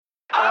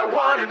I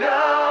wanna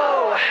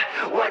know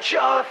what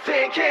you're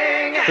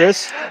thinking.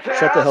 Chris,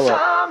 shut the hell up.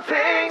 Some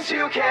things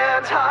you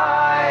can't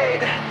hide.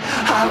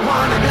 I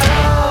wanna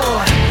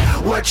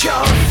know what you're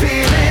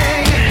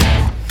feeling.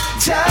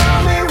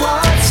 Tell me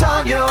what's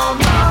on your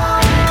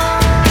mind.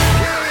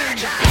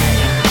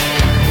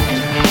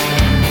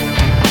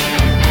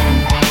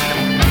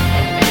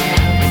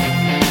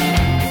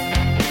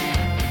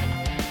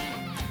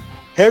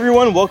 Hey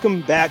everyone,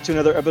 welcome back to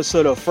another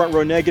episode of Front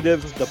Row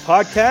Negative, the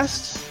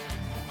podcast.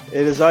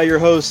 It is I, your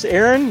host,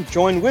 Aaron,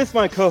 joined with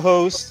my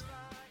co-host,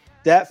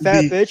 that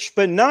fat bitch,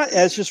 but not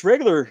as just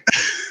regular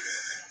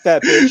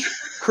fat bitch,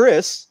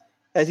 Chris,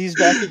 as he's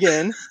back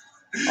again,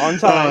 on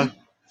time.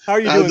 How are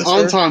you doing,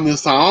 on sir? time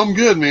this time. I'm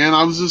good, man.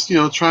 I was just,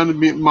 trying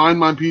to mind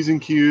my P's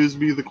and Q's,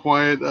 be the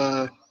quiet,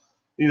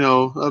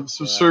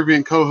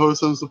 subservient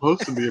co-host I'm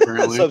supposed to be,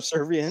 apparently.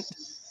 Subservient.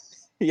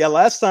 Yeah,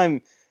 last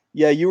time,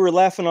 you were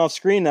laughing off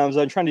screen. I was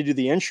trying to do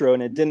the intro,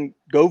 and it didn't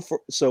go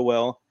so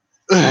well.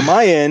 On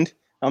my end,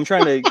 I'm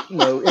trying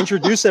to,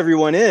 introduce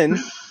everyone in,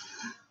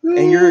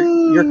 and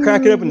you're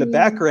cracking up in the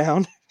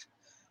background.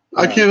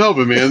 I can't help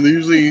it, man.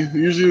 Usually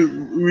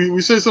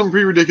we say something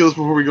pretty ridiculous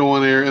before we go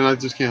on air, and I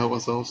just can't help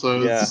myself.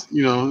 So it's, it's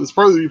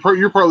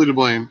you're partly to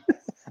blame.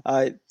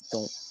 I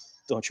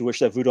don't you wish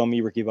that voodoo on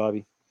me, Ricky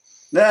Bobby?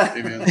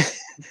 Hey, man.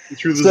 The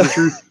truth is the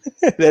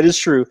truth. That is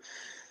true.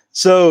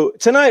 So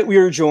tonight we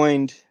are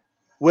joined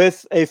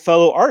with a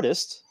fellow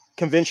artist,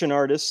 convention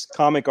artist,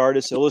 comic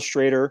artist,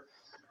 illustrator,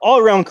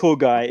 all-around cool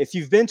guy. If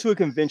you've been to a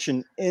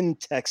convention in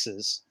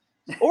Texas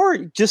or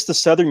just the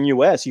southern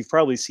U.S., you've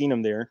probably seen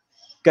him there.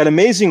 Got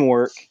amazing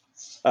work.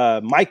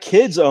 My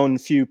kids own a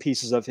few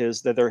pieces of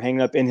his that they're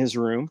hanging up in his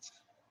room.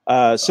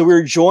 So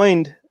we're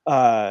joined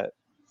by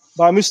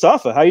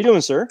Mustafa. How you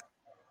doing, sir?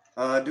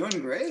 Doing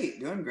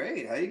great.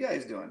 How you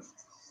guys doing?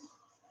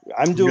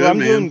 I'm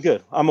doing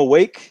good. I'm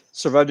awake.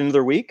 Survived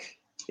another week.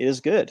 It is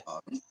good.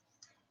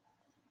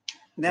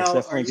 Now,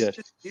 are you good.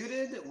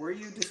 disputed? Were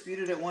you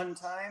disputed at one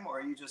time, or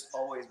are you just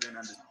always been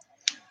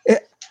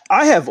undisputed?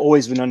 I have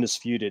always been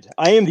undisputed.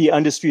 I am the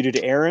Undisputed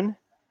Aaron,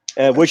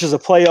 which is a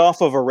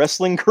playoff of a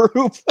wrestling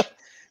group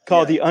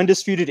called the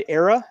Undisputed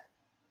Era.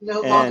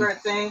 Longer a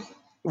thing.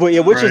 Well,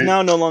 yeah, which is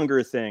now no longer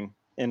a thing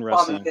in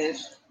wrestling.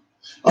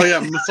 Oh yeah,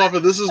 Mustafa.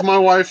 This is my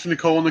wife,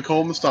 Nicole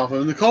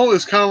Mustafa. Nicole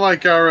is kind of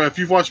like our. If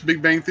you've watched Big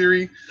Bang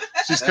Theory,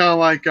 she's kind of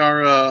like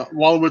our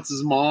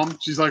Wolowitz's mom.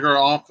 She's like our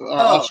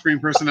off-screen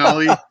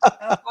personality.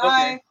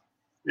 Hi.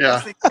 Yeah. I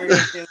was thinking you were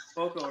going to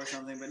Foco or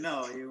something, but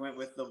no, you went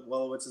with the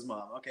Wolowitz's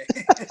mom. Okay.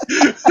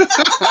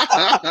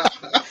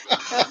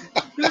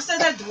 Who said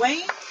that,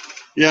 Dwayne?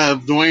 Yeah,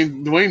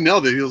 Dwayne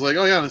nailed it. He was like,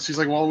 "Oh yeah," she's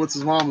like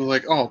Wolowitz's mom. I was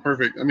like, "Oh,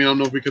 perfect." I mean, I don't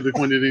know if we could have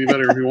coined it any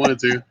better if we wanted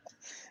to.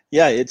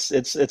 Yeah,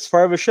 it's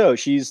part of a show. We're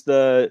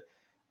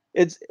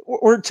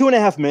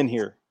 2.5 men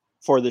here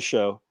for the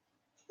show.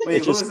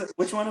 Wait,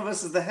 which one of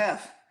us is the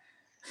half?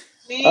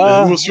 Me.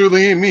 Most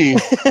surely ain't me.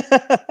 Is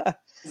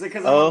it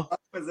because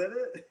is that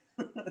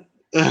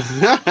it?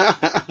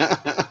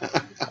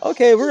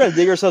 Okay, we're gonna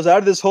dig ourselves out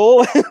of this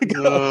hole.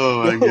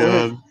 Oh my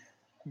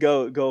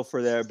god. Go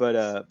for there. But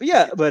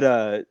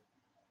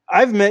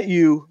I've met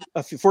you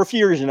for a few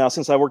years now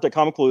since I worked at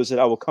Comic Palooza.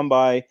 I will come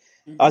by.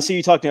 I see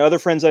you talking to other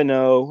friends I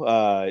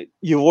know.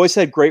 You've always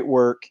had great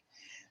work.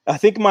 I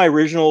think my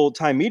original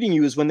time meeting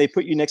you is when they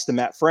put you next to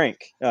Matt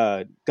Frank,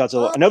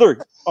 Godzilla,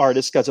 another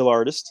artist, Godzilla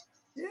artist.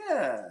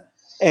 Yeah.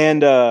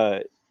 And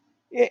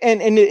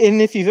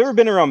if you've ever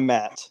been around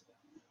Matt,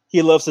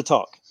 he loves to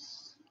talk.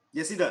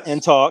 Yes, he does.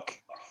 And talk.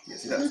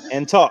 Yes, he does.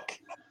 And talk.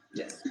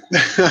 Yes.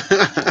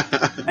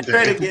 I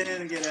try to get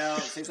in and get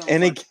out. Say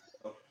something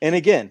and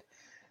again.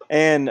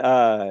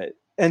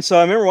 And so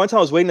I remember one time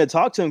I was waiting to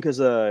talk to him because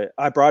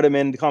I brought him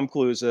into Comic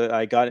Palooza.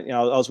 I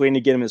was waiting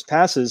to get him his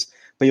passes,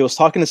 but he was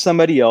talking to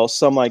somebody else.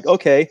 So I'm like,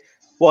 okay,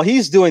 well,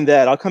 he's doing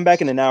that. I'll come back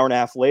in an hour and a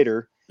half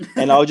later,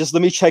 and let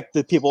me check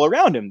the people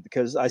around him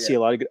because I see a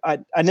lot of good.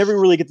 I never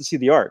really get to see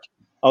the art.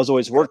 I was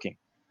always working,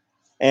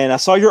 and I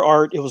saw your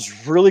art. It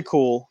was really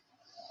cool,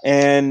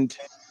 and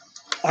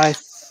I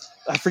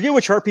forget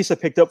which art piece I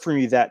picked up from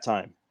you that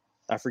time.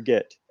 I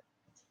forget.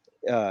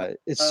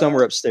 It's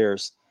somewhere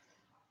upstairs.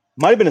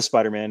 Might have been a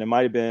Spider-Man. It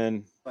might have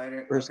been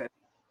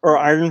or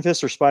Iron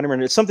Fist or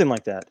Spider-Man. It's something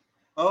like that.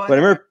 Oh, but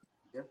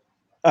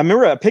I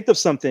remember I picked up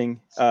something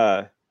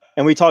and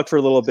we talked for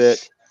a little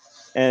bit.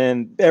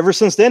 And ever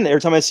since then, every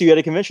time I see you at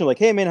a convention, I'm like,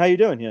 hey man, how you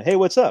doing? Hey,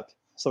 what's up?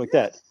 Stuff like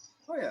that.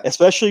 Oh yeah.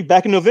 Especially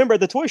back in November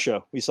at the toy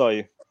show, we saw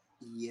you.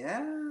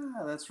 Yeah,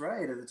 that's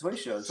right. At the toy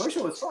show. The toy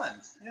show was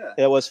fun.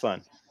 Yeah. It was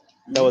fun.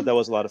 That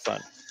was a lot of fun.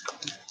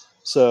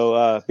 So,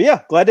 but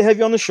yeah, glad to have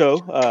you on the show.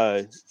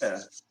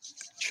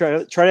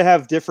 Try to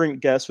have different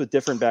guests with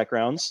different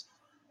backgrounds.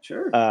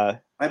 Sure. My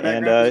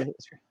background.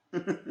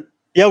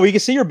 Yeah, we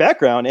can see your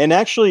background. And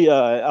actually,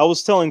 I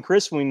was telling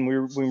Chris when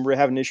we were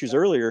having issues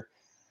earlier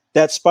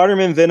that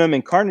Spider-Man, Venom,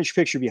 and Carnage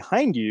picture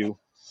behind you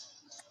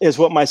is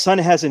what my son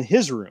has in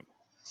his room.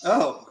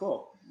 Oh,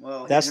 cool.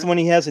 Well, that's the one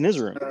he has in his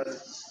room.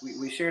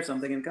 We share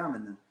something in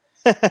common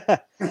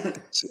then.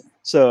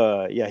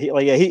 So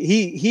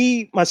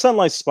my son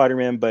likes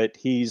Spider-Man, but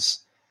he's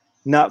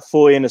not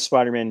fully into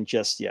Spider-Man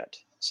just yet.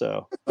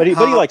 So, but he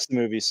likes the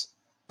movies.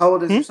 How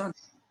old is your son?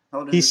 How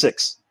old is He's your son?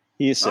 6.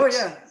 He is 6.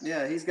 Oh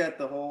yeah. He's got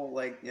the whole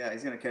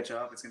he's gonna catch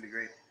up. It's gonna be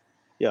great.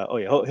 Yeah. Oh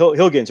yeah.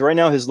 He'll get into it. Right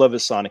now. His love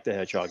is Sonic the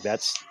Hedgehog.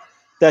 That's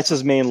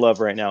his main love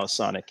right now is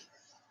Sonic.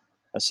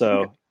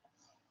 So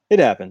it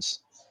happens.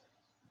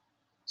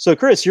 So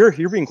Chris, you're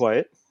being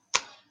quiet.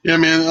 Yeah,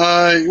 man.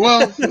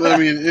 Well, I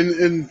mean,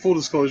 in full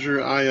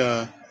disclosure,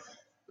 I'm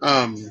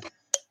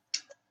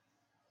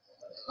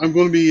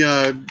going to be,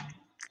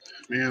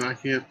 man, I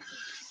can't.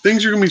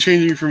 Things are going to be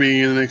changing for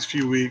me in the next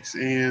few weeks,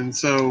 and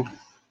so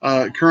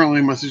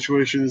currently my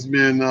situation has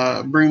been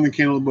bringing the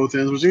candle to both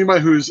ends. Which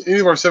any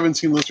of our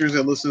 17 listeners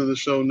that listen to the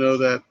show know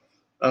that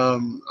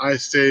I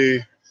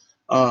stay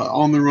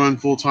on the run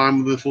full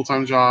time with a full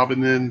time job,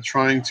 and then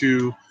trying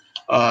to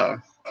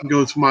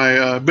go to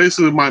my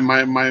basically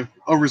my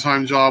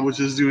overtime job, which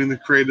is doing the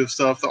creative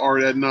stuff, the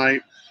art at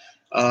night,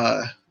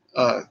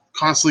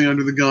 constantly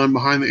under the gun,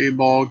 behind the 8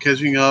 ball,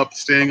 catching up,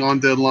 staying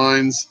on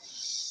deadlines,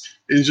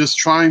 and just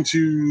trying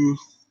to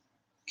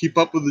keep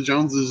up with the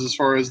Joneses as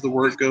far as the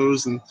work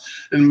goes. And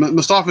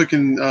Mustafa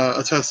can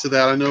attest to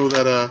that. I know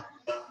that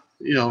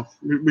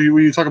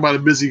when you talk about a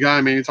busy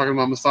guy, man, you're talking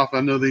about Mustafa.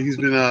 I know that he's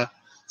been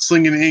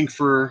slinging ink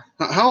for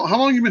how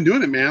long you been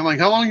doing it, man? Like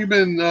how long you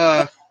been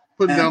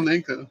putting down the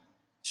ink though?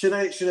 Should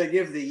I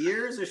give the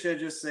years, or should I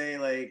just say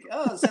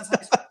since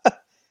high school?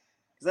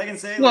 Because I can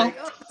say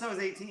since I was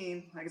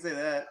 18, I can say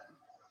that.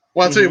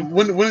 Well, I'd say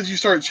when did you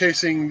start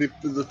chasing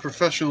the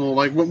professional?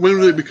 Like when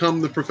did it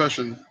become the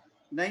profession?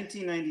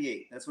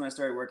 1998. That's when I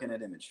started working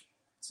at Image.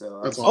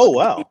 So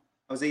wow.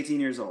 I was 18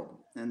 years old,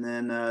 and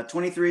then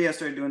 23 I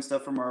started doing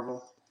stuff for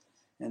Marvel,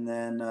 and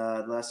then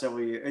the last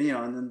several years,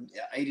 and then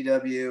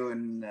ADW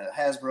and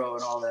Hasbro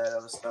and all that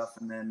other stuff,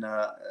 and then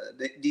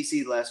DC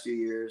the last few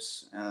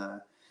years.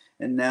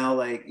 And now,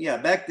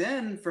 back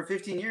then, for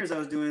 15 years, I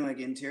was doing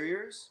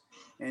interiors.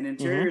 And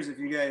interiors, if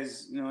you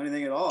guys know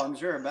anything at all, I'm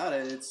sure about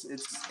it.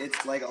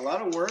 It's like a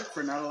lot of work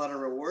for not a lot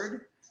of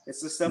reward.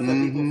 It's the stuff that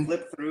people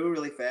flip through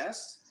really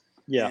fast.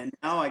 Yeah. And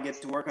now I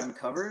get to work on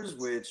covers,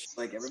 which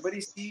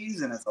everybody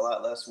sees, and it's a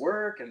lot less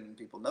work, and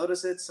people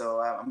notice it.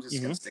 So I'm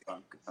just gonna stick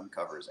on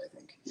covers, I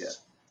think. Yeah.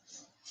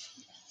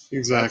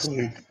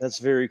 Exactly. That's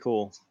very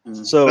cool.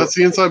 So that's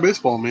the inside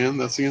baseball, man.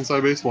 That's the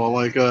inside baseball.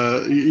 Like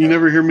you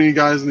never hear many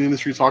guys in the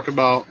industry talk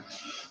about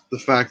the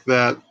fact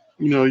that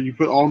you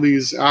put all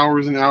these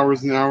hours and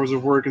hours and hours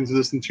of work into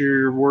this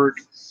interior work,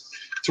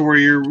 to where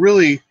you're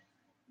really,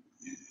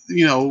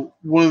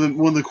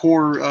 one of the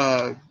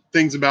core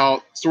things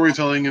about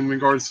storytelling in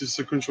regards to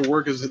sequential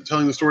work is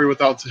telling the story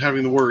without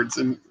having the words,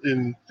 and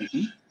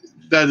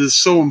that is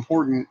so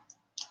important.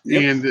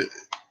 Yep. And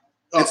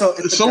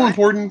it's so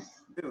important.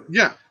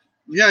 Yeah.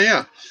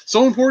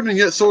 So important and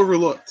yet so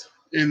overlooked.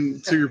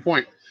 And to your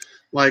point,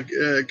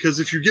 because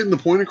if you're getting the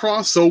point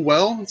across so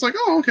well, it's like,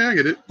 oh, okay, I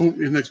get it.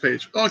 Boom, next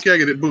page. Oh, okay, I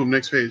get it. Boom,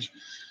 next page.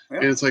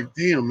 Yep. And it's like,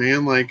 damn,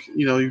 man,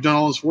 you've done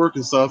all this work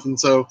and stuff, and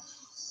so,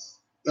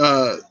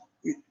 I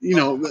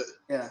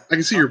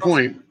can see your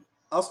point.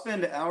 I'll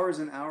spend hours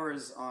and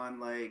hours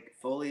on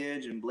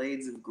foliage and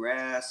blades of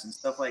grass and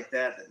stuff like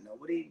that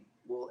nobody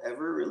will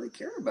ever really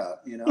care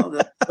about,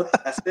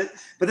 that's it.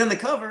 But then the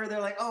cover,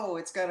 they're like, oh,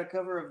 it's got a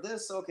cover of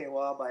this. Okay,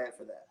 well, I'll buy it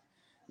for that.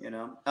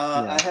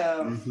 I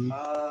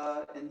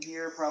have in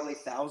here probably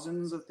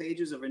thousands of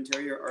pages of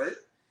interior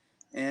art.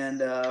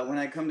 And when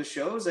I come to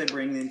shows, I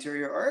bring the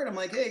interior art. I'm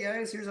like, hey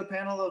guys, here's a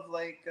panel of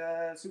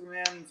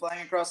Superman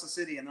flying across the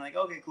city. And they're like,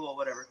 okay, cool,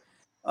 whatever.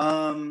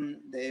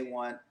 They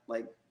want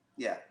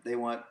they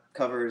want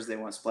covers, they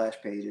want splash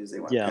pages,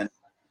 they want pen,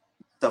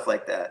 stuff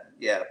like that.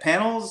 Yeah,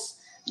 panels,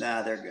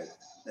 nah, they're good.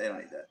 They don't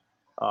need that.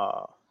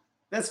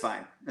 That's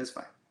fine. That's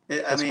fine.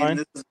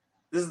 Fine?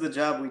 This is the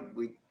job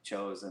we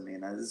chose.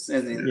 There's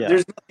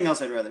nothing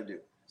else I'd rather do.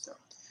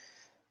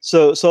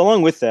 So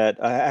along with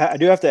that, I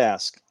do have to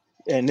ask,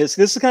 and this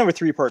is kind of a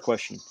 3-part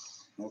question.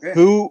 Okay.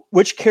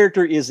 Which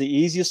character is the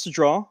easiest to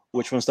draw?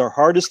 Which one's the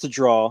hardest to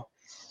draw?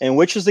 And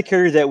which is the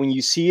character that when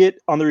you see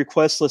it on the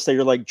request list that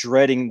you're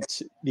dreading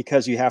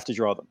because you have to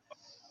draw them?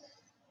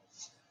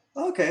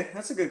 Okay,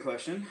 that's a good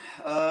question.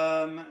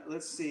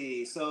 Let's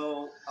see.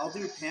 So I'll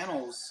do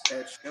panels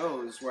at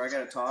shows where I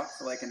got to talk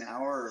for an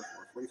hour or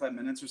 45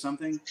 minutes or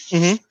something.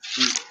 Mm-hmm.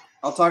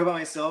 I'll talk about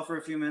myself for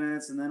a few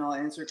minutes, and then I'll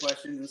answer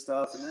questions and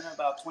stuff. And then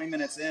about 20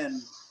 minutes in,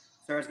 it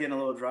starts getting a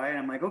little dry, and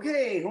I'm like,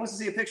 okay, who wants to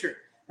see a picture?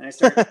 And I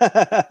start,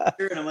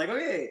 and I'm like,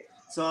 okay.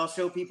 So I'll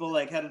show people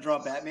how to draw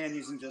Batman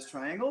using just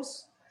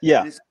triangles. Yeah.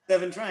 And it's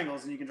 7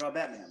 triangles, and you can draw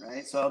Batman,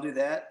 right? So I'll do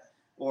that.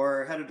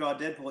 Or how to draw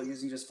Deadpool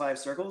using just 5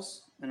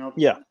 circles, and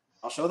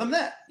I'll show them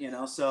that,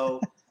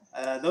 So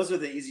those are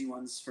the easy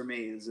ones for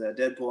me. Is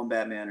Deadpool and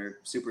Batman are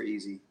super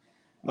easy.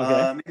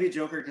 Okay. Maybe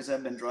Joker, because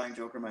I've been drawing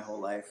Joker my whole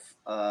life,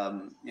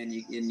 and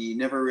you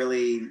never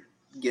really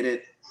get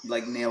it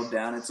nailed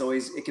down.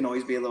 It can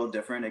always be a little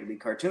different. It can be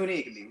cartoony,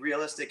 it can be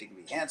realistic, it can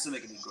be handsome,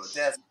 it can be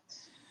grotesque.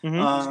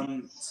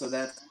 Mm-hmm. So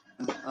that's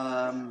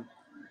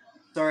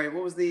sorry.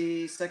 What was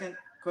the second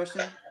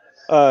question?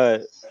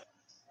 The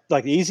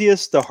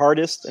easiest, the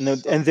hardest, and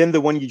then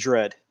the one you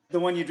dread. The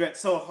one you dread.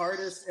 So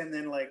hardest and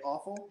then like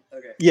awful.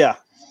 Okay. Yeah.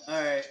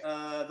 All right.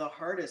 The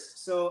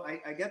hardest. So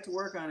I got to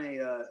work on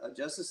a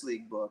Justice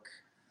League book,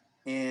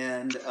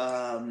 and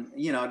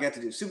I got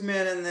to do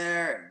Superman in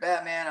there and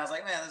Batman. I was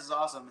like, man, this is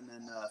awesome. And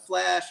then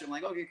Flash. I'm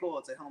like, okay, cool.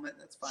 It's a helmet.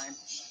 That's fine.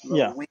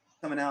 Yeah. Wing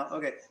coming out.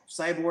 Okay.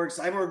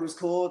 Cyborg was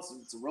cool.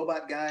 It's a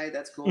robot guy.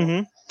 That's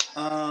cool.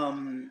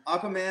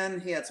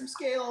 Aquaman. He had some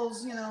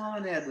scales,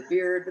 and he had the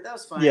beard, but that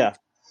was fine. Yeah.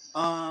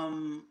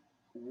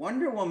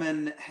 Wonder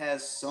Woman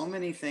has so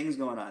many things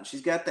going on. She's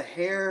got the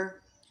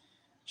hair.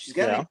 She's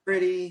got to be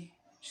pretty.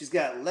 She's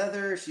got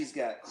leather. She's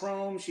got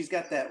chrome. She's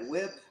got that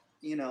whip.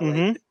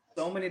 Like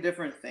so many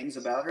different things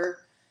about her.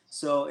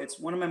 So it's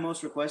one of my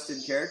most requested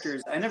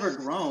characters. I never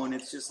grown.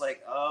 It's just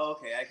like, oh,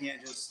 okay, I can't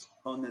just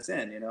phone this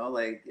in.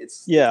 Like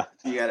it's you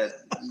got to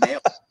nail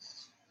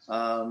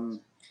it.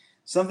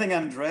 Something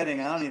I'm dreading,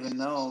 I don't even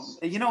know.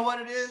 You know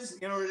what it is?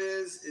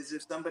 Is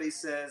if somebody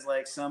says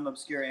like some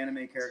obscure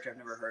anime character I've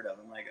never heard of.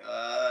 I'm like,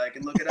 I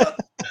can look it up.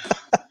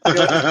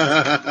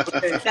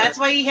 Okay, That's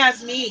why he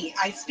has me.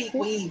 I speak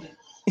weeb.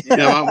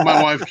 Yeah,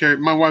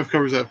 my wife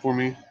covers that for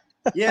me.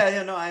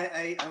 No,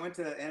 I went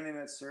to Anime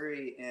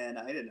Matsuri and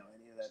I didn't know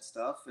any of that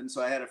stuff. And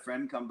so I had a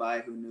friend come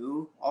by who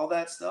knew all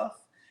that stuff.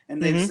 And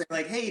they'd say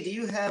like, hey, do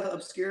you have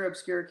obscure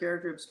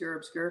character,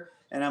 obscure?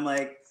 And I'm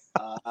like,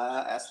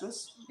 ask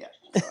this? Yeah.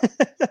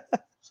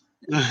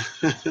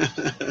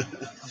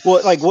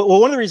 Well,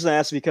 one of the reasons I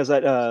asked because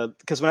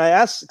when I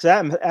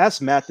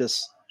asked Matt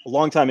this a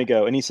long time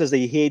ago, and he says that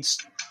he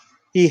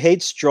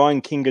hates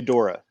drawing King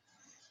Ghidorah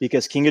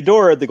because King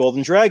Ghidorah, the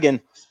Golden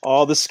Dragon,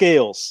 all the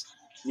scales.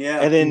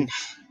 Yeah. And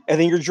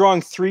then you're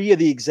drawing 3 of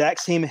the exact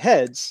same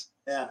heads.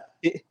 Yeah.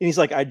 And he's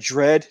like, I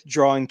dread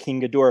drawing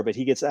King Ghidorah, but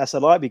he gets asked a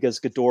lot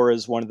because Ghidorah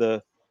is one of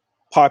the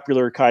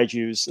popular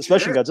kaijus,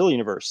 especially in Godzilla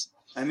universe.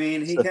 I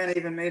mean, he kind of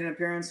even made an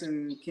appearance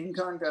in King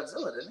Kong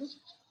Godzilla, didn't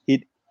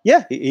he?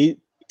 He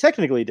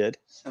technically did.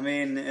 I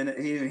mean, and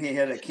he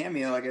had a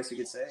cameo, I guess you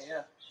could say.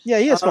 Yeah. Yeah,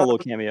 he has a little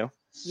cameo.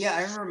 Yeah,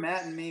 I remember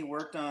Matt and me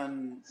worked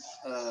on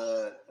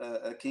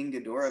a King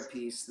Ghidorah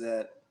piece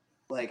that,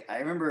 like, I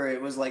remember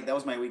it was like that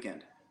was my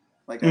weekend.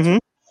 Like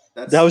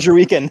that was your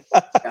weekend.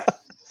 Yeah,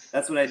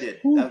 that's what I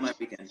did. That was my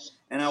weekend,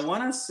 and I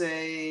want to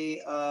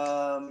say.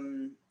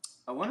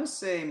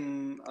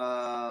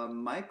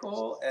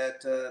 Michael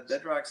at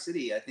Bedrock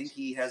City. I think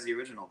he has the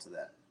original to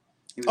that.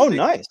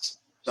 Nice.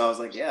 So I was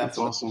like, yeah, that's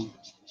awesome.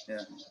 Yeah,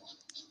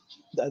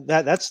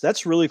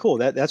 that's really cool.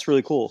 That's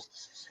really cool.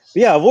 But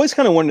yeah, I've always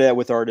kind of wondered that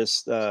with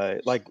artists,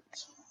 like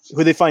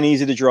who they find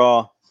easy to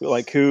draw,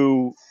 like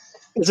who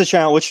is a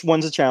challenge, which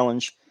one's a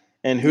challenge,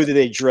 and who do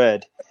they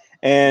dread.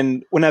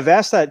 And when I've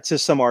asked that to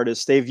some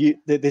artists, they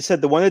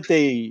said the one that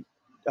they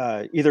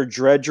either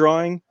dread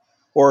drawing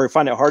or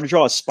find it hard to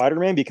draw is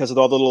Spider-Man because of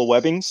all the little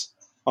webbings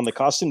on the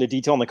costume, the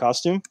detail on the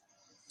costume.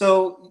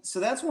 So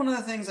that's one of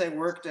the things I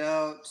worked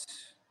out.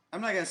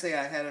 I'm not going to say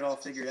I had it all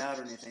figured out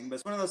or anything, but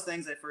it's one of those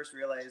things I first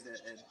realized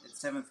at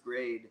 7th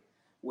grade,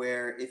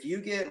 where if you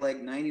get like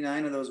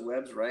 99 of those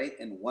webs right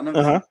and one of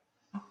them,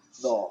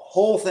 the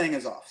whole thing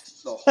is off.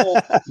 The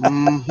whole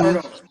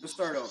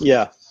start over.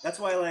 Yeah. That's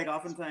why like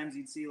oftentimes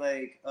you'd see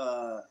like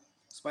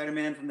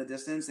Spider-Man from the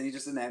distance and he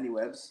just doesn't have any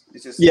webs.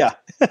 It's just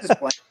just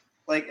blank.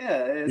 Like,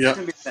 it's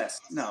gonna be a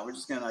mess. No, we're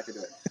just not gonna do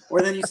it.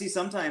 Or then you see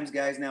sometimes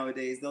guys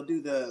nowadays they'll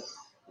do the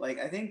like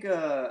I think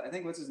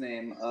what's his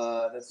name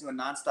that's doing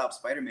nonstop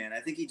Spider-Man.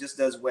 I think he just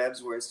does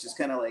webs where it's just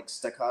kind of like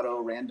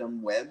staccato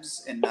random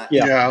webs and not.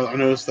 Yeah, I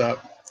noticed that.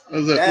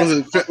 Was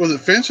it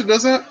Finch that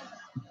does that?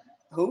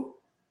 Who?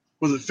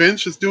 Was it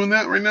Finch that's doing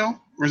that right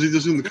now, or is he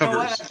just doing the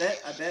covers?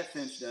 I bet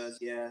Finch does.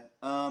 Yeah.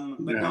 No,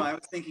 I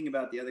was thinking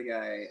about the other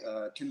guy.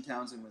 Tim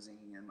Townsend was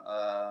inking him.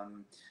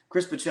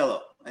 Chris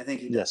Bichello. I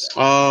think he does.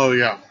 That. Oh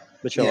yeah,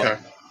 Bichello. Okay.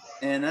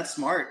 And that's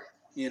smart.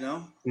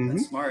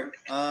 That's smart.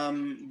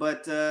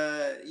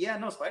 Spider-Man's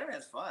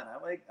fun. I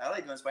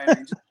like doing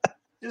Spider-Man.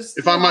 Just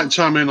if I might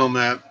chime in on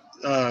that,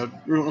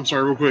 I'm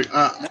sorry, real quick.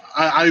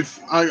 I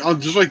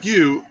just like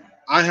you,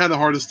 I had the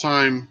hardest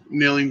time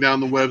nailing down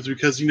the webs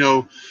because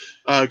the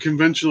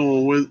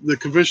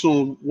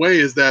conventional way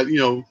is that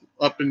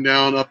up and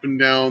down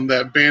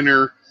that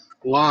banner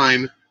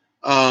line.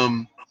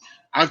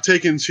 I've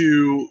taken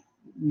to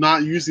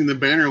not using the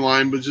banner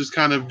line, but just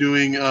kind of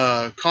doing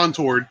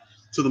contoured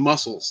to the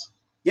muscles.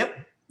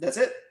 Yep, that's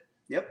it.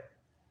 Yep.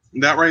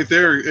 That right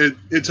there,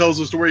 it tells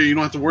the story. You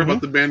don't have to worry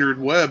about the bannered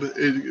web because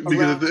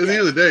at the end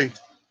of the day,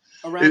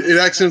 it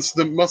accents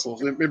the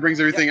muscles. It brings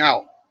everything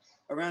out.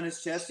 Around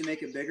his chest, you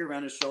make it bigger.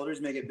 Around his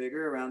shoulders, make it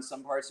bigger. Around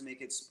some parts, you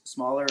make it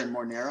smaller and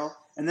more narrow.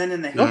 And then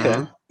in the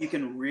hand, you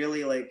can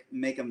really like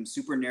make them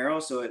super narrow,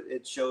 so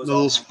it shows the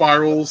little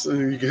spirals,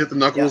 and you can hit the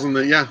knuckles and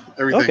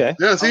everything. Okay.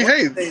 Yeah. See,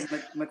 hey,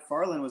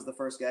 McFarlane was the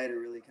first guy to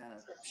really kind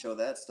of show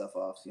that stuff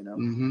off.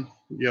 Mm-hmm.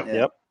 Yep.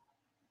 Yep.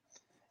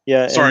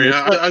 Yeah. Sorry,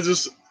 I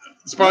just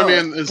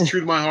Spider-Man is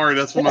true to my heart.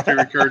 That's one of my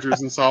favorite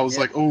characters, and so I was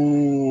like,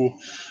 oh,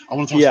 I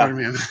want to talk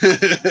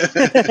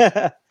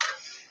Spider-Man.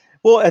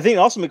 Well, I think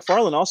also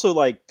McFarlane also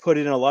like put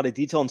in a lot of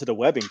detail into the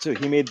webbing too.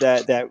 He made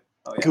that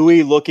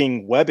gooey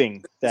looking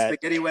webbing, that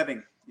spaghetti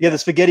webbing. Yeah, the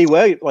spaghetti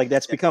way, like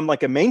that's become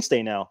like a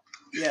mainstay now.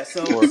 Yeah,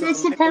 so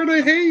That's the part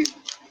I hate.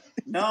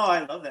 No,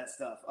 I love that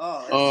stuff.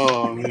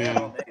 Oh, give me that man.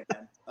 all day,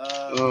 man.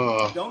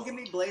 Ugh. Don't give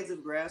me blades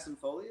of grass and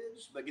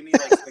foliage, but give me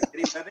like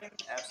spaghetti webbing,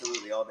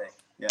 absolutely all day.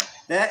 Yeah,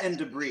 that and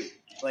debris.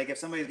 Like if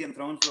somebody's getting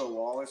thrown through a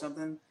wall or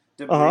something,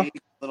 debris,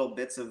 little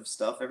bits of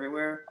stuff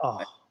everywhere.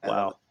 Oh, I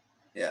wow. love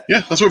it.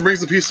 Yeah, that's what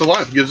brings the piece to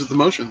life. Gives it the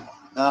motion.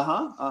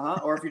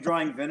 Or if you're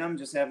drawing Venom,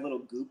 just have little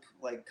goop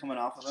like coming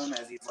off of him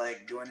as he's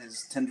like doing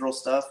his tendril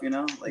stuff. You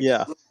know, like Yeah.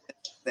 little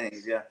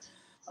things. Yeah.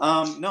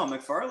 No,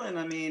 McFarlane.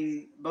 I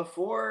mean,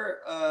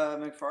 before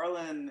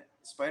McFarlane,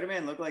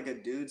 Spider-Man looked like a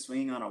dude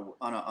swinging on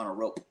a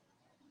rope.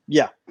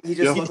 Yeah, He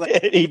just Yeah. looked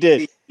like he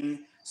did.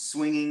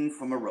 swinging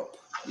from a rope.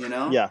 You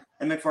know. Yeah,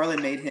 And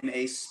McFarlane made him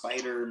a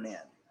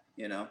Spider-Man.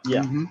 You know.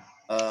 yeah,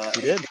 Mhm.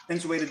 he did.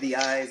 Accentuated the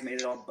eyes,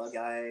 made it all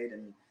bug-eyed,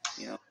 and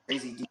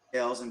crazy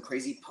details and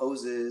crazy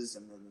poses,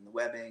 and then the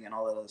webbing and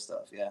all that other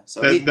stuff. Yeah. So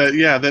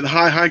That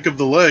high hike of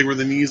the leg where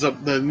the knees up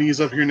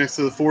here next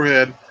to the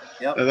forehead.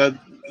 Yep.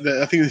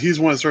 I think he's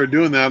the one that started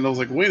doing that, and I was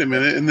like, wait a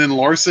minute. And then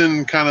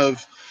Larson kind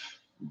of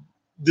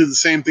did the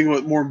same thing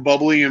with more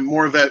bubbly and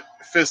more of that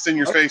fist in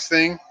your face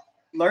thing.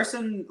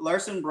 Larson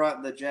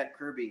brought the Jack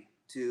Kirby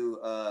to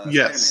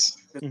Yes.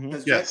 Spider-Man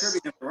because Yes. Jack Kirby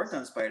never worked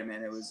on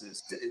Spider-Man. It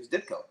was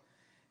Ditko.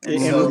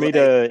 And so,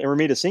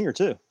 Ramita Singer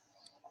too.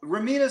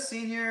 Ramita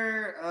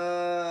Senior,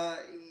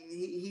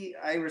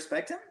 I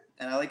respect him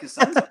and I like his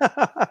sons.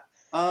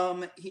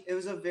 It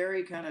was a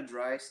very kind of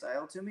dry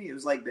style to me. It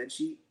was like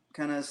bedsheet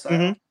kind of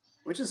style,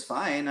 which is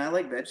fine. I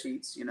like bed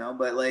sheets,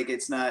 but like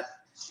it's not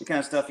the kind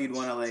of stuff you'd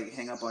want to like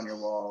hang up on your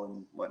wall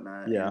and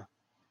whatnot. Yeah,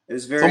 it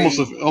was very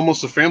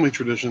almost a family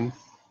tradition.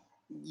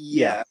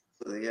 Yeah,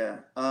 absolutely, yeah.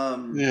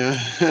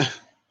 Yeah.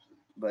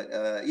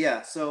 But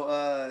yeah.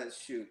 So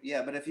shoot,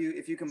 yeah. But if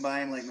you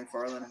combine like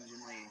McFarlane and Jim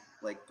Lee,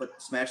 like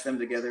smash them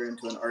together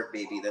into an art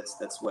baby,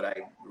 that's what I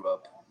grew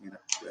up,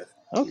 with.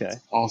 okay.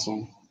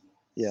 Awesome.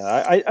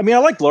 Yeah, I mean, I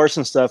like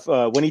Larson stuff.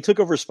 When he took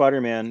over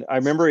Spider-Man, I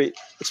remember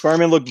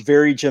Spider-Man looked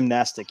very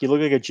gymnastic. He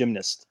looked like a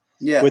gymnast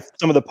with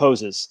some of the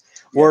poses.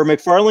 Where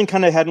McFarlane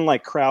kind of hadn't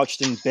like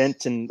crouched and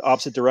bent in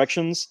opposite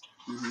directions.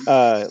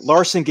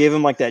 Larson gave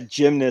him like that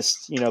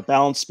gymnast,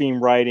 balance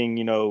beam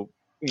riding,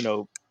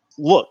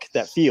 look,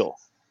 that feel.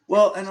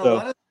 Well, and a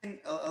lot of things,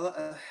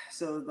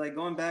 so like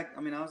going back,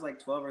 I mean, I was like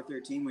 12 or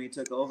 13 when he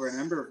took over. And I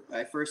remember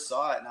I first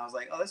saw it and I was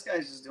like, oh, this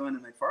guy's just doing a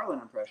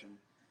McFarlane impression.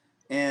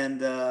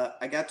 And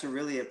I got to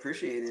really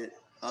appreciate it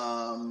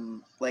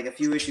like a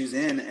few issues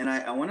in. And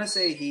I want to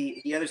say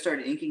he either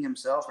started inking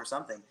himself or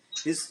something.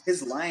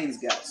 His lines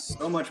got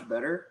so much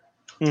better,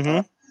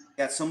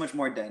 got so much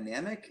more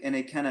dynamic, and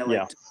it kind of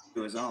like took it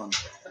to his own.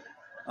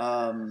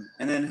 And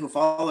then who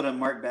followed him,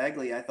 Mark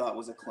Bagley, I thought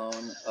was a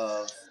clone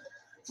of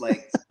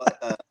like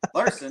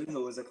Larson,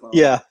 who was a clone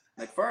of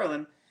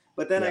McFarlane.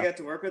 But then I got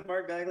to work with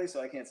Mark Bagley,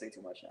 so I can't say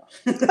too much now.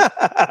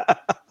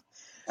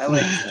 I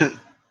like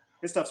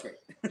his stuff's great.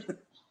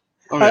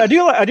 I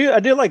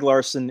do like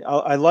Larson.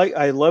 I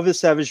love his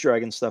Savage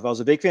Dragon stuff. I was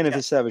a big fan of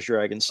his Savage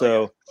Dragon.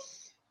 So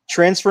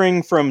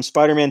transferring from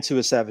Spider-Man to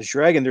a Savage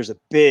Dragon, there's a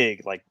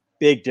big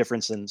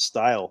difference in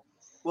style.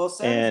 Well,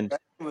 Savage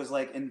Dragon was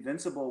like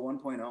Invincible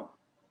 1.0.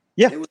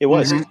 Yeah, it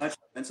was very much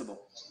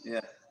Invincible.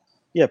 Yeah.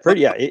 Yeah,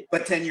 pretty.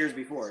 But 10 years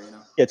before,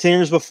 Yeah, 10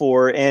 years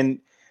before, and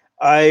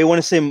I want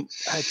to say,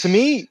 to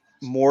me,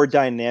 more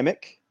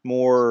dynamic,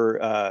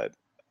 more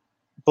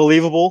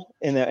believable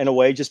in a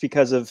way, just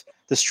because of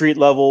the street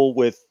level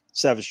with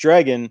Savage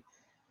Dragon,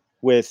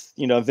 with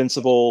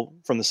Invincible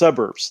from the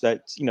suburbs.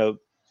 That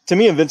to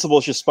me, Invincible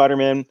is just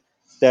Spider-Man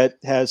that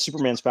has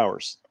Superman's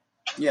powers.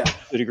 Yeah,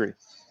 to a degree.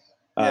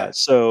 But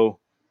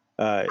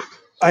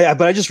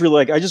I just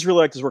really like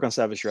his work on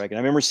Savage Dragon.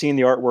 I remember seeing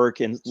the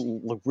artwork and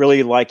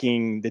really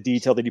liking the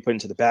detail that he put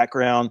into the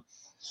background.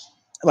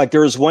 Like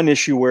there was one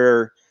issue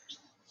where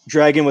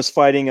Dragon was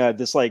fighting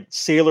this like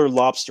sailor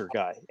lobster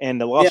guy,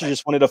 and the lobster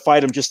just wanted to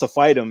fight him just to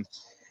fight him.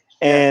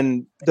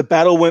 And the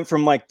battle went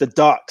from like the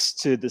docks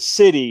to the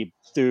city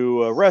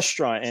through a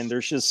restaurant, and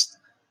there's just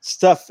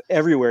stuff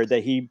everywhere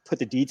that he put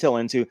the detail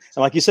into. And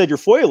like you said, your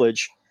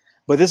foliage,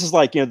 but this is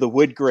like the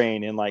wood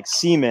grain and like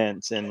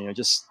cement and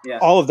just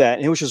all of that,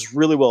 and it was just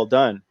really well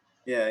done.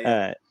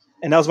 And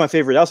that was my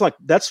favorite.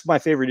 That's my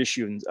favorite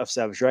issue of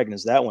Savage Dragon,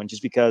 is that one,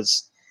 just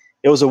because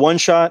it was a one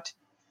shot,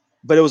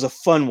 but it was a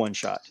fun one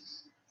shot.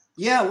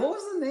 Yeah, what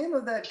was the name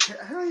of that?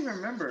 I don't even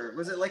remember.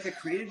 Was it like a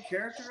created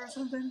character or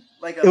something?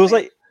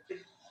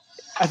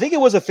 I think it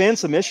was a fan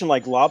submission,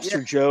 like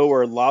Lobster Joe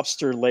or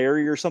Lobster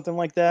Larry or something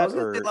like that. I was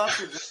going to say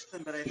Lobster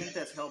Johnson, but I think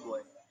that's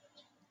Hellboy.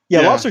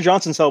 Yeah, Lobster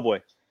Johnson's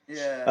Hellboy.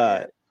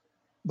 Yeah.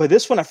 But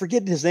this one, I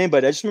forget his name,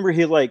 but I just remember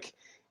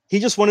he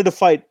just wanted to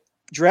fight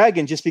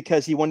Dragon just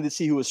because he wanted to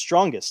see who was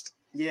strongest.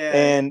 Yeah.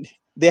 And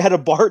they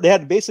had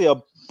basically a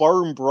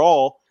barroom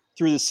brawl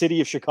through the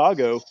city of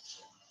Chicago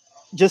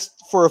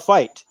just for a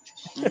fight.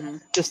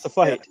 Just to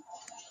fight.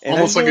 And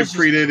almost like it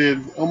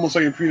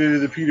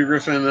predated the Peter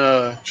Griffin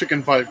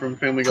chicken fight from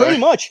Family Guy. Pretty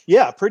much.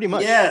 Yeah, pretty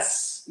much.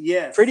 Yes.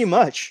 Pretty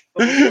much.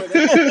 Before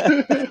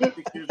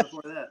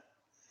that.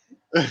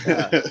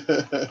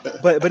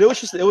 But it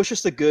was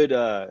just a good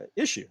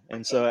issue,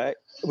 and so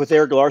with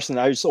Eric Larson,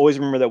 I just always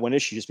remember that one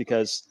issue just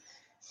because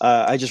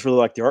I just really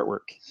like the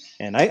artwork,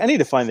 and I need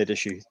to find that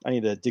issue. I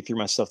need to dig through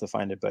my stuff to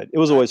find it, but it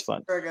was always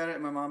fun. I got it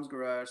in my mom's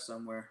garage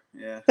somewhere.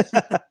 Yeah.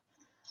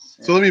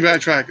 So let me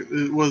backtrack.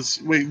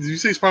 Did you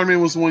say Spider-Man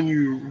was the one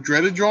you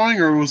dreaded drawing,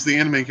 or was the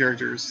anime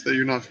characters that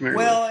you're not familiar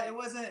with? Well, it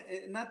wasn't.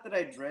 Not that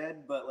I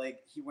dread, but like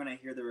when I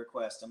hear the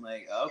request, I'm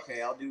like,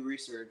 okay, I'll do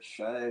research.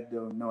 I have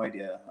no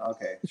idea.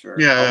 Okay, sure.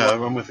 Yeah,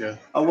 I'm with you.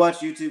 I'll watch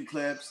YouTube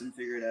clips and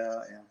figure it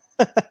out.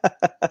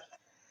 Yeah.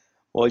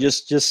 Well, you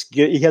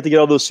have to get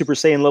all those Super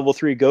Saiyan level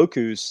 3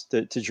 Gokus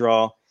to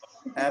draw.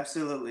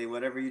 Absolutely,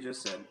 whatever you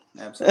just said.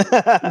 Absolutely.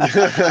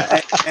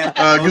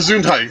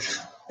 Gesundheit.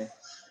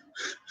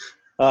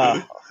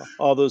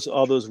 All those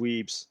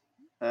weebs.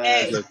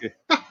 Hey.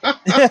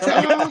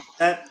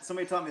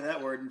 Somebody taught me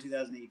that word in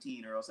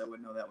 2018, or else I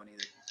wouldn't know that one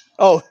either.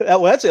 Oh,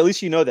 well, that's at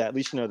least you know that. At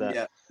least you know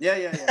that. Yeah.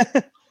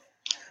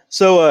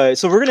 So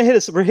we're gonna hit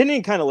it. We're hitting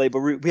it kind of late,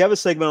 but we have a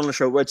segment on the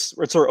show.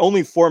 It's our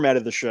only format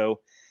of the show.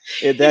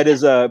 That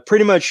is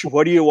pretty much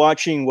what are you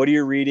watching, what are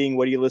you reading,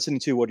 what are you listening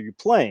to, what are you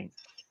playing.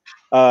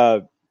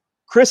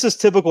 Chris's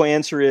typical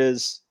answer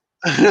is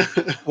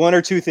one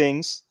or two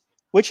things,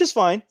 which is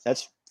fine.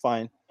 That's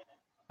fine.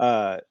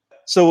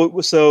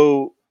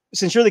 So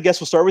since you're the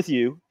guest, we'll start with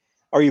you.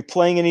 Are you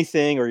playing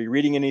anything? Are you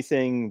reading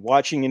anything?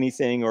 Watching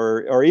anything?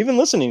 Or even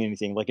listening to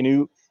anything, like a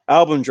new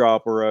album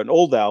drop or an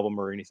old album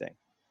or anything?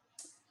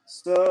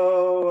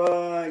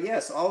 So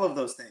yes, all of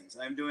those things.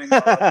 I'm doing.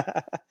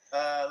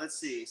 Let's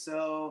see.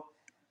 So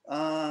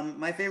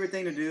my favorite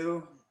thing to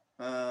do.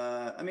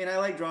 I mean, I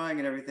like drawing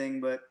and everything,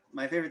 but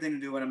my favorite thing to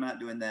do when I'm not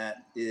doing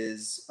that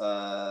is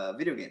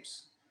video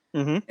games.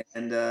 Mm-hmm.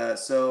 And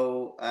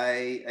so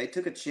I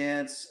took a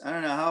chance. I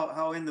don't know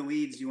how in the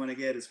weeds you want to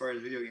get as far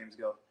as video games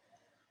go.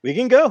 We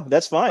can go.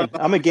 That's fine.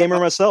 I'm a gamer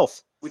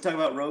myself. We talk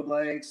about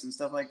roguelikes and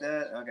stuff like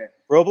that. Okay.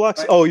 Roblox?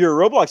 Right. Oh,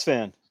 you're a Roblox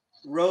fan.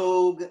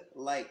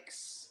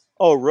 Roguelikes.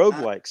 Oh,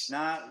 roguelikes.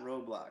 Not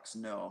Roblox.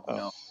 No.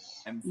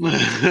 I'm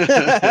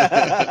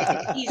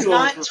He's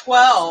not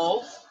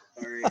 12.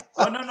 Sorry.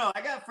 Oh, no.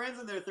 I got friends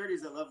in their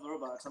 30s that love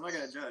Roblox. I'm not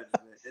going to judge,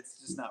 but it's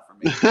just not for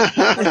me.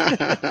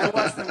 I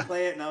watched them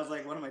play it, and I was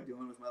like, what am I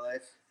doing with my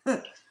life?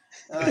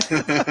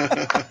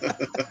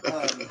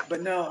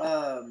 But no,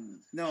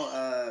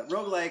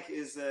 roguelike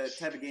is a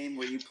type of game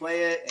where you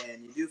play it,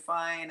 and you do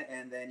fine,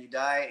 and then you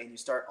die, and you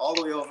start all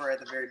the way over at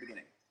the very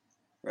beginning.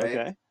 Right?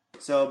 Okay.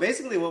 So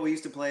basically what we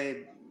used to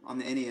play on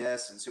the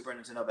NES and Super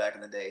Nintendo back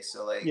in the day.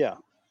 So, like,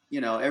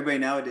 everybody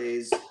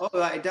nowadays,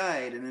 I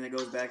died, and then it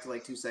goes back to,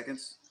 like, 2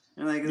 seconds.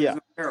 And like, there's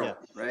no peril,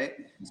 right?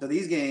 So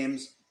these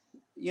games,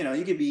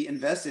 you could be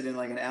invested in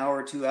like an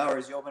hour, 2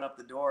 hours. You open up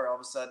the door, all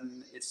of a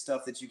sudden it's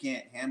stuff that you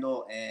can't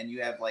handle, and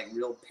you have like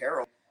real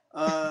peril.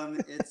 I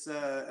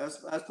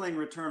was playing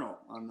Returnal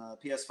on the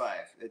PS5.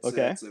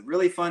 It's a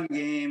really fun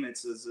game.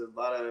 It's a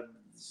lot of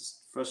just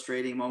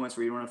frustrating moments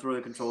where you want to throw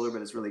the controller,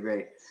 but it's really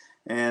great.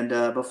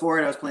 And before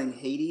it, I was playing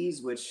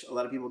Hades, which a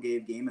lot of people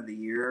gave Game of the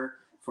Year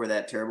for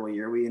that terrible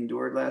year we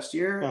endured last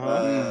year.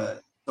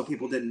 So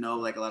people didn't know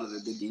like a lot of the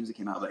big games that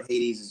came out, but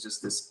Hades is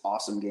just this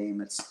awesome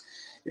game.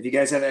 If you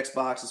guys have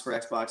Xbox, it's for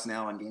Xbox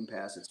now on Game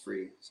Pass. It's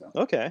free. So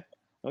okay.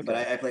 But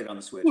I played it on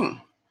the Switch.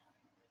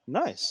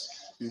 Nice.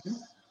 Mm-hmm.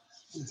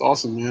 It's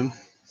awesome, man.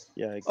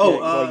 Yeah.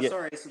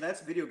 Sorry. So that's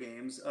video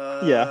games.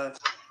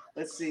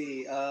 Let's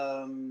see.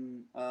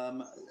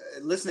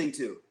 Listening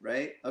to,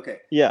 right? Okay.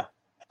 Yeah.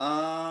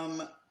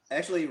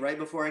 Actually, right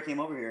before I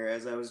came over here,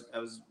 as I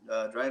was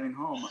driving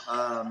home,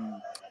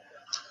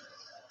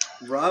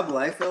 Rob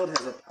Liefeld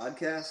has a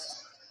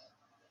podcast.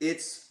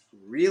 It's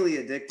really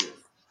addictive.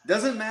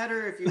 Doesn't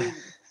matter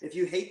if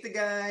you hate the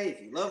guy,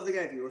 if you love the guy,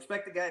 if you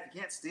respect the guy, if you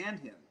can't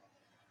stand him.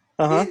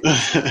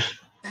 It's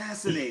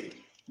fascinating.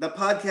 The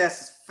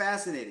podcast is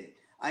fascinating.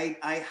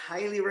 I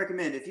highly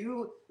recommend if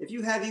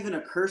you have even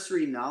a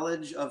cursory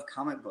knowledge of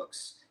comic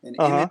books and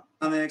Image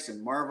Comics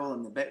and Marvel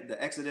and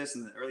the Exodus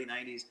in the early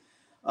 90s,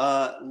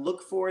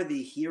 look for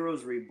the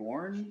Heroes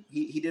Reborn.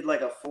 He did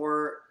like a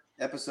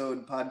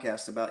 4-episode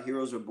podcast about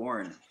Heroes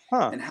Reborn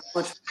and how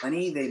much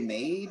money they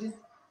made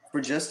for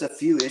just a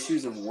few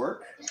issues of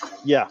work.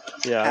 Yeah.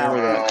 I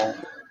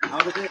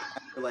out of it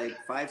after like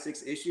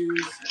 5-6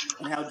 issues,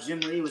 and how Jim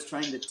Lee was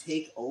trying to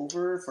take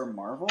over for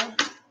Marvel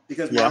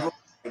because Marvel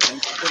was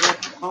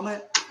at the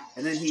moment,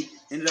 and then he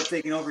ended up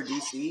taking over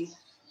DC.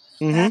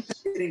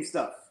 Fascinating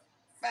stuff.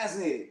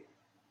 Fascinating.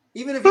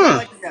 Even if you don't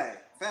like the guy,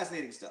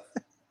 fascinating stuff.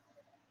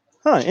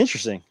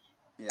 Interesting.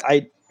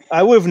 Yeah.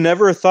 I would have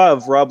never thought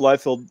of Rob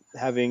Liefeld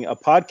having a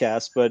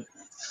podcast, but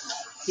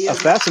a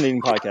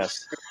fascinating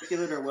podcast.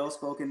 Articulate or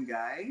well-spoken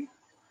guy.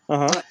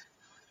 But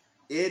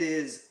it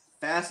is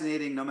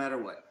fascinating no matter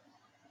what.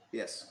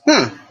 Yes.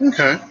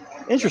 Okay.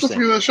 Interesting.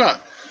 Let's give it a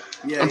shot.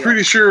 Yeah, I'm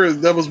pretty sure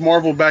that was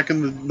Marvel back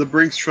in the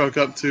Brinks truck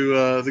up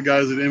to the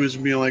guys at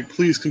Image being like,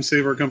 please come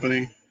save our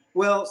company.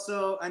 Well,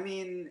 so I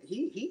mean,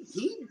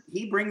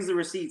 he brings the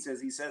receipts,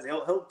 as he says.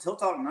 He'll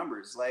talk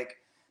numbers. Like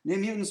New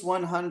Mutants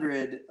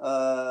 100,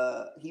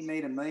 he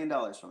made $1 million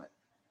from it.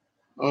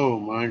 Oh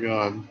my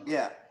god.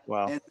 Yeah.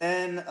 Wow. And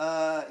then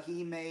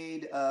he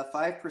made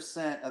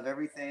 5% of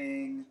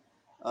everything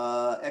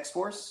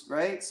X-Force,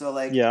 right? So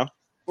like Yeah.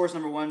 Force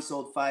 #1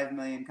 sold 5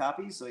 million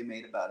copies, so he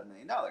made about $1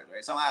 million,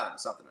 right? So I don't know,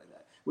 something like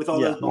that. With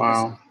all Yeah. those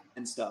bonuses Wow.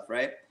 and stuff,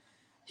 right?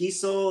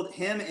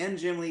 Him and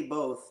Jim Lee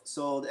both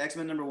sold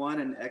X-Men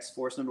 #1 and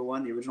X-Force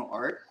 #1, the original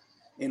art,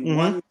 in Mhm.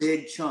 one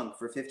big chunk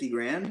for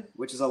 $50,000,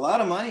 which is a lot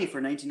of money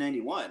for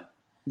 1991.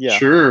 Yeah.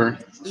 Sure.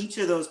 Each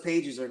of those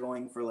pages are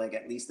going for like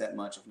at least that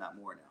much, if not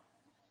more now.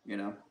 You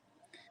know,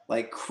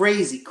 like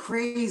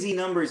crazy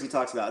numbers he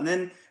talks about. And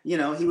then, you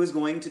know, he was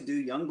going to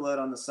do Youngblood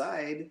on the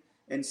side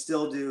and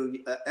still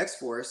do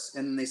X-Force.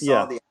 And then they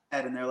saw Yeah. the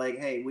ad and they're like,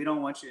 hey, we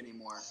don't want you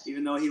anymore.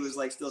 Even though he was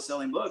like still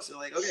selling books. They're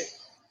like, okay,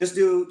 just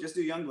do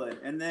Youngblood.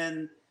 And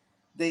then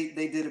they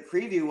did a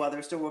preview while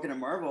they're still working at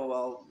Marvel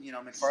while, you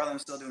know, McFarlane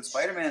was still doing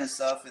Spider-Man and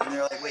stuff. And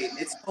they're like, wait,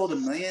 it's sold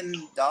 $1 million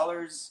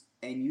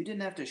and you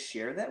didn't have to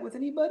share that with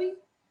anybody?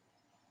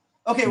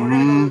 Okay, we're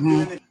going to go with Mhm.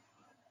 New Image.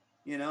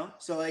 You know,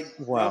 so like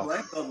Wow. Rob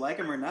Liefeld, like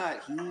him or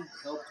not, he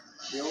helped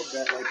build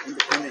that like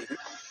independent.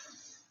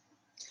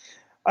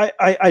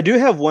 I do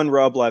have one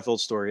Rob Liefeld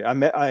story. I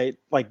met I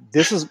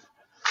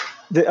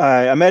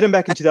met him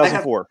back in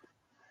 2004.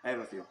 I have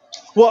a few.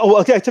 Well,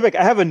 okay, I take it back.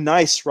 I have a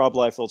nice Rob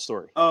Liefeld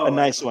story. Oh, a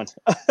nice one.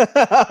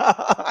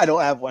 I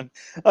don't have one.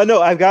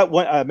 No, I've got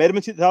one. I met him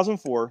in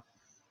 2004.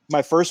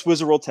 My first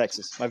Wizard World,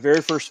 Texas. My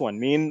very first one.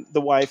 Me and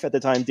the wife at the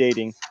time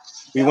dating.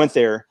 We went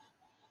there.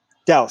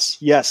 Dallas,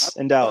 yes,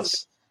 in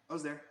Dallas. I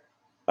was there.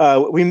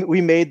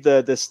 We made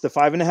the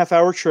 5.5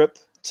 hour trip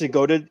to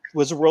go to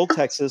Wizard World,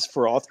 Texas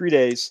for all 3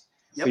 days.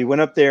 Yep. We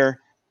went up there.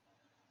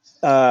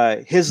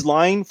 His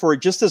line for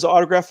just his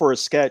autograph or a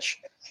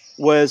sketch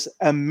was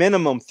a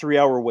minimum 3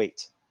 hour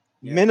wait.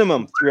 Yeah.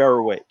 Minimum 3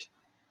 hour wait.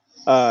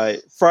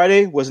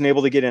 Friday wasn't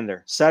able to get in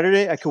there.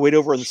 Saturday I could wait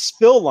over in the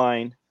spill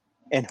line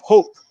and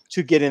hope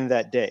to get in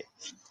that day.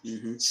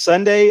 Mm-hmm.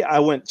 Sunday I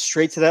went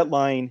straight to that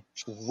line,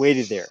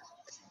 waited there.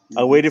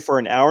 I waited for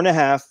an hour and a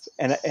half,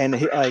 and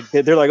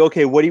they're like,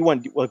 okay, what do you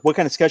want? Like, what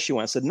kind of sketch do you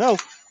want? I said, no,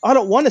 I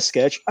don't want a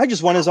sketch. I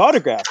just want his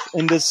autograph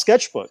in this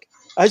sketchbook.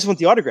 I just want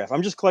the autograph.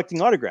 I'm just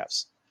collecting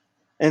autographs.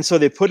 And so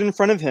they put it in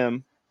front of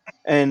him,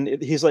 and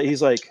he's like,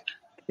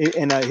 what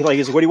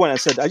do you want? I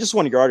said, I just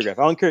want your autograph.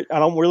 I don't care. I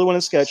don't really want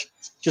a sketch,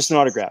 just an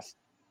autograph.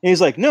 And he's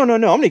like, no, I'm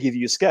going to give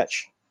you a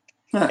sketch.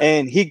 Huh.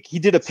 And he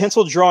did a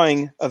pencil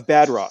drawing of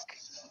Badrock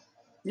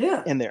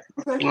Yeah. in there.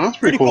 Okay. Well, that's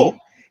pretty cool.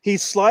 He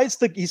slides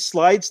the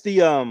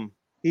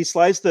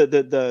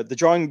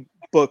drawing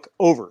book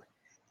over.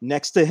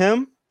 Next to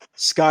him,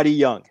 Scotty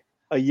Young,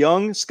 a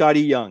young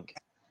Scotty Young.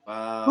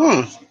 Wow.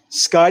 Huh.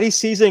 Scotty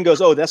sees it and goes,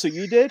 "Oh, that's what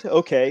you did?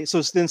 Okay."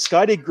 So then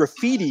Scotty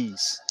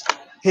graffitis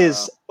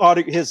his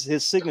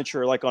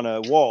signature like on a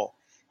wall.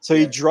 So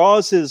he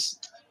draws his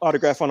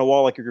autograph on a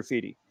wall like a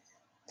graffiti.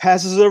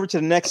 Passes it over to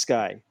the next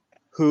guy,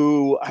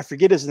 who I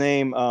forget his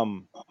name.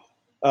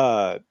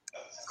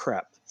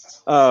 Crap.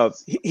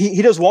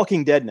 He does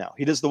Walking Dead now.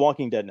 He does The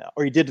Walking Dead now,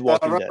 or he did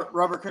Walking Dead.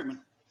 Robert Kirkman.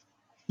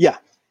 Yeah,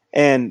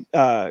 and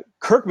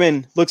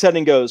Kirkman looks at it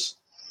and goes,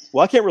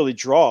 "Well, I can't really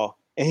draw,"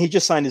 and he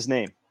just signed his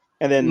name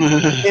and then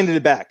handed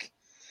it back.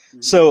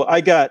 Mm-hmm. So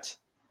I got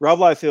Rob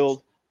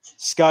Liefeld,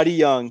 Scotty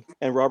Young,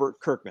 and Robert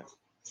Kirkman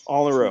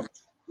all in a row.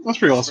 That's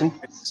pretty awesome.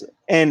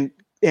 And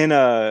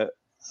Rob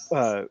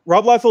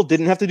Liefeld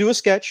didn't have to do a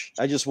sketch.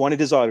 I just wanted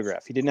his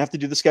autograph. He didn't have to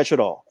do the sketch at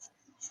all.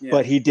 Yeah.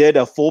 But he did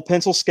a full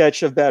pencil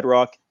sketch of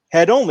Badrock,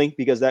 head only,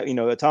 because that,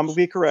 Tom will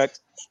be correct,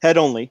 head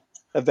only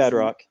of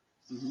Badrock.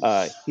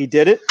 Mm-hmm. He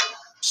did it.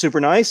 Super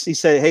nice. He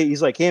said,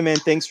 he's like, hey man,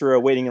 thanks for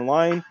waiting in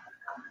line.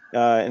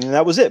 And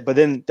that was it. But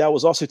then that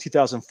was also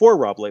 2004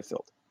 Rob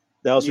Liefeld.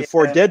 That was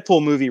before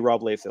Deadpool movie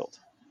Rob Liefeld.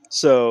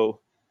 So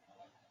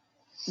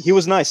he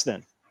was nice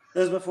then.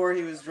 That was before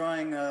he was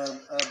drawing a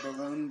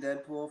balloon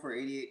Deadpool for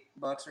 $88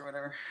 or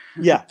whatever.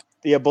 Yeah.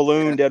 The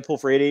balloon Deadpool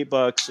for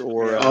 $88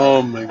 or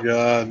oh my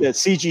god, the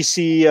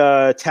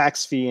CGC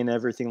tax fee and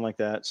everything like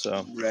that.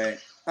 So right.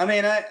 I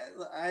mean,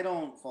 I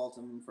don't fault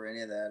him for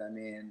any of that. I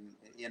mean,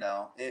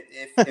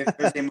 if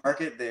there's a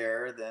market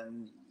there,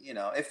 then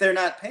if they're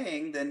not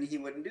paying, then he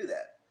wouldn't do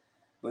that.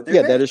 But they're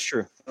paying. that is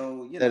true.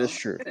 So that is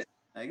true.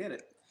 I get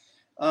it.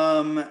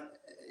 I've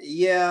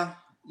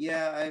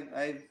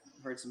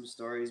heard some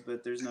stories,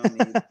 but there's no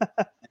need.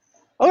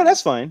 Oh,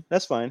 that's fine.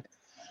 That's fine.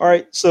 All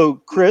right. So,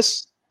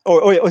 Chris.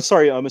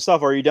 Sorry,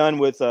 Mustafa. Are you done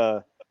with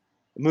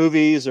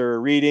movies or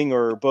reading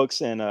or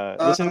books and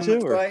listening to?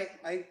 Or? So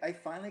I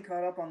finally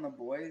caught up on The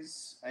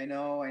Boys. I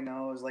know. It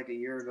was like a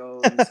year ago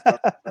and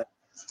stuff. But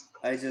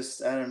I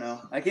don't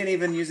know. I can't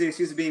even use the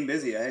excuse of being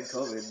busy. I had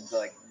COVID,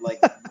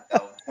 like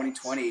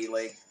 2020.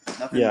 Like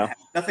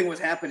nothing was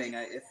happening.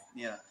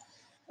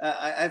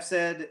 I've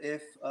said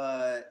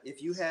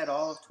if you had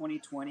all of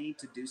 2020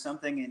 to do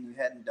something and you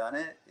hadn't done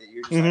it,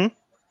 you're just like,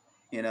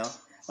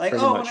 Pretty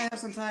much. When I have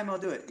some time, I'll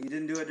do it. You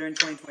didn't do it during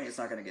 2020, it's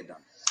not going to get done.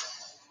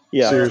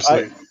 Yeah,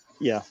 seriously.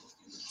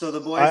 So The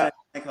Boys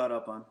I caught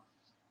up on.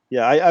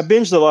 Yeah, I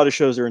binged a lot of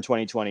shows during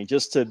 2020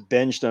 just to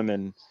binge them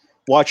and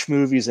watch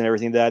movies and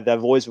everything that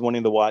I've always been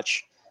wanting to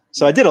watch.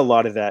 So I did a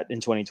lot of that in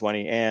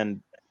 2020,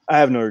 and I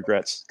have no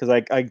regrets because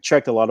I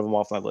checked a lot of them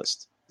off my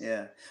list.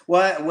 Yeah.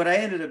 Well, what I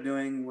ended up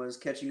doing was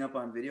catching up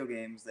on video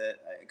games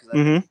because I've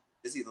Mm-hmm. been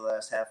busy the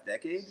last half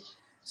decade.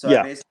 So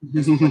Yeah. I basically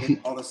just played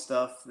all the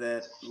stuff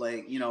that,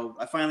 like,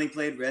 I finally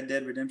played Red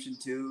Dead Redemption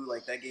 2.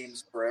 Like, that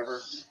game's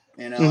forever.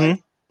 Mhm.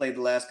 I played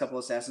the last couple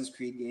Assassin's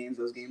Creed games.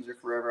 Those games are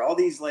forever. All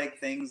these, like,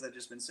 things that have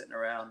just been sitting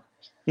around.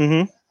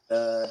 Mm-hmm.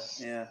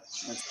 Yeah.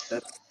 That's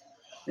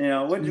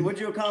what'd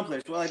you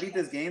accomplish? Well, I beat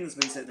this game that's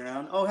been sitting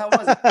around. Oh, how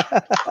was it?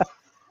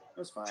 It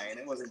was fine.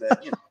 It wasn't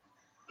that,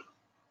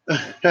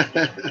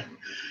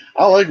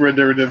 I like Red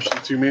Dead Redemption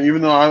 2, man.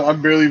 Even though I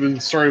barely even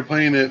started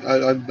playing it,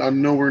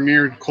 I'm nowhere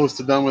near close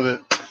to done with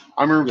it.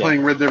 I remember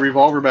playing Red Dead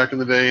Revolver back in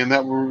the day, and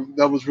that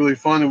was really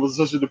fun. It was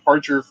such a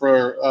departure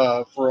for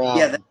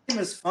that game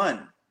is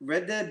fun.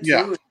 Red Dead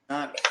 2 is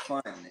not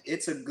fun.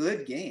 It's a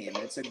good game.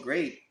 It's a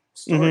great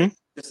story.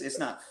 It's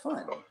not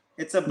fun.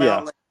 It's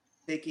about like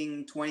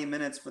taking 20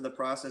 minutes for the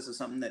process of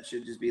something that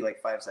should just be like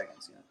 5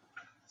 seconds.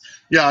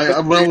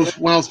 Yeah, when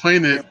I was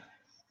playing it.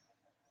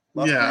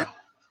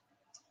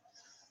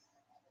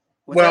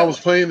 I was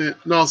playing it,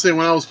 no, I'll say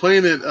when I was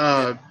playing it,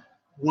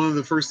 one of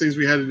the first things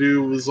we had to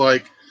do was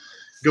like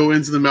go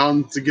into the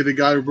mountain to get a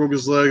guy who broke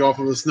his leg off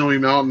of a snowy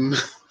mountain,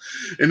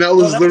 and that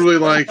was literally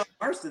like John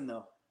Marston,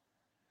 though.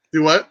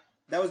 Do what?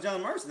 That was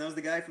John Marston. That was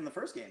the guy from the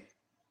first game.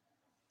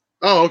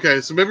 Oh,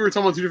 okay. So maybe we're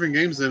talking about two different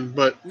games then.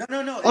 But no.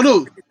 Oh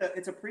no,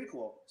 it's a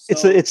prequel.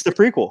 So it's the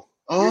prequel.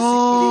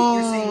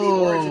 You're seeing the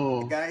origin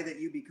of the guy that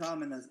you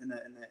become in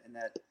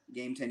that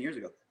game 10 years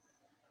ago.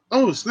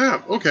 Oh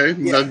snap! Okay,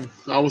 Yeah.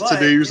 I was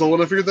 10 years old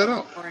when I figured that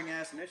out. Boring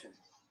ass mission.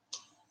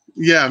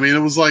 Yeah, I mean, it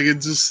was like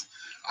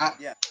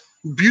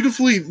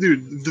beautifully,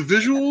 dude. The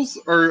visuals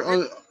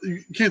are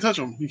you can't touch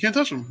them. You can't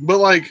touch them. But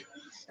like,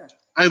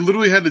 I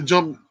literally had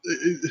to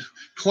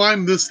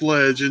climb this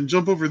ledge and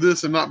jump over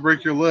this and not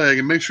break your leg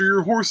and make sure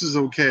your horse is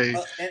okay.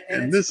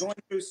 And it's going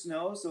through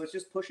snow, so it's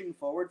just pushing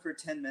forward for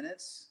 10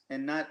 minutes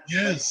and not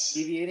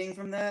deviating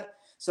from that.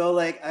 So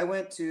like, I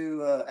went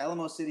to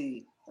Alamo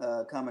City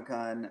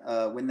Comic-Con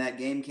when that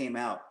game came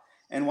out,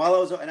 and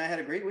I had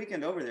a great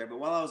weekend over there. But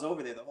while I was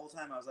over there, the whole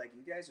time I was like,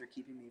 "You guys are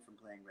keeping me from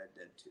playing Red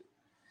Dead 2."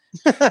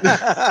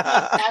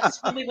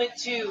 That's when we went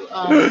to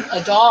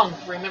a dong.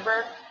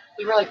 Remember,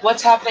 we were like,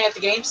 "What's happening at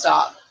the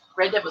GameStop?"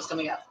 Red Dead was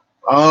coming up.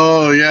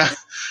 Oh yeah,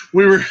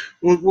 we were.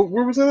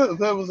 Where was that?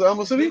 That was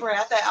Alamo City. We were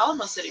at that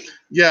Alamo City.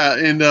 Yeah,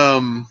 and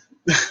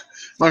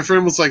my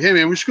friend was like, "Hey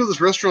man, we should go to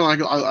this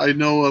restaurant I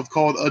know of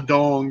called A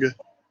Dong."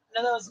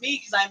 No, that was me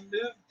because I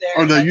moved there.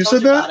 Oh no, you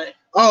said that? About it.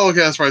 Oh, okay,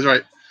 that's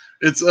right.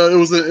 It's it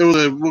was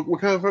a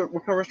what kind of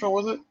restaurant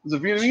was it? Was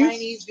it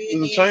Vietnamese?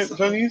 Vietnamese.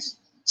 Chinese?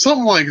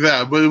 Something like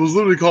that, but it was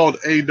literally called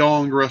A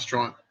Dong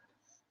Restaurant.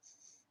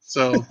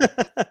 So,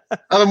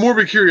 out of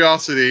morbid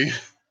curiosity,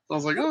 I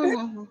was like,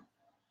 oh,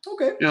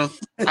 okay. You know,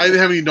 I didn't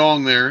have any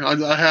dong there.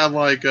 I had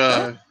like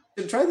You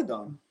try the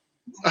dong.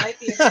 Might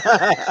be If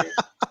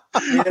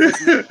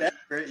it's not that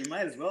great, you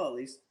might as well at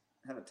least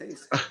have a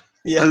taste.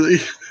 Yeah.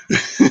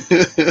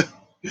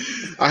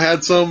 I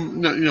had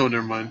some. No,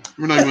 never mind.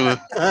 We're not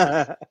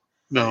gonna.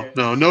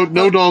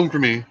 No dong for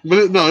me.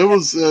 But it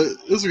was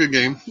a good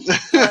game.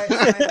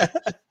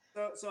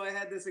 So I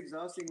had this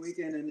exhausting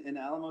weekend in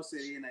Alamo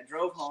City, and I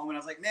drove home, and I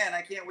was like, man,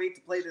 I can't wait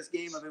to play this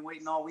game I've been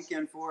waiting all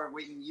weekend for,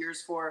 waiting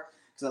years for,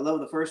 because I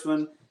love the first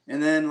one.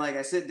 And then like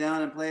I sit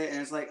down and play it,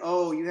 and it's like,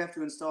 oh, you have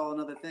to install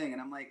another thing,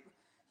 and I'm like,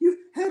 you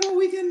had all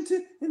weekend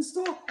to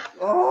install.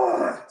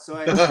 Oh, so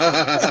I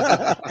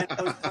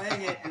was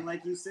playing it, and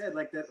like you said,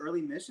 like that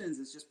early missions,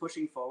 it's just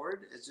pushing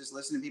forward. It's just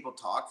listening to people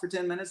talk for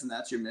 10 minutes, and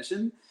that's your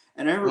mission.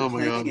 And I remember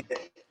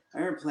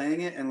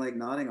playing it and like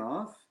nodding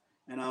off,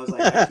 and I was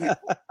like,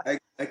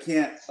 I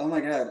can't. Oh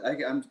my god,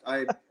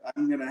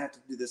 I'm gonna have to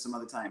do this some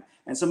other time.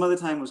 And some other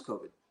time was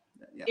COVID.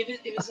 Yeah.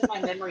 It was in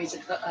my memories a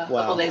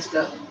couple days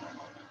ago.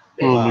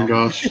 Oh my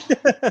gosh.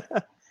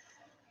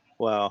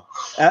 Wow.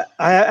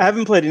 I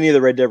haven't played any of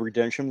the Red Dead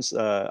Redemptions.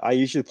 I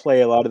usually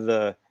play a lot of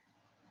the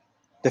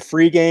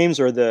free games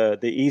or the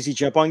easy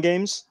jump on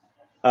games.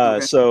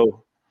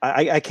 So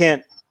I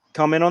can't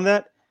comment on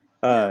that.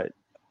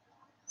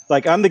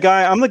 Like I'm the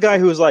guy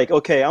who was like,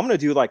 okay, I'm gonna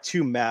do like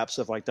 2 maps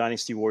of like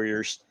Dynasty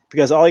Warriors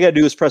because all I gotta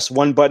do is press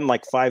one button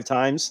like 5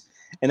 times,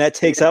 and that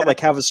takes out like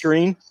half a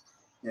screen.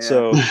 Yeah.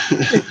 So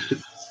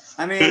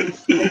I mean,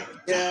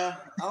 yeah,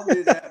 I'll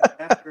do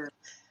that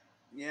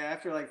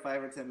after like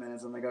 5 or 10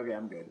 minutes, I'm like, okay,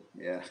 I'm good.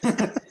 Yeah.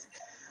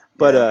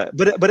 But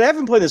I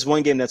haven't played this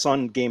one game that's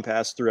on Game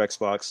Pass through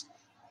Xbox.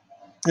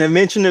 And I've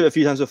mentioned it a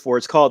few times before.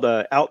 It's called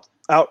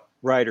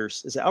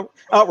Outriders. Is it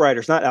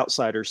Outriders, not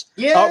Outsiders?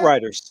 Yeah.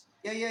 Outriders.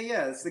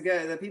 Yeah. It's the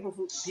guy that people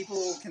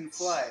can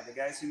fly. The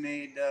guys who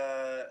made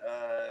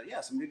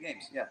some good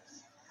games. Yeah.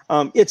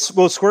 It's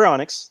Square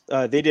Enix.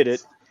 They did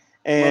it.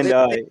 And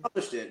they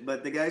published it,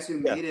 but the guys who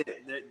made it,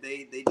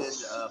 they did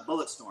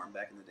Bulletstorm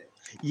back in the day.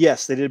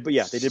 Yes, they did. But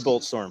yeah, they did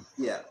Bulletstorm.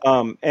 Yeah.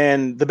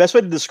 And the best way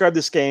to describe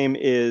this game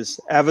is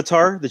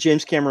Avatar, the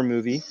James Cameron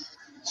movie,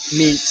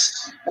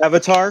 meets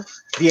Avatar,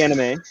 the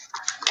anime,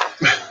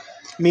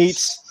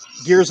 meets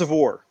Gears of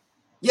War.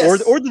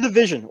 Yes. or the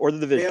Division,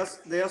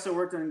 They also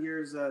worked on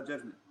Gears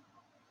Judgment.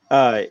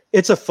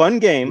 It's a fun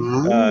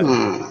game.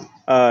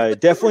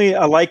 Definitely,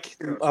 I like.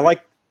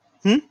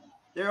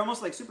 They're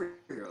almost like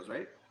superheroes,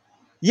 right?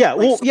 Yeah, Like,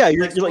 well, yeah,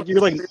 you're like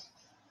like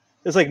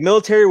it's like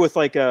military with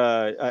like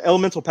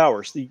elemental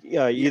powers,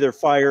 either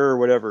fire or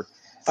whatever.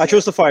 I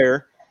chose the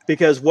fire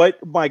because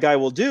what my guy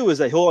will do is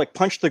that he'll like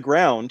punch the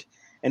ground,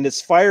 and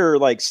this fire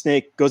like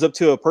snake goes up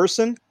to a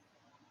person,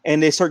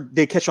 and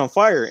they catch on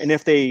fire, and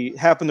if they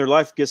happen their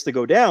life gets to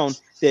go down,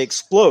 they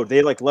explode.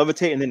 They like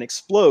levitate and then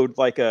explode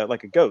like a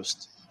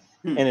ghost,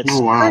 and it's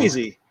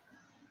crazy.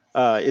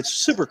 It's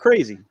super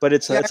crazy, but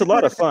it's a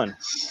lot of fun.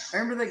 I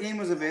remember that game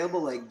was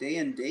available like day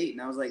and date,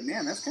 and I was like,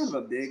 man, that's kind of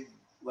a big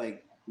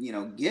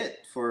get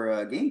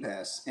for Game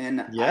Pass.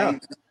 And yeah,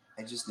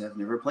 I just have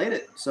never played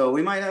it, so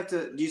we might have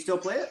to. Do you still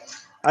play it?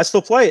 I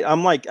still play it.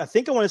 I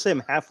think I want to say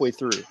I'm halfway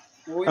through.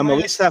 Well, I'm at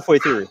least halfway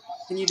through.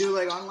 Can you do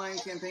like online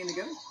campaign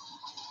together?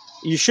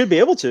 You should be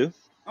able to.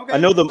 Okay. I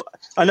know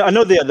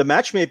the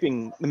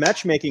matchmaking. The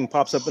matchmaking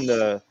pops up in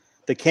the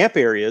camp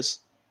areas.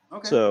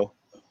 Okay. So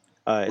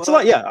it's a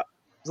lot. Yeah,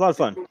 it's a lot of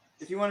fun.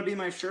 If you want to be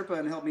my Sherpa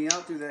and help me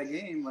out through that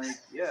game, like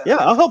yeah,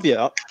 I'll help you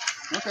out.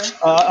 Okay.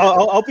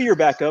 I'll be your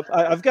backup.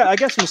 I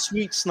got some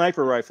sweet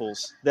sniper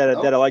rifles that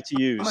I like to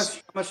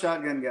use. I'm a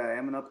shotgun guy.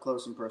 I'm an up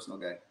close and personal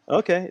guy.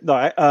 Okay.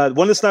 No,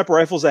 one of the sniper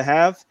rifles I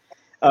have,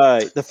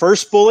 the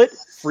first bullet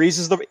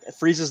freezes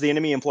the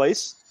enemy in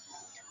place.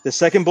 The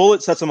second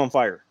bullet sets them on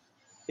fire.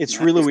 It's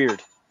really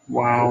weird.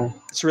 Wow.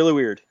 It's really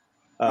weird.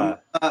 I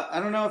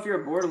don't know if you're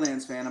a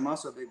Borderlands fan. I'm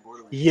also a big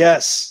Borderlands fan.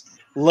 Yes.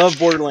 Love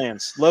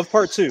Borderlands. Love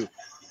Part 2.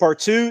 Part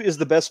 2 is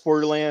the best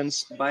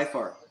Borderlands. By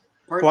far.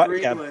 Part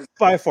 3 was...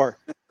 By far.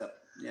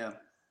 Yeah.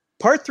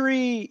 Part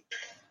 3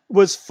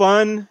 was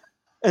fun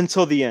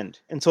until the end.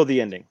 Until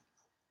the ending.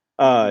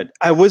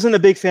 I wasn't a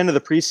big fan of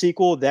the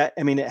pre-sequel.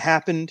 It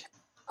happened.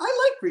 I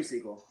like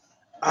pre-sequel.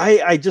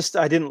 I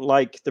didn't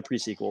like the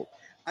pre-sequel.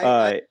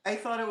 I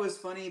thought it was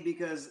funny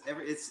because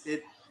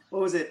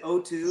what was it,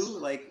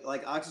 O2,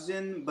 like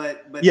oxygen,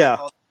 but yeah,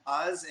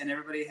 Oz, and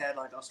everybody had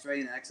like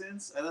Australian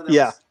accents. I thought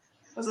that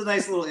was a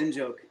nice little in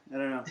joke. I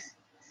don't know.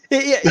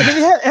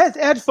 It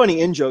had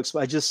funny in jokes,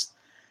 but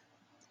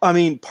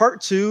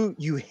Part 2,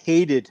 you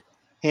hated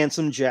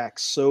Handsome Jack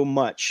so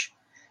much.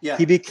 Yeah,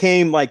 he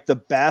became like the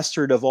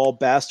bastard of all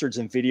bastards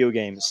in video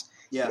games.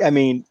 Yeah,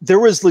 there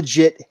was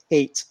legit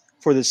hate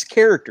for this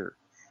character,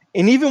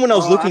 and even when I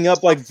was looking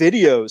up like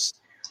videos.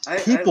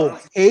 People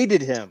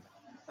hated him.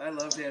 I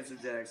loved Handsome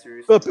Jack,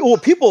 seriously. Well,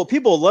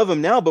 people love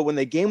him now, but when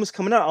the game was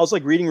coming out, I was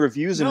like reading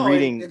reviews and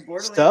reading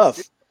stuff.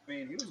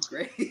 He was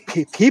great.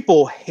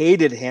 People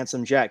hated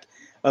Handsome Jack.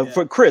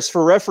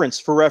 For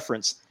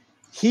reference,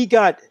 he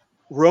got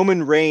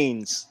Roman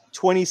Reigns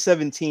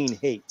 2017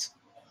 hate.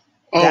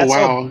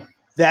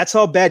 That's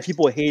how bad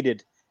people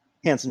hated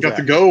Handsome Jack. Got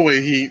the go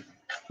away heat.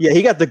 Yeah,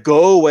 he got the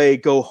go away,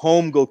 go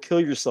home, go kill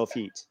yourself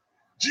heat.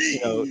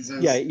 Jesus.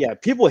 Yeah.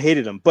 People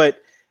hated him,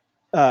 but.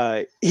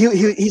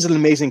 He's an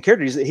amazing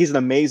character. He's an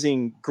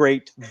amazing,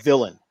 great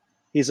villain.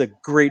 He's a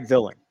great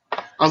villain.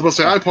 I was about to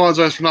say, I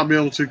apologize for not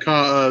being able to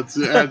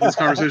add this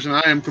conversation.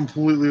 I am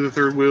completely the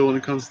third wheel when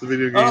it comes to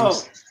video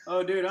games.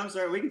 Oh, dude, I'm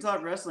sorry. We can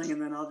talk wrestling,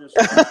 and then I'll just.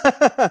 No.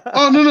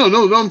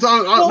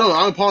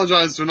 I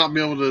apologize for not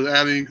being able to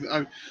add any.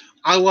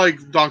 I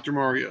like Dr.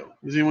 Mario.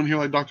 Does anyone here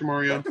like Dr.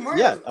 Mario?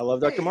 Yeah, I love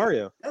Dr.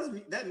 Mario.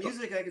 That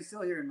music I can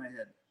still hear in my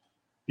head.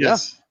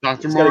 Yes, yeah.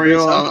 Dr.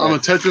 Mario. I'm a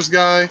Tetris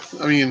guy.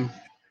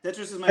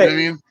 Tetris is my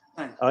favorite.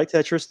 I like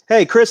Tetris.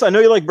 Hey, Chris, I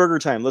know you like Burger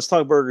Time. Let's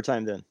talk Burger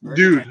Time then.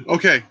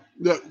 Okay.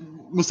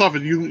 Mustafa,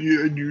 you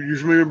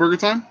familiar with Burger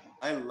Time?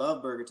 I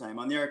love Burger Time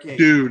on the arcade.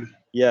 Dude.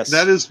 Yes.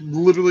 That is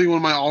literally one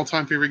of my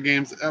all-time favorite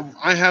games.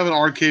 I have an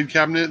arcade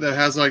cabinet that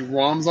has like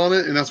ROMs on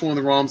it, and that's one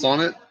of the ROMs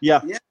on it. Yeah.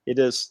 It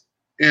is.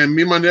 And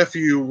me and my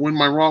nephew, when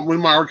my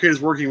arcade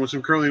is working, which I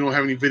currently don't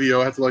have any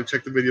video, I have to like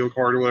check the video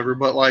card or whatever.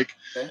 But like,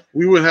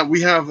 we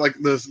have like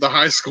the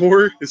high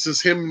score. It's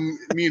just me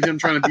and him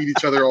trying to beat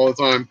each other all the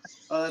time.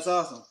 Oh, that's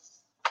awesome.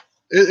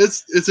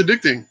 It's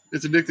addicting.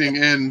 It's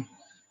addicting, and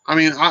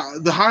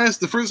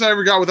the furthest I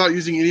ever got without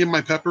using any of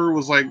my pepper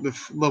was like the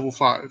level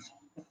 5.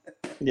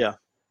 Yeah.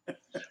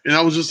 And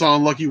that was just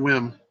on lucky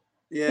whim.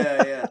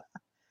 Yeah.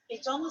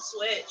 It's on the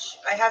Switch.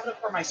 I have it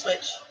for my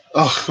Switch.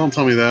 Oh, don't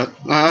tell me that.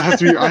 I have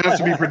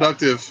to be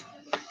productive.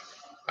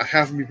 I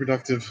have to be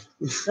productive.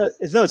 No,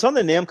 it's on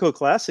the Namco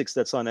Classics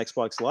that's on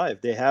Xbox Live.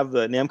 They have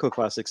the Namco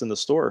Classics in the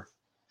store.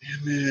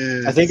 Damn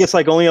it. I think it's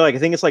like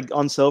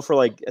on sale for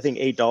like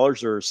 $8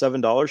 or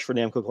 $7 for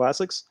Namco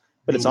Classics,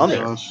 but it's on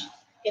there.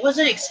 It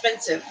wasn't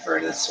expensive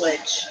for the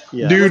Switch.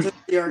 Yeah. Dude, was it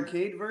the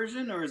arcade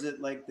version or is it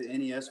like the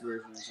NES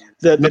version or something?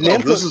 The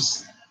Namco, this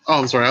is. Oh,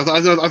 I'm sorry. I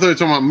thought you were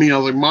talking about me. I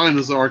was like, mine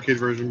is the arcade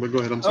version, but go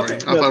ahead. I'm sorry.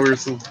 Okay. I thought we were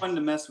still fun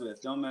to mess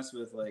with. Don't mess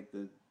with like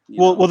the.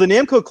 Well, the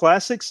Namco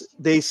Classics,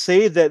 they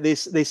say that they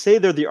say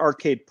they're the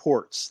arcade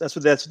ports. That's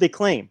what they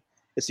claim.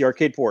 It's the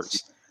arcade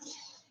ports.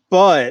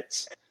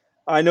 But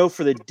I know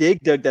for the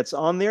Dig Dug that's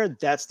on there,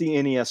 that's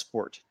the NES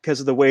port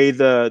because of the way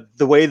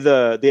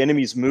the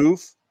enemies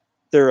move,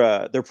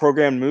 their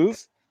programmed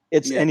move.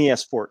 It's Yeah.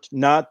 NES port,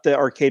 not the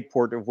arcade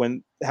port of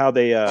how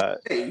they.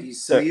 Okay,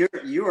 so you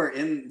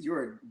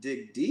are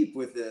dig deep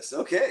with this.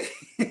 Okay.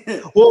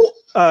 Well,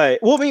 I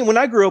mean, when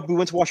I grew up, we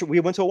went to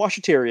a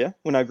washateria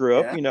when I grew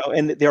up, Yeah. you know,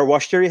 and their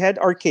washateria had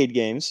arcade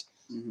games,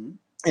 Mhm.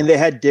 and they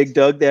had Dig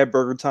Dug, they had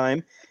Burger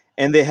Time,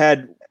 and they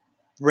had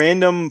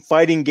random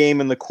fighting game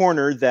in the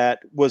corner that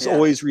was Yeah.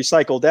 always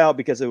recycled out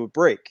because it would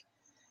break.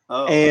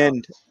 Oh.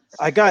 And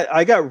I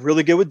got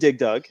really good with Dig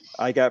Dug.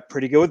 I got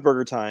pretty good with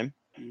Burger Time.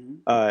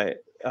 Mhm.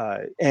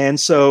 And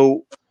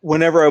so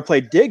whenever I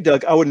played Dig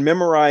Dug, I would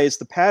memorize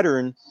the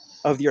pattern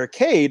of the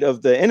arcade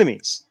of the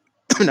enemies,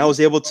 and I was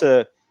able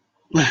to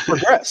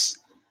progress.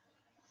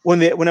 When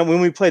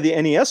we played the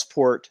NES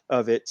port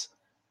of it,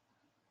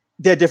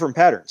 they had different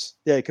patterns.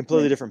 They had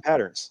completely different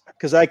patterns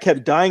because I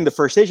kept dying the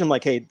first stage. I'm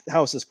like, hey,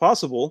 how is this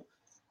possible?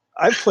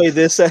 I played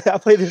this at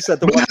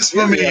the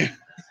Blasphemy!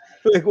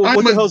 like, well,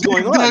 what the hell's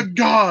going on?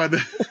 God.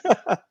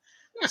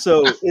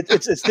 So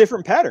it's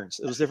different patterns.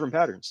 It was different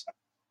patterns.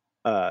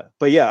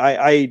 But yeah,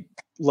 I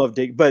love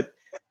Dig. But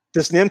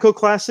this Namco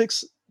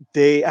Classics,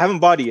 I haven't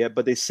bought it yet,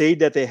 but they say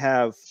that they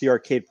have the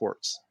arcade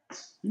ports.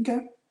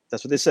 Okay.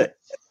 That's what they say.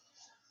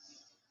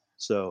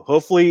 So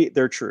hopefully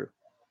they're true.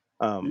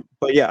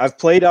 But yeah, I've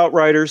played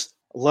Outriders.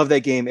 I love that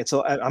game.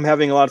 I'm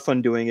having a lot of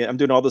fun doing it. I'm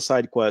doing all the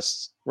side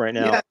quests right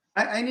now. Yeah,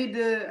 I need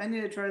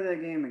to try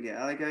that game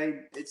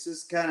again. It's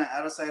just kind of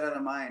out of sight, out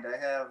of mind. I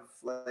have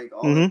like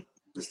all the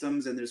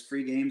systems, and there's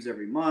free games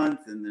every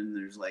month, and then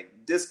there's like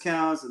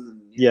discounts, and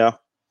then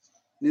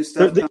new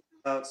stuff comes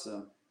out.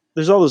 So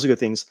there's all those good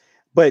things.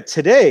 But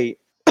today,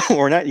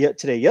 or not yet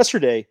today,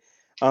 yesterday,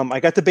 I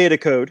got the beta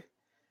code.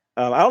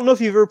 I don't know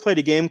if you've ever played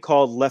a game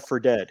called Left 4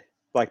 Dead,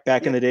 like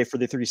back in the day for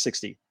the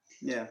 360.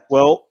 Yeah.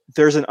 Well,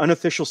 there's an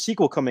unofficial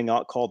sequel coming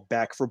out called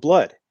Back 4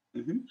 Blood.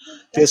 Mm-hmm.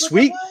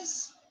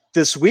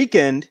 This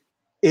weekend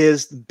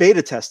is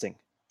beta testing.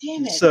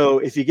 Damn it. So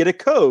if you get a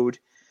code,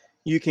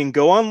 you can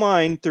go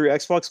online through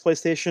Xbox,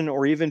 PlayStation,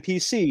 or even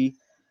PC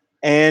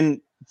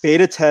and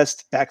beta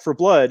test Back 4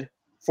 Blood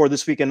for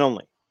this weekend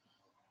only.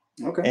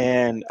 Okay.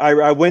 And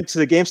I went to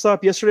the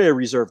GameStop yesterday. I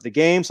reserved the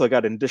game, so I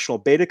got an additional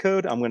beta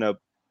code. I'm going to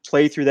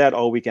play through that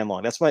all weekend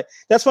long. That's my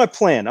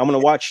plan. I'm going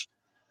to watch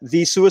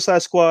the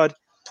Suicide Squad,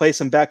 play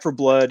some Back 4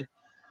 Blood,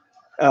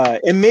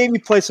 and maybe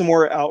play some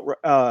more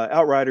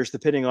Outriders,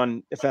 depending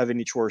on if I have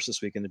any chores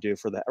this weekend to do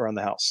for that around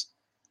the house.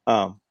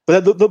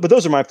 But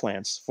those are my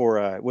plans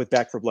for with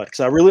Back 4 Blood, because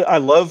I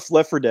love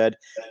Left 4 Dead.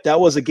 That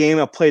was a game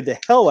I played the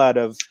hell out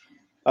of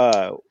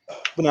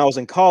when I was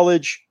in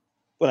college.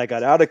 When I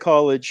got out of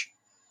college,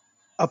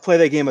 I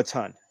played that game a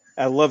ton.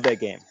 I love that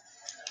game.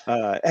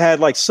 It had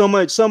like so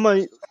much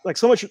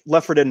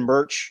Left 4 Dead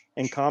merch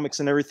and comics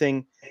and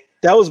everything.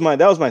 That was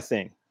my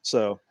thing.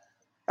 So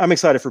I'm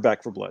excited for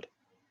Back 4 Blood.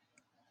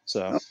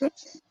 So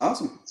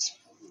awesome.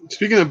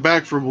 Speaking of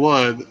Back 4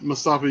 Blood,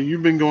 Mustafa,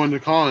 you've been going to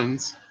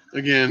cons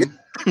again.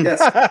 Yes.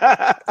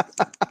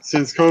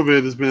 Since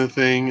COVID has been a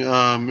thing.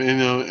 I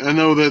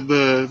know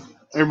that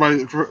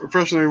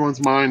fresh in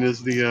everyone's mind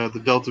is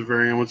the Delta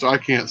variant, which I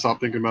can't stop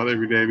thinking about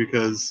every day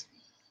because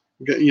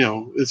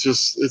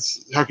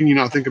it's how can you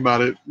not think about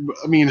it?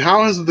 I mean,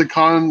 how has the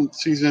con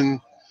season,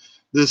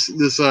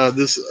 this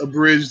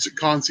abridged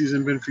con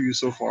season, been for you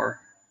so far?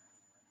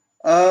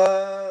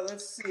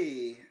 Let's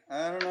see.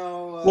 I don't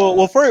know.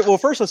 Well,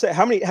 first let's say,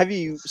 how many have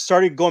you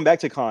started going back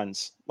to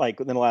cons like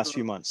within the last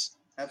few months?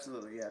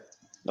 Absolutely, yeah.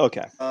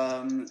 Okay.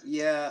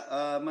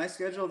 My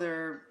schedule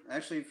there,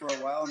 actually for a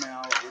while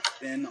now, it's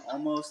been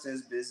almost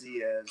as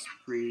busy as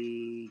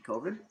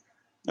pre-COVID.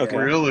 Okay.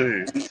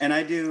 Really? And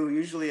I do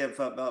usually have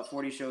about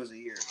 40 shows a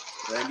year.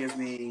 So that gives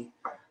me,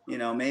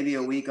 maybe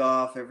a week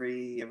off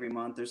every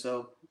month or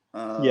so.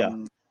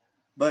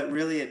 But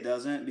really it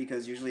doesn't,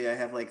 because usually I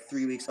have like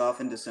 3 weeks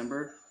off in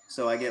December.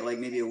 So I get like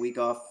maybe a week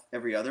off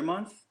every other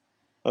month.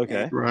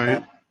 Okay. And,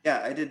 right.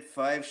 I did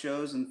 5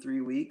 shows in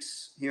 3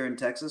 weeks here in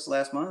Texas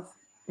last month.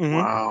 Mm-hmm.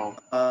 Wow.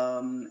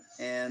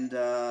 And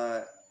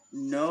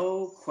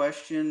no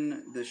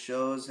question, the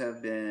shows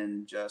have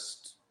been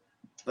just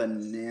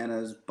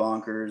bananas,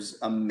 bonkers,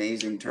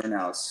 amazing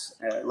turnouts,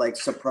 like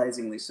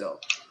surprisingly so.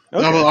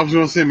 Okay. I was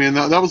going to say, man,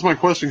 that was my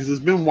question, because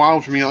it's been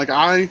wild for me. Like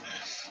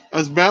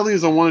as badly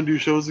as I want to do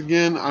shows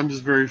again, I'm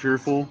just very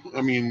fearful.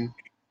 I mean,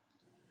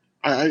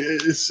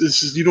 it's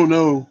just, you don't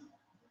know.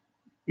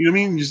 You know what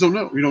I mean? You just don't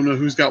know. You don't know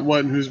who's got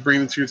what and who's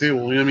bringing it to your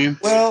table. You know what I mean?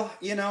 Well,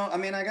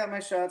 I got my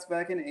shots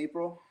back in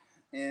April,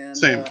 and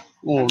same.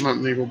 Well, not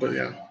in April, but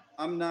yeah.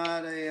 I'm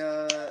not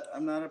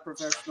a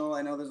professional.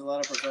 I know there's a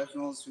lot of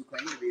professionals who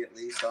claim to be, at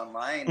least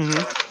online.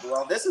 Mm-hmm.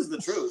 Well, this is the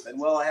truth, and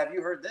well, have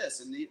you heard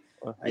this? And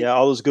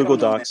all those Google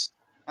Docs.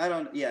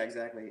 Yeah,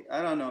 exactly.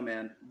 I don't know,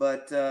 man,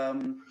 but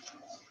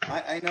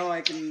I know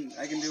I can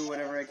do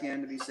whatever I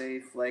can to be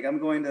safe. Like, I'm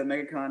going to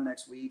MegaCon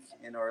next week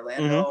in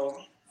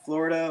Orlando,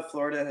 Florida.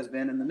 Florida has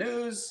been in the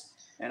news,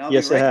 and I'll be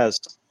it has.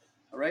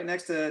 Right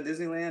next to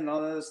Disneyland and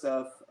all that other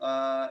stuff.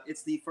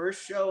 It's the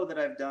first show that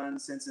I've done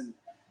since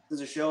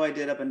there's a show I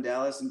did up in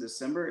Dallas in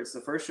December. It's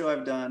the first show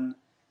I've done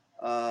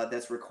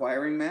that's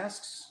requiring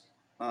masks.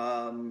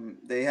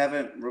 They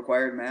haven't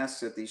required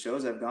masks at the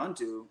shows I've gone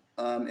to.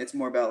 It's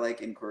more about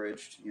like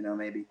encouraged,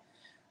 maybe,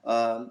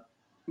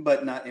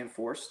 but not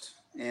enforced.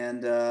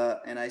 And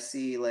I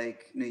see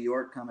like New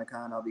York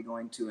Comic-Con I'll be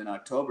going to in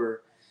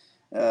October.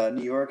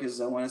 New York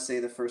is, I want to say,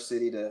 the first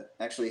city to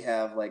actually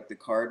have like the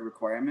card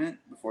requirement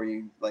before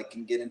you like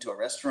can get into a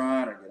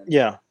restaurant or get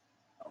into a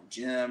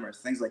gym or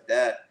things like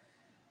that.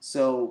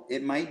 So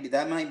that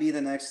might be the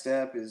next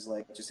step, is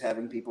like just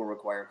having people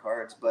require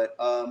cards. But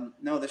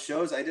no, the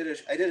shows I did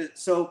it.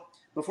 So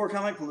before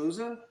Comic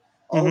Palooza,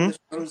 all of the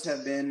shows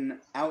have been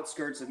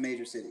outskirts of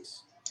major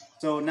cities.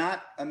 So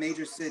not a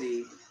major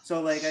city.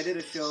 So like I did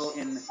a show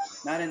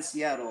not in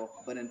Seattle,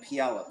 but in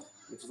Puyallup,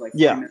 which is like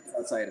 40 minutes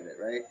outside of it,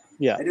 right?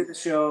 Yeah. I did the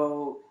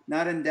show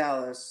not in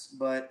Dallas,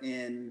 but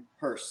in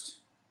Hearst,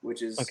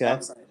 which is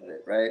outside of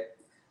it, right?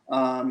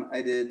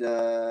 I did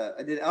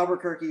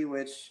Albuquerque,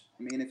 which,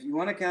 I mean, if you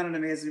want to count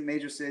it as a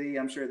major city,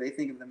 I'm sure they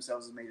think of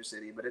themselves as a major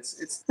city, but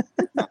it's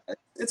not.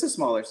 It's a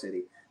smaller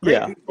city.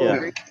 Great people,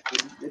 great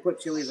food. They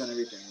put chilies on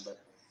everything, but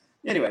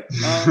anyway.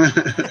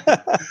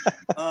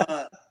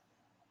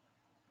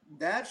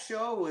 That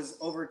show was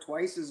over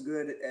twice as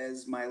good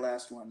as my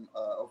last one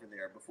over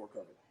there before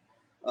COVID.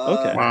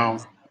 Wow.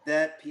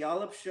 That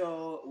Puyallup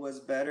show was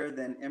better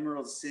than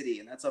Emerald City,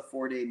 and that's a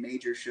 4-day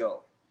major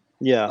show.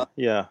 Yeah.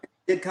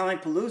 Did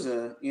Comic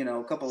Palooza,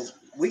 a couple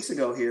weeks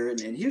ago here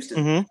in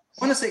Houston. I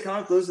want to say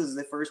Comic Palooza is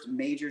the first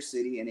major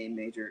city and a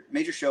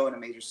major show in a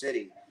major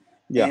city.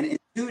 Yeah. And in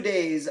 2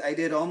 days, I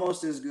did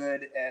almost as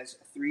good as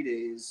 3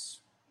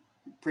 days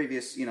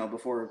previous,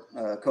 before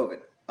COVID.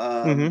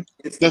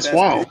 That's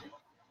wild.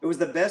 It was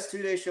the best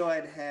 2-day show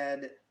I'd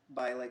had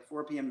by like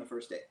 4 p.m. the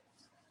first day.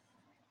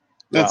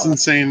 That's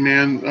insane,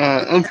 man.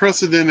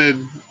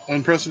 Unprecedented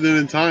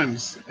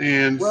times.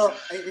 And well,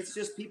 it's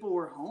just people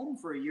were home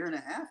for a year and a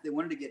half. They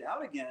wanted to get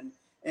out again.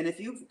 And if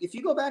you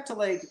go back to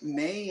like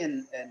May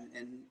and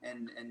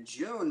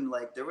June,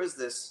 like there was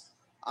this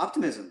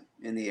optimism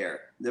in the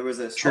air. There was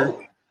this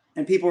hope.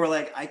 And people were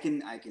like, I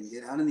can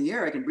get out in the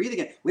air. I can breathe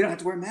again. We don't have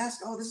to wear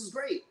masks. Oh, this is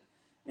great.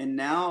 And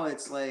now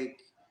it's like,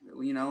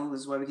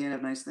 this is why we can't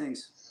have nice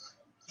things.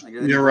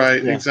 You're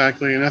right,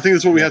 exactly, and I think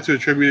that's what we have to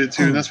attribute it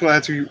to, and that's what I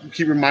have to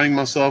keep reminding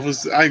myself.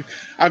 Is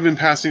I've been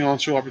passing on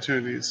show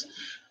opportunities,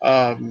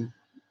 because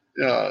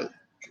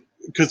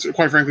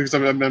quite frankly, because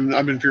I've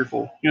been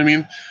fearful. You know what I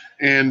mean?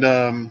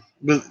 And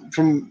but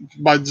from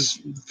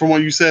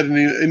what you said, and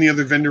any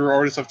other vendor or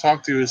artist I've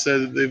talked to has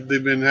said that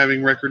they've been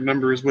having record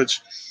numbers, which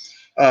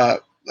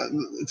to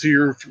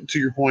your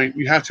point,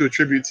 you have to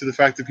attribute to the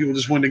fact that people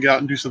just wanted to get out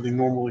and do something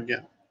normal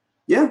again.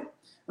 Yeah.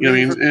 You know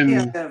what I mean?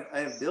 And I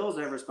have bills,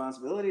 I have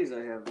responsibilities,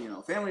 I have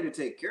family to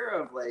take care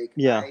of. Like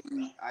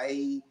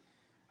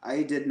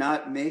I did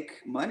not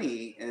make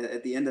money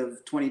at the end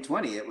of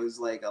 2020. It was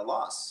like a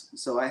loss.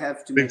 So I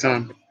have to big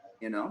time.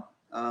 If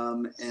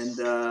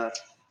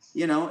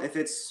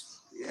it's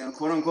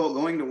quote unquote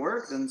going to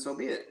work, then so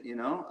be it.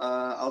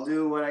 I'll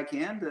do what I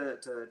can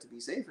to be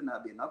safe and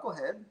not be a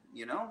knucklehead.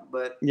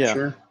 But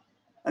sure.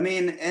 I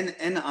mean,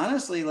 and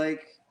honestly,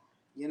 like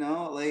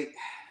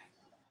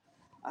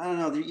I don't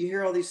know. You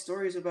hear all these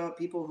stories about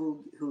people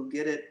who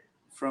get it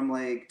from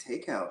like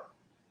takeout,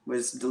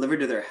 was delivered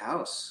to their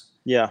house.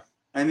 Yeah.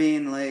 I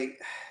mean,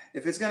 like,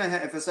 if it's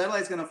if a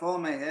satellite's gonna fall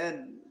on my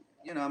head,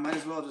 I might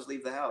as well just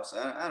leave the house.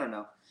 I don't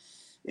know.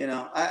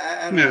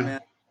 I don't know, man.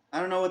 I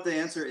don't know what the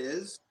answer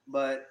is,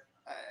 but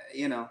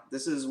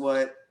this is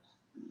what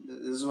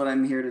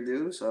I'm here to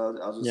do. So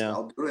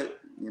I'll do it.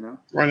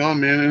 Right on,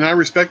 man. And I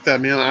respect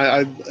that,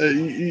 man.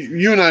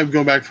 You and I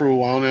go back for a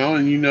while now,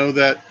 and you know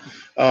that.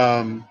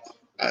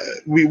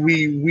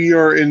 We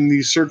are in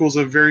these circles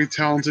of very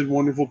talented,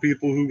 wonderful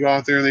people who go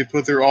out there and they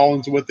put their all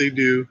into what they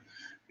do,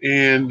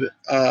 and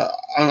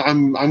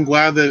I'm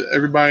glad that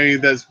everybody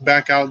that's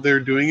back out there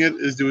doing it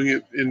is doing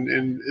it,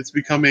 and it's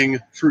becoming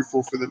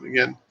fruitful for them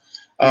again.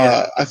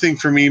 I think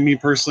for me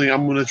personally,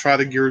 I'm going to try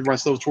to gear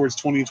myself towards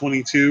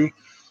 2022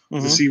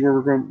 to see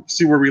where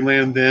we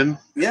land then.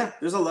 Yeah,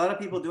 there's a lot of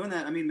people doing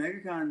that. I mean,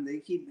 MegaCon, they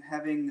keep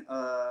having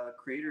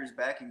creators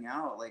backing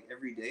out like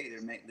every day.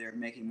 They're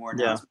making more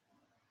announcements.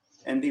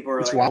 And people are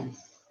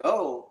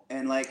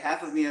and like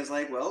half of me is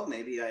like, well,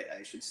 maybe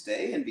I should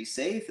stay and be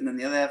safe. And then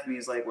the other half of me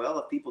is like, well,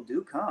 if people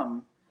do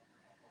come,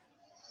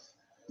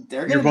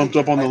 you're bumped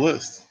up on the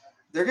list.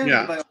 They're going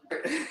to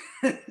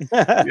be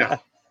yeah.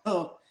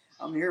 So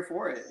I'm here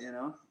for it,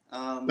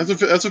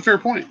 That's a fair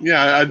point.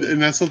 Yeah.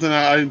 And that's something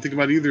I didn't think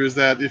about either, is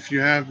that if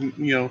you have,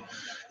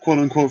 quote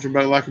unquote, for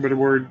lack of a better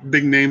word,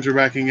 big names are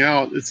backing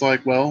out, it's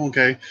like, well,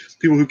 okay,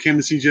 people who came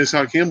to see J.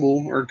 Scott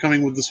Campbell are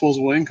coming with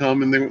disposable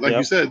income, and they, like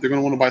you said, they're going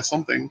to want to buy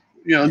something.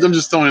 I'm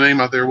just throwing a name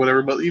out there or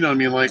whatever, but you know what I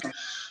mean? Like,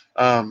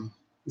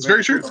 it's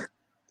very true.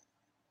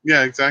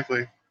 Yeah,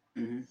 exactly.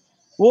 Mm-hmm.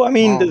 Well, I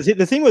mean,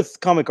 the thing with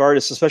comic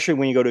artists, especially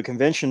when you go to a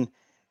convention,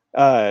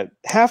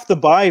 half the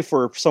buy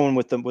for someone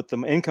with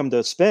the income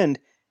to spend,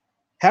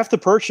 half the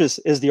purchase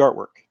is the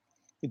artwork.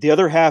 The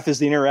other half is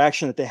the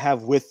interaction that they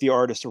have with the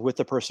artist or with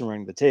the person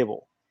running the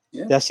table.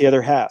 Yeah. That's the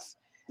other half.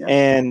 Yeah.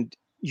 And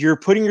you're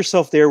putting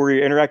yourself there where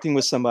you're interacting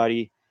with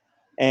somebody,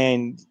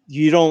 and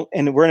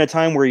we're in a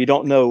time where you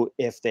don't know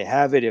if they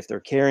have it, if they're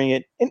carrying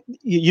it, and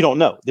you don't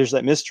know. There's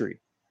that mystery.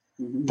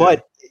 Mhm.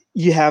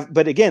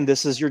 But again,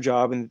 this is your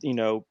job, and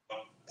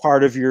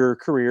part of your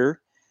career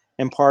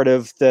and part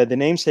of the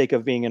namesake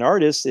of being an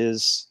artist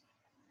is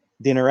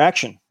the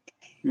interaction.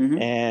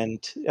 Mhm.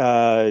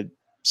 And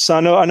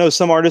so I know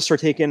some artists are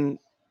taking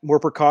more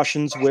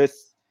precautions with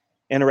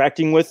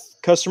interacting with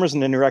customers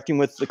and interacting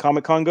with the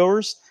Comic-Con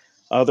goers.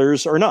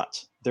 Others are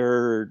not.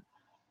 They're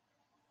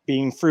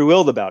being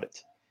free-willed about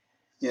it.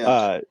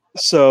 Yeah.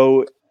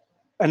 So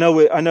I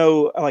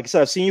know, like I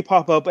said, I've seen you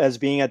pop up as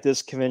being at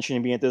this convention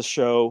and being at this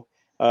show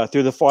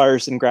through the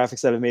flyers and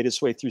graphics that have made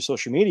its way through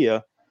social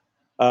media.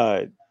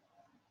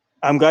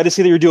 I'm glad to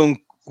see that you're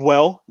doing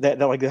well, that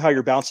like how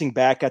you're bouncing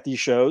back at these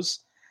shows.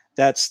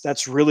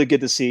 That's really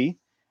good to see.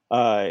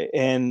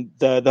 And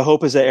the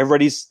hope is that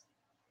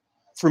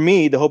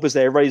the hope is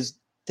that everybody's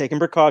taking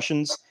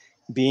precautions,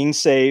 being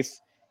safe,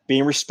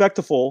 being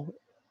respectful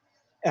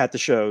at the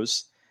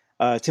shows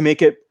to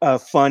make it a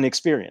fun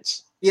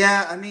experience.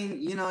 Yeah, I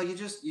mean, you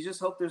just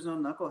hope there's no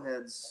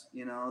knuckleheads,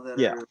 that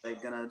are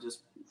like gonna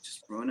just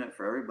ruin it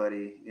for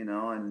everybody, and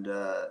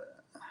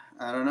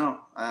I don't know.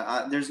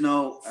 There's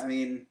no, I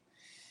mean,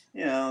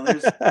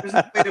 there's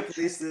no way to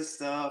police this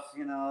stuff,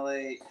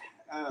 like.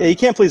 You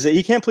can't please it.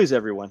 You can't please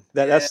everyone.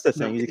 That's the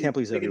thing. You can't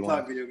please everyone. We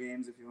can talk video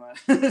games if you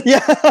want.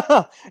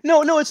 Yeah,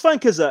 no, it's fine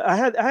because I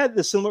had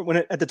the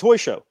similar at the toy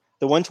show,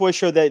 the one toy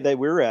show that we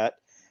were at.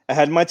 I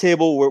had my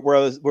table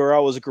where I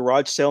was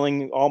garage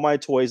selling all my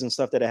toys and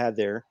stuff that I had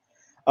there.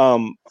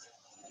 I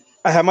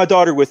had my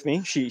daughter with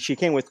me. She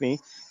came with me,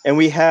 and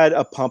we had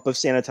a pump of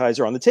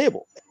sanitizer on the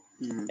table,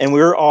 and we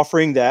were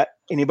offering that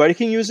anybody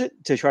can use it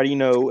to try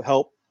to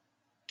help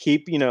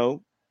keep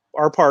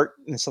our part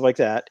and stuff like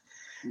that.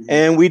 Mm-hmm.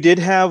 And we did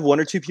have one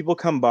or two people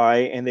come by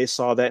and they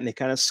saw that and they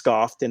kind of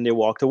scoffed and they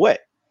walked away.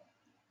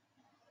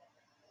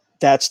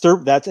 That's their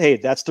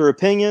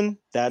opinion.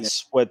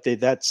 That's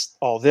that's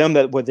all them,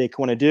 that what they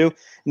want to do.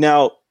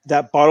 Now,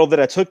 that bottle that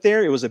I took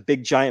there, it was a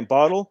big giant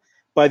bottle.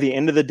 By the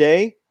end of the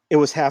day, it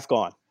was half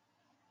gone.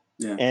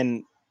 Yeah.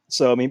 And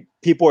so, I mean,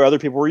 other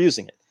people were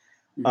using it.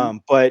 Mm-hmm.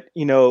 But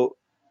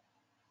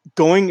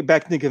going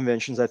back to the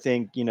conventions, I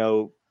think,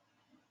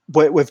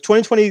 but if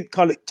 2020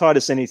 taught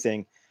us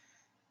anything,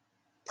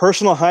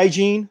 personal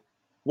hygiene,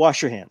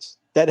 wash your hands.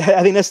 I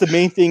think that's the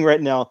main thing right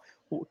now.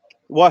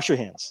 Wash your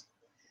hands.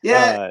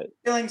 Yeah,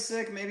 feeling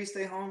sick, maybe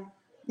stay home.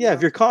 Yeah,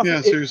 if you're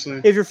coughing, seriously.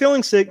 If you're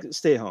feeling sick,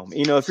 stay home.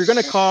 If you're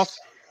gonna cough,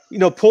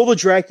 pull the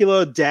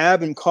Dracula,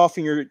 dab, and cough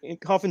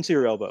into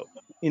your elbow.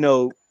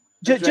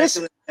 Just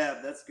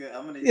dab. That's good.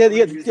 I'm gonna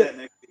use that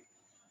next week.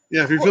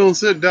 Yeah, if you're feeling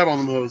sick, dab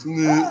on the nose.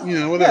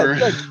 Whatever.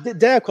 Yeah,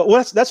 dab.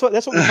 Well, that's what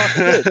we taught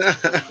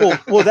the kids.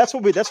 well, that's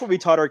what we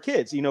taught our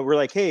kids. We're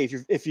like, hey,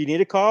 if you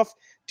need a cough,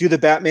 do the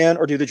Batman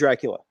or do the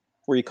Dracula,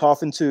 where you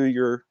cough into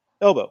your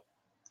elbow.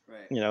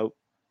 Right.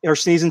 Or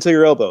sneeze into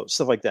your elbow,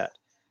 stuff like that.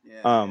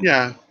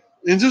 Yeah.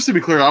 And just to be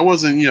clear, I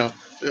wasn't,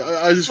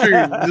 I just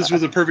figured this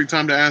was a perfect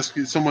time to ask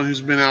someone who's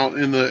been out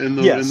in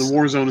the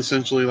war zone,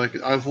 essentially. Like,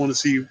 I want to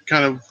see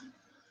kind of,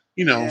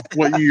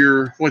 what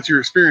your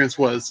experience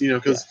was,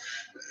 because,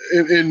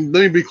 and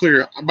let me be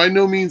clear, by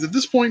no means at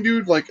this point,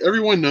 dude, like,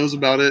 everyone knows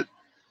about it,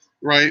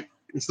 right?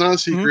 It's not a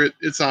secret.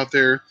 Mm-hmm. It's out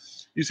there.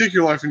 You take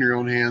your life in your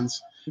own hands.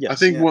 Yes, I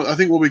think what a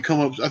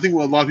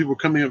lot of people are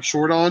coming up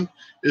short on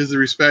is the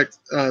respect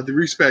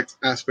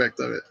aspect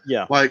of it.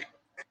 Yeah. Like,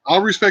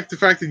 I'll respect the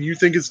fact that you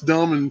think it's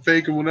dumb and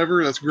fake and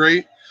whatever. That's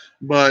great.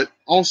 But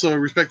also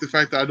respect the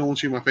fact that I don't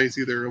want you in my face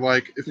either.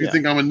 Like, if you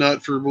think I'm a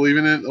nut for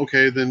believing it,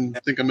 okay, then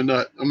think I'm a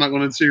nut. I'm not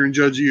going to sit here and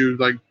judge you.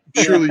 Like,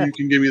 surely you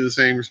can give me the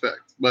same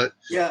respect. But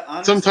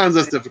honestly, sometimes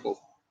that's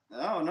difficult.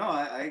 Oh, no,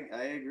 I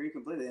agree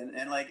completely.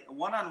 And like,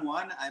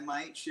 one-on-one, I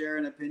might share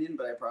an opinion,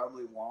 but I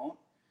probably won't.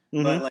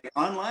 Mm-hmm. But like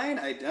online,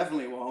 I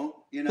definitely won't.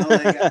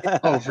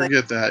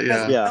 Forget that.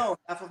 Yeah. No,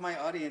 half of my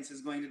audience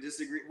is going to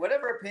disagree.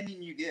 Whatever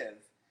opinion you give,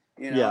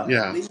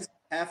 at least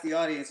half the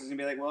audience is gonna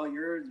be like, "Well,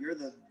 you're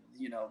the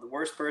the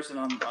worst person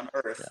on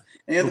earth,"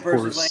 and the other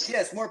person's like,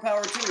 "Yes, more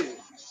power to you."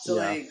 So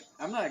like,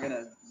 I'm not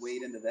gonna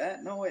wade into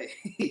that. No way.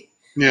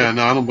 Yeah,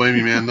 no, I don't blame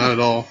you, man. Not at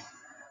all.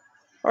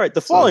 All right, the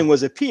following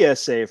was a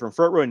PSA from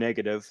Front Row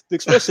Negative. The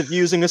expressive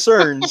views and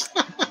concerns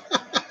of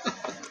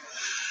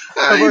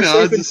our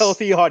safe and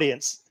healthy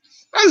audience.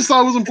 I just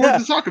thought it was important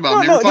to talk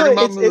about.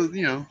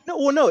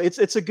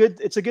 It's a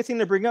good thing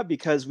to bring up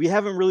because we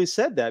haven't really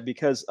said that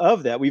because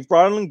of that. We've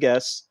brought on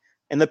guests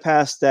in the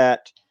past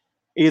that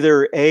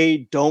either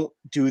don't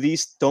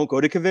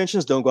go to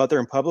conventions, don't go out there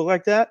in public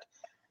like that,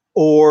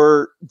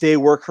 or they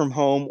work from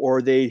home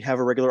or they have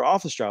a regular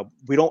office job.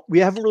 We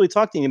haven't really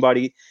talked to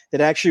anybody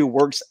that actually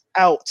works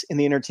out in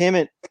the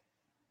entertainment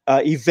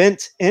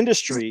event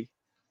industry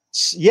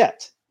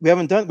yet. We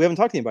haven't talked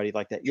to anybody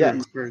like that yet.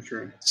 Very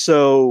true.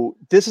 So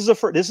this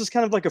is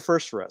kind of like a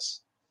first for us.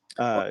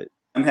 I'm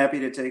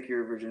happy to take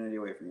your virginity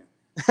away from you.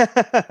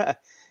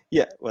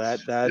 Yeah. Well,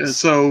 that's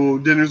so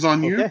dinner's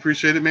on you. Okay.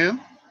 Appreciate it,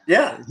 man.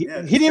 Yeah. He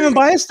yeah, didn't even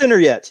buy us dinner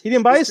yet. He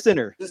didn't buy us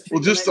dinner.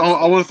 Well,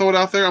 I want to throw it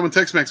out there. I'm a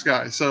Tex-Mex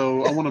guy,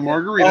 so I want a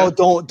margarita.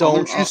 Oh,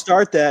 don't you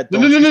start that. No.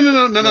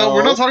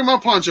 We're not talking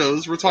about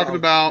ponchos. We're talking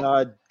about.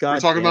 God We're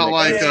talking damn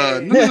about it.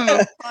 like.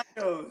 no.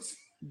 Ponchos.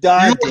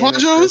 God You damn want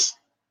it, ponchos?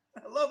 I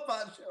love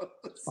ponchos.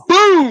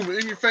 Boom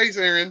in your face,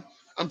 Aaron.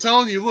 I'm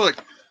telling you. Look.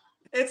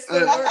 It's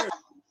the worst,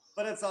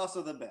 but it's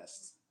also the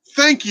best.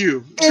 Thank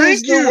you. It is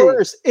Thank you. the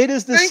worst. It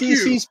is the Thank you.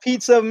 CC's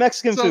Pizza of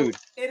Mexican So, food.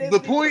 The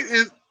point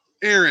is,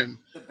 Aaron,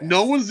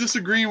 no one's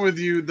disagreeing with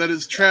you that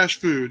it's trash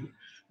food,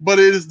 but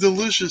it is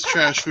delicious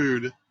trash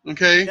food.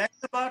 Okay. Jack in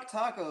the Box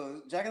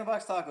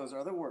tacos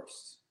are the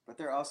worst, but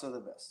they're also the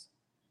best.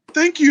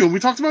 Thank you. We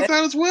talked about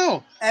that as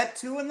well. At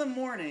 2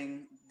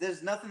 a.m,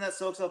 there's nothing that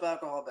soaks up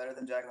alcohol better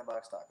than Jack in the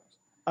Box tacos.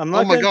 Oh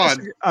my God.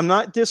 I'm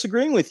not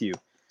disagreeing with you.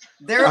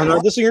 I'm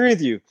not disagreeing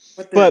with you.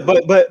 But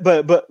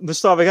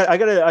Mustafa, I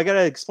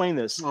gotta explain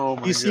this. Oh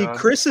my You see, God.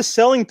 Chris's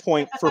selling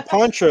point for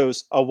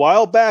ponchos a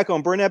while back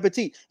on Burn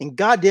Appetit, and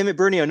God damn it,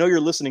 Bernie, I know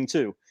you're listening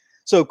too.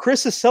 So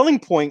Chris's selling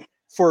point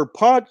for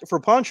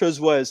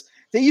ponchos was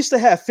they used to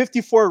have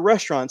 54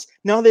 restaurants.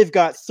 Now they've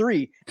got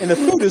 3, and the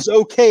food is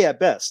okay at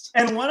best.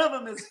 And one of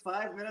them is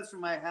 5 minutes from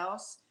my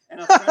house,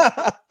 and a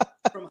friend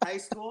from high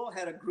school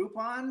had a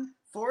Groupon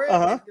for it.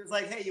 And he was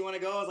like, "Hey, you want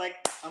to go?" I was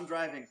like, "I'm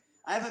driving."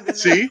 I haven't been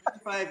there in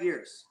 25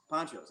 years.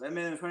 Ponchos. I haven't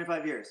been there in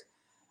 25 years.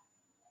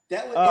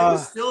 It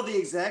was still the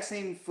exact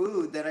same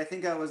food that I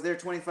think I was there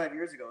 25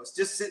 years ago. It's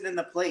just sitting in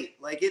the plate.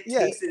 Like, it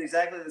tasted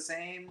exactly the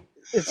same.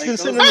 It's like, been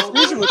sitting in the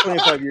freezer for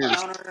 25 years.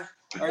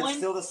 Are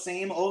still the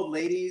same old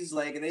ladies.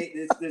 Like,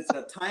 it's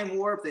a time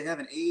warp. They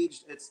haven't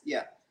aged.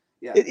 Yeah.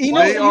 They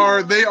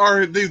are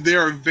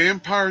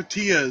vampire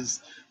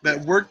tias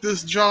that work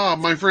this job,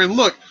 my friend.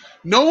 Look,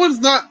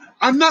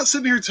 I'm not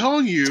sitting here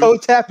telling you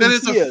that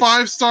it's a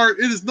 5-star.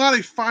 It is not a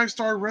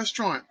 5-star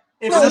restaurant.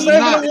 It's not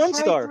even a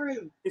 1-star.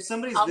 If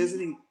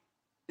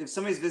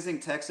somebody's visiting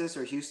Texas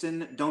or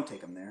Houston, don't take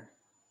them there.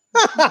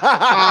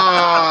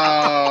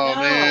 Oh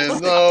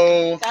man,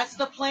 no. That's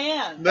the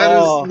plan.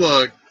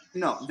 Look.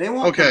 No, they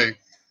won't. Okay.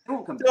 They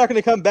won't come back. They're not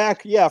going to come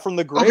back. Yeah, from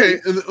the grave.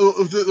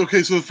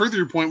 Okay. So further to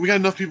your point, we got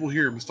enough people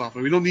here, Mustafa.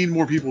 We don't need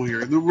more people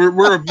here.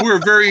 We're a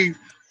very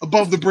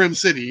above the brim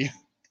city.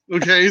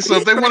 Okay, so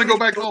if they want to go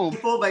back home,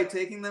 people by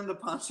taking them to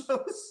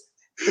ponchos.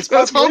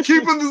 That's how I'm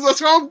killing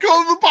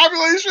the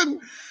population.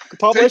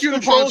 Take you to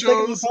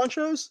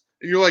ponchos.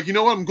 And you're like, you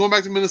know what? I'm going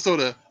back to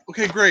Minnesota.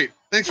 Okay, great.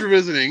 Thanks for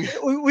visiting.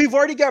 We've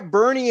already got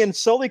Bernie and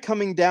Sully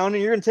coming down,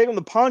 and you're going to take them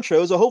to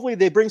ponchos. So hopefully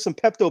they bring some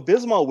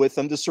Pepto-Bismol with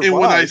them to survive. And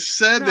when I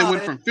said they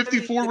went from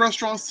 54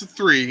 restaurants to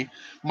 3,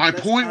 my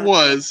point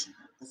was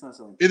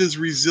it is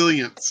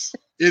resilience.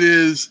 It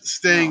is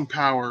staying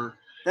power.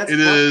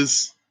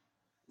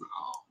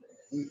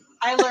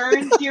 I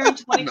learned during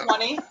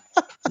 2020.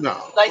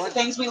 No. Like the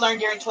things we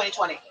learned during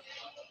 2020.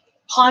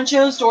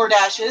 Ponchos,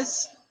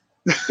 DoorDashes.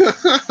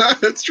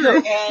 That's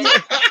true. And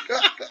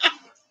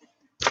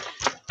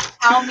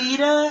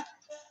Almeida.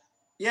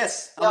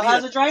 Yes. Almeida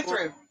has a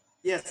drive-through.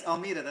 Yes,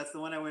 Almeida. That's the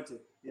one I went to.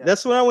 Yeah.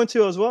 That's the one I went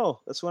to as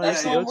well. That's one I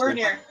used to go to.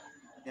 Near.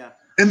 Yeah.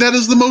 And that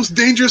is the most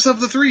dangerous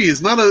of the 3.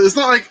 It's not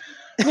like,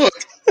 look.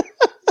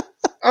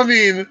 I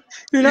mean,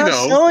 you're not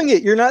selling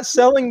it. You're not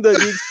selling the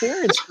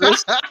experience,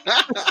 Chris.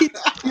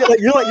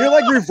 you're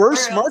like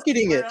reverse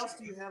marketing it. Where else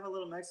do you have a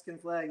little Mexican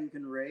flag you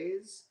can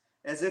raise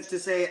as if to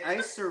say,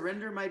 "I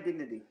surrender my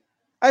dignity.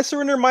 I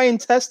surrender my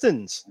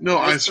intestines." No,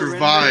 I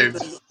survived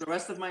the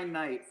rest of my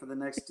night for the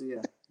next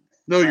year.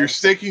 No, you're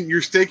staking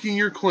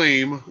your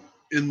claim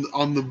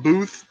on the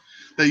booth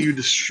that you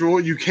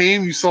destroyed. You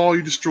came, you saw,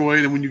 you destroyed,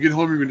 and when you get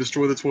home, you're going to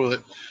destroy the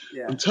toilet.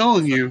 Yeah. I'm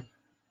telling you.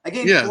 I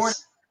gained 4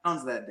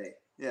 pounds that day.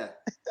 Yeah.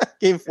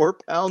 Gained 4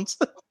 pounds.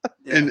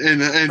 Yeah.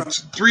 And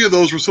 3 of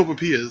those were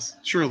sopapillas,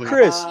 surely.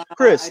 Chris,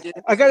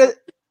 I gotta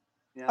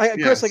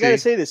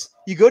say this.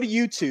 You go to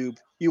YouTube,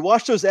 you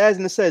watch those ads,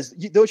 and it says,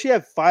 "Don't you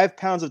have 5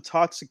 pounds of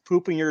toxic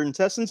poop in your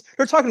intestines?"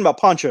 They're talking about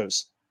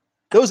ponchos.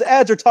 Those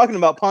ads are talking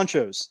about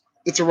ponchos.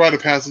 It's a rite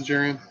of passage,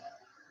 Aaron.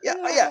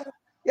 Yeah.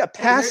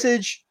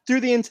 Passage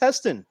through the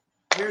intestine.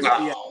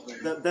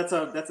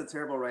 That's a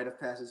terrible rite of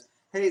passage.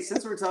 Hey,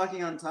 since we're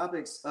talking on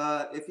topics,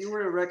 if you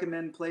were to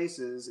recommend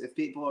places, if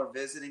people are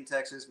visiting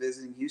Texas,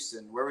 visiting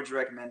Houston, where would you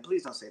recommend?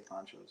 Please don't say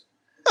ponchos.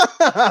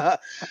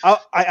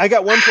 I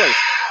got one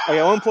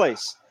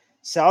place.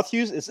 South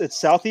Houston. It's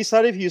southeast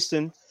side of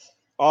Houston,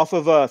 off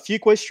of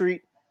Fuquay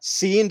Street.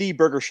 C&D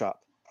Burger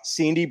Shop.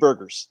 C&D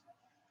Burgers.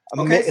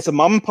 Okay. It's a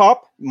mom and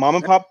pop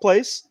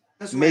place.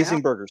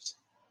 Amazing burgers.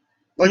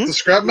 Like the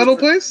scrap metal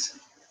place?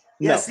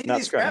 Yeah, No,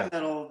 not scrap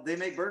metal. They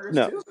make burgers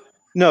too.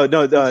 No.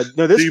 This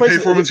Do you place pay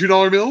for them in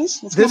 $2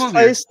 bills?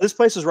 This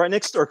place is right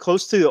next or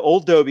close to the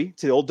old Dobie,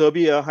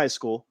 High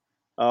School,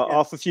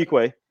 off of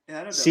Fuquay.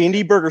 Yeah,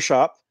 C&D Burger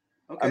Shop.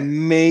 Okay.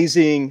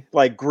 Amazing,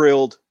 like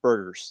grilled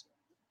burgers.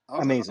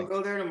 Amazing. I'll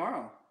go there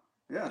tomorrow.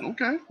 Yeah.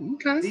 Okay.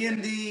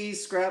 D&D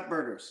scrap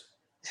burgers.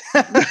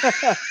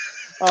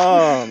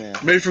 Oh man.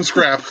 Made from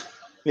scrap.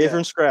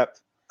 From scrap.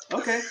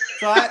 Okay.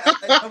 So I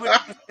would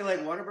say like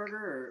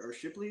Whataburger or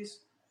Shipley's.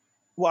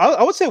 Well,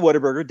 I would say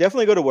Whataburger.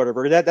 Definitely go to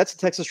Whataburger. That's a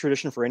Texas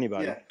tradition for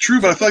anybody. Yeah. True,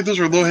 but I feel like those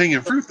are low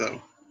hanging fruit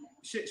though.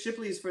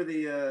 Shipley's for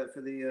the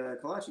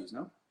kolaches,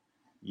 no?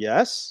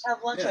 Yes. Have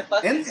lunch Yeah. at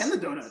Buc-ee's. And the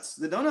donuts.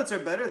 The donuts are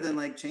better than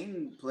like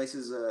chain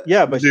places.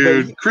 Yeah, but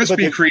Dude, but Krispy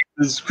the-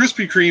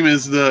 Kreme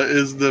is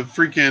the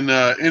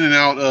freaking In and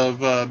Out of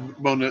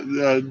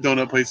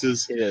donut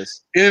places. it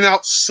is. In and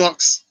Out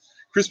sucks.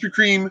 Krispy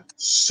Kreme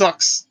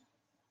sucks.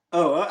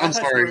 Oh, I I'm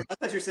thought sorry. I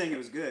thought you were saying it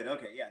was good.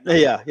 Okay,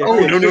 yeah. Yeah. Oh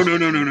no.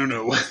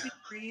 Krispy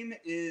Kreme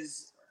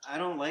is. I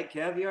don't like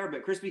caviar,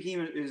 but Krispy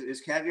Kreme is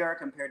caviar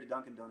compared to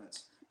Dunkin'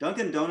 Donuts.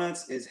 Dunkin'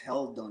 Donuts is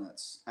hell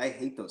donuts. I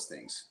hate those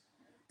things.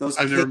 Those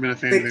I've never been a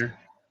fan thick- either.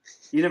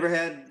 You never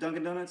had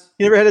Dunkin' Donuts?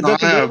 You never had a No, I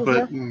Dunkin' have,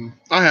 Donuts?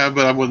 but I have,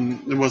 but I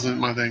wouldn't. It wasn't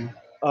my thing.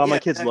 Oh, my Yeah,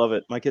 kids love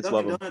it. My kids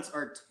love Dunkin' them. Donuts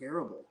are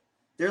terrible.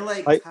 They're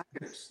like I-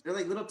 tires. They're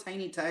like little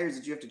tiny tires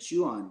that you have to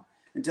chew on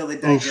until they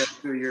digest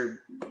through your.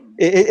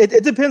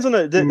 It depends on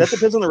that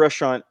depends on the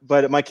restaurant,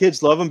 but my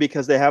kids love them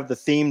because they have the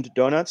themed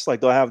donuts. Like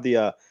they'll have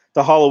the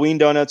Halloween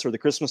donuts or the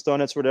Christmas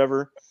donuts,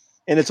 whatever.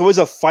 And it's always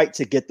a fight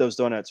to get those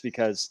donuts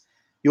because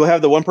you'll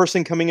have the one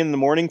person coming in the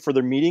morning for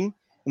their meeting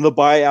and they'll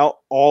buy out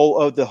all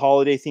of the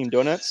holiday themed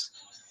donuts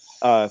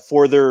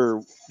for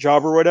their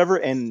job or whatever.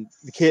 And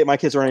my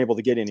kids aren't able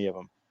to get any of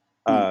them.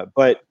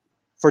 But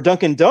for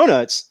Dunkin'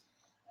 Donuts,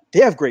 they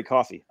have great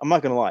coffee. I'm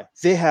not gonna lie,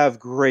 they have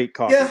great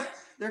coffee. Yeah,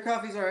 their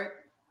coffee's all right.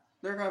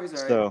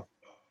 So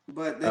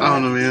But I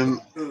don't know, man.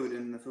 Food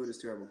and the food is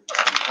terrible.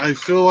 I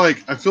feel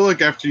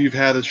like after you've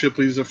had a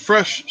Shipley's, a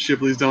fresh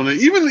Shipley's donut,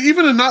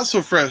 even a not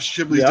so fresh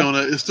Shipley's Yeah.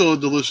 donut is still a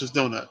delicious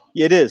donut.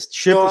 it is.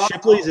 So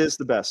Shipley's is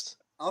the best.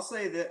 I'll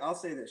say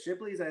that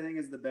Shipley's I think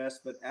is the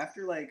best, but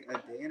after like a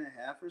day and a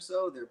half or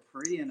so, they're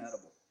pretty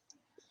inedible.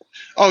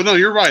 Oh no,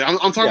 you're right. I'm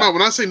talking Yeah. about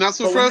when I say not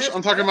so But when fresh. they're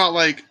I'm talking fresh- about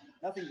like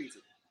Nothing beats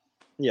it.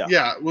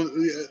 Yeah. Well,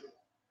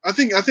 I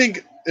think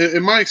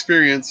in my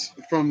experience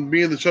from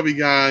being the chubby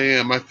guy I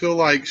am, I feel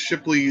like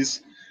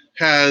Shipley's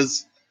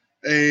has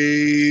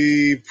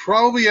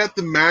probably at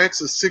the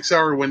max a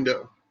 6-hour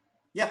window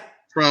Yeah,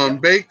 from Yeah.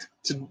 baked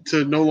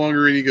to no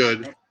longer any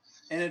good,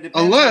 and it depends.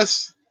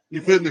 unless you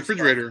You put it in hate the yourself.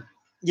 refrigerator.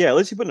 Yeah, at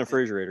least you put it in the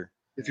refrigerator.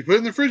 If you put it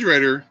in the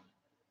refrigerator,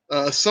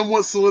 a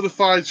somewhat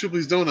solidified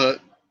Shipley's donut,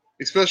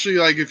 especially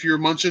like if you're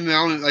munching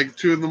down at like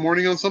 2 in the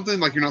morning on something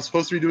like you're not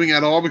supposed to be doing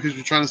at all because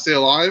you're trying to stay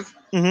alive,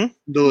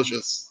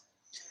 delicious.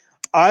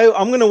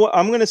 I'm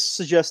gonna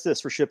suggest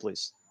this for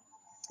Shipley's.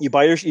 You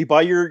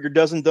buy your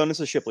dozen donuts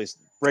of Shipley's,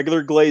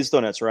 regular glazed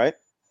donuts, right?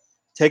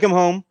 Take them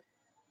home.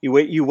 You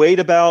wait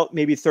about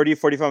maybe 30 or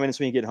 45 minutes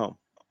when you get home.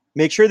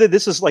 Make sure that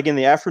this is like in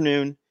the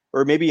afternoon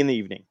or maybe in the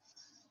evening.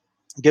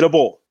 Get a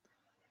bowl.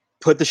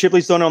 Put the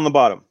Shipley's donut on the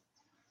bottom.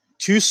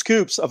 2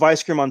 scoops of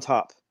ice cream on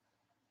top.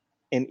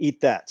 And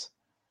eat that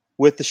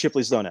with the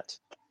Shipley's donut.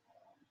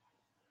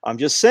 I'm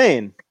just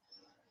saying,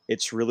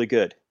 it's really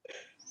good.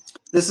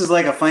 This is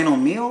like a final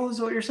meal,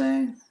 is what you're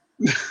saying?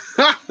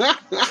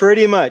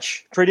 Pretty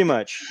much.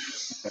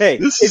 Hey,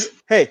 This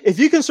if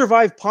you can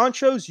survive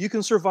ponchos, you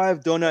can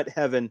survive donut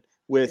heaven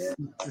with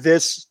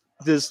this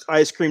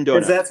ice cream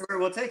Because donut. that's where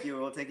we'll take you.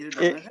 We'll take you to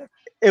Donut Heaven.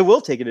 It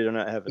will take you to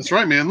donut heaven. That's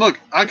right, man. Look,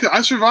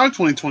 I survived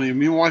 2020.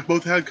 Me and my wife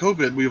both had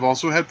COVID. We've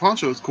also had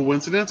ponchos.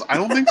 Coincidence? I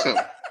don't think so.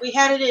 We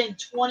had it in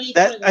 2021.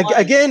 That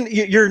again,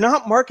 you're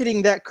not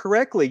marketing that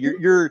correctly.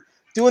 You're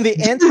doing the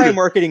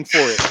anti-marketing for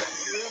it.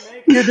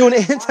 You're doing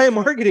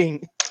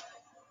anti-marketing.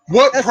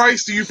 What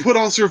price do you put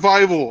on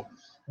survival?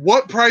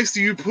 What price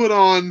do you put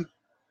on,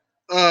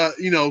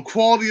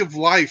 quality of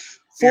life?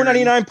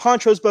 $4.99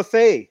 ponchos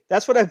buffet.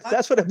 That's what I.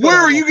 put Where on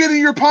are there. you getting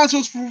your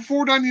ponchos for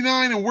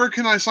 $4.99, and where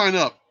can I sign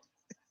up?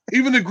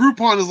 Even the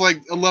Groupon is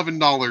like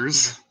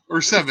 $11 or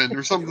 $7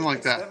 or something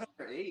like that. 7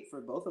 or 8 for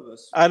both of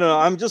us. I don't know.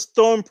 I'm just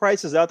throwing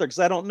prices out there because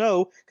I don't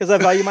know because I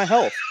value my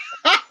health.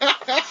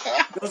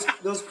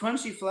 Those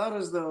crunchy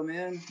flautas, though,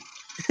 man.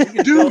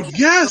 Dude,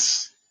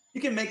 yes.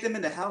 You can make them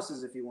into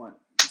houses if you want.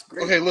 It's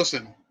great. Okay,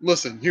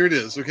 listen. Here it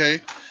is. Okay,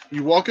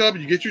 you walk up,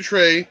 you get your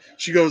tray.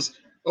 She goes,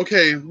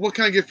 "Okay, what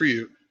can I get for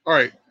you?" All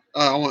right,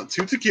 I want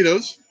 2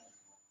 taquitos.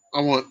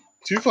 I want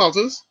 2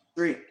 flautas.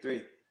 3.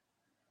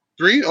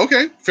 3?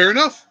 Okay, fair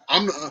enough.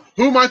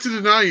 Who am I to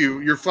deny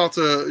you your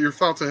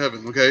flauta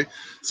heaven? Okay,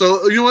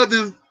 so you know what?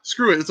 Then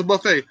screw it. It's a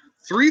buffet.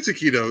 3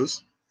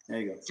 taquitos, There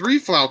you go. 3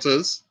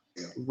 flautas,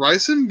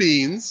 rice and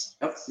beans,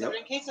 Yep. Put it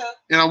in queso.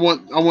 and I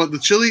want the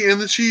chili and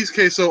the cheese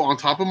queso on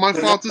top of my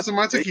flautas and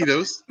my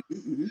taquitos,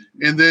 Mhm.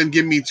 and then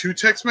give me 2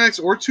 Tex-Mex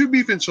or 2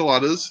 beef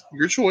enchiladas,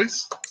 your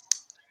choice.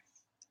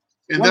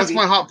 And One that's of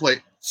my each. hot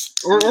plate,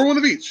 or one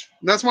of each.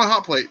 That's my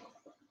hot plate.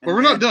 But And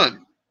we're not then-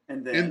 done.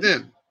 And then. And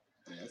then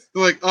Yes.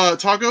 they're like,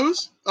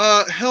 tacos?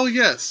 Hell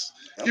yes.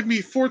 Yep. Give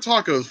me 4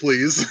 tacos,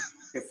 please.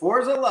 Okay, 4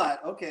 is a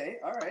lot. Okay.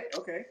 All right.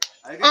 Okay.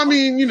 I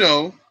mean, you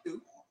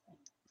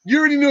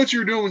already know what you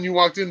were doing when you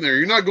walked in there.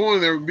 You're not going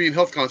in there being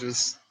health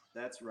conscious,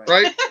 That's right.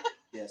 right?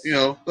 Yes.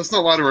 Let's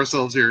not lie to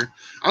ourselves here.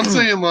 I'm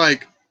saying,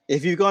 like,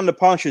 If you've gone to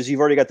ponchos, you've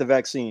already got the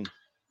vaccine.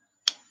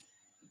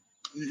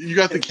 you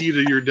got the key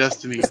to your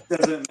destiny. It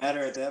doesn't matter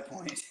at that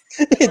point.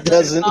 It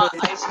doesn't.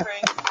 Ice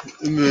cream.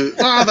 And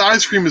the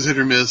ice cream is hit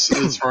or miss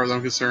as far as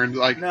I'm concerned.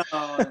 Like, No.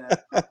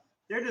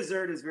 Their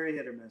dessert is very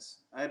hit or miss.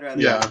 I'd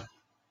rather yeah,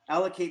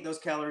 allocate those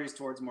calories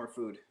towards more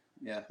food.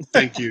 Yeah.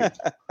 thank you.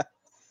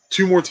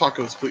 2 more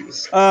tacos,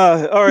 please.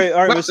 All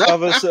right,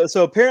 Mustafa.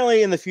 So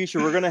apparently in the future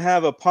we're gonna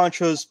have a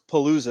Ponchos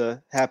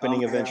Palooza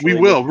happening eventually.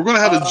 We will. We're going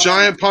to have a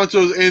giant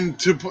ponchos, and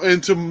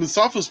to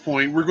Mustafa's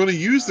point, we're going to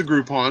use the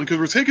Groupon because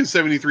we're taking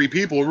 73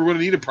 people. We're going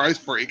to need a price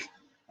break,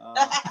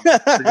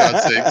 for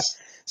God's sakes.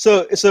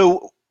 So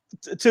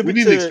We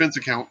need an expense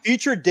account.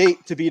 future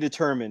date to be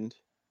determined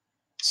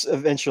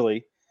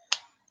eventually.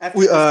 After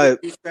We,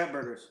 these scrap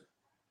burgers.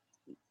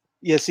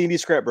 Yeah, C&D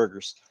Scrap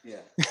Burgers. Yeah.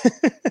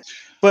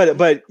 But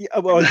we're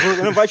going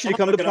to invite you to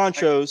come to Look it up.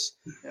 Ponchos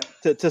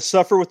to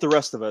suffer with the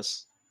rest of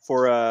us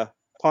for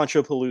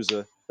Poncho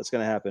Palooza. That's going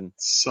to happen.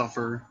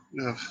 Suffer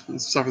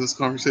this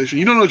conversation.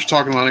 You don't know what you're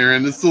talking about,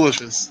 Aaron. It's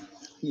delicious.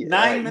 Yeah.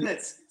 9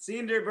 minutes.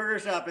 C&D Burger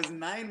Shop is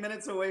 9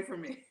 minutes away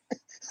from me.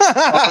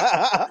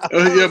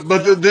 Yeah,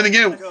 but then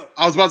again,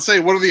 I was about to say,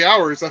 what are the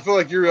hours? I feel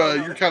like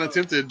you're kind of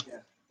tempted. Yeah.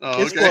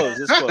 Oh, It's okay. close.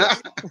 It's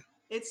close.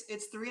 It's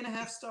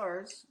 3.5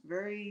 stars.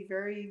 Very,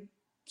 very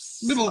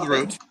Middle of the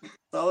road.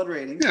 Solid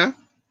rating. Yeah,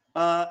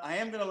 I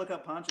am gonna look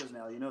up ponchos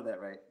now. You know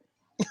that, right?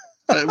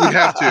 we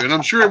have to, and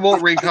I'm sure it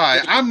won't rank high.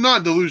 I'm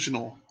not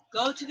delusional.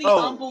 Go to the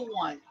Oh. humble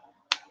one.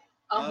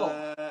 Humble.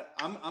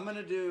 I'm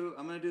gonna do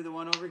the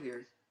one over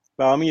here.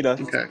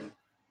 Balmita, Okay.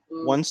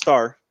 1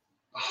 star.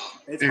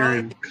 It's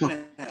Aaron, probably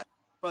 2.5.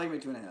 Probably gonna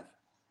be 2.5.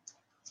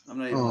 I'm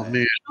not even Oh lying.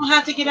 man, You don't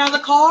have to get out of the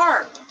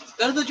car.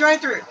 Go to the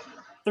drive-thru.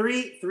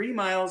 3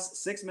 miles,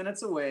 6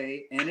 minutes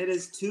away, and it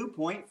is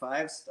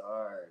 2.5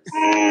 stars. Ooh.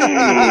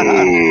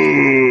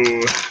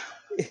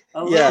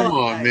 A Yeah. little Come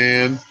on, high.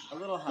 man. A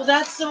little high. Well,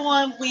 that's the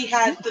one we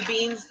had the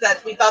beans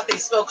that we thought they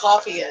smelled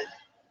coffee in.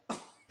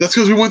 That's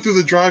because we went through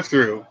the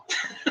drive-through.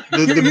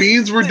 The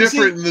beans were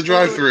different in the It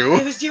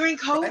drive-through. was during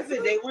COVID.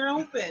 They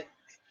weren't open.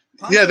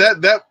 Yeah,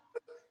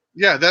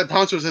 that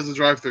Ponchos has a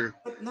drive-through.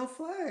 But no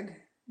flag.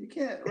 You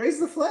can't raise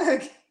the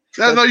flag.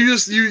 No, you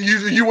just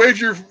you wave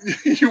your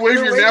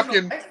your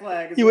napkin.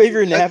 You wave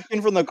your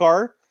napkin from the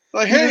car.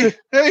 Like, hey,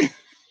 A,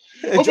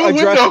 open the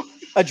window.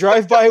 a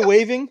drive-by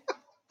waving.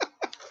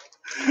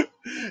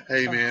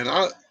 Hey, man,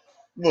 I'm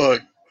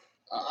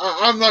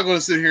not going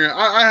to sit here.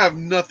 I have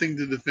nothing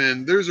to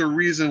defend. There's a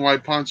reason why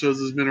Ponchos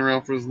has been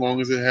around for as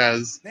long as it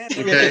has. Man,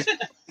 Okay.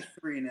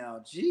 3 now.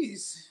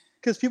 Jeez.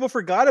 Because people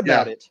forgot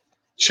about Yeah. it.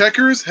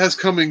 Checkers has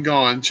come and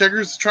gone.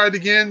 Checkers tried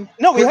again.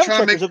 No, we Quit have trying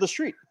to Checkers make- up the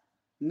street.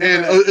 And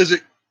Never is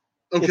it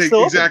okay? It's still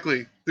open.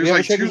 Exactly. There's have a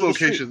like 2 Checkers up the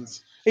street.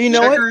 locations. Hey, you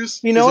know what? Checkers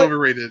You know is what?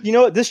 overrated. You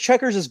know what? This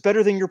Checkers is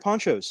better than your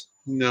Ponchos.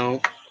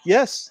 No,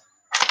 Yes.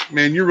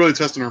 man, you're really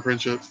testing our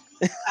friendship.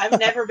 I've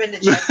never been to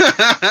Checkers.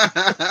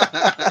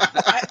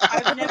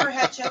 I've never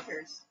had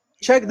Checkers.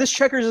 This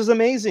Checkers is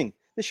amazing.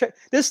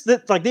 This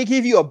like they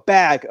give you a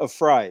bag of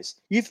fries.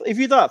 If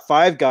you thought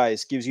Five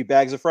Guys gives you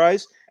bags of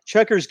fries,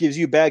 Checkers gives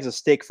you bags of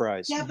steak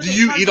fries. Yeah, but Do they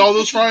you charge eat all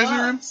those fries, $50.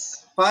 Aaron?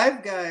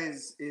 Five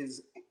Guys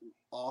is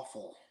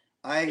awful.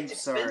 I'm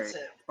It's sorry.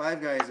 expensive.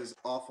 Five Guys is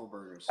awful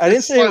burgers. I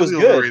didn't say it was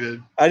Slightly good.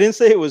 overrated. I didn't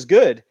say it was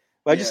good.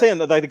 But I'm just Yeah. saying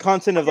that like the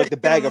content of like the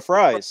bag of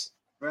fries.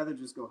 I'd rather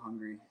just go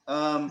hungry.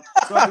 So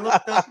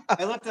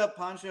I looked up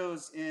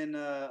ponchos in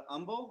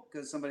Humble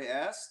because somebody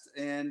asked,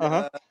 and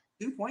Uh-huh.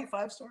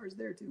 2.5 stars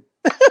there too.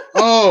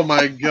 Oh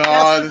my That's the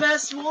god,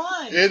 best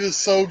one. it is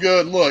so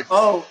good. Look,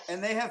 Oh,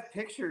 and they have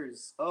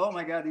pictures. Oh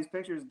my god, these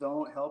pictures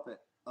don't help it.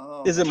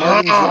 Oh, Is it my-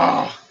 Martin?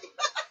 Ah!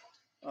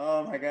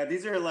 Oh my god,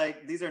 these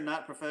are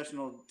not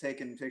professional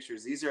taken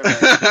pictures. These are like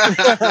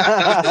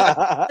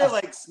they're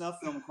like snuff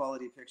film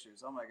quality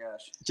pictures. Oh my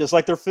gosh. Just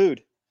like their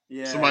food.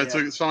 Yeah. somebody yeah.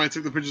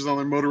 took the pictures on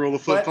their Motorola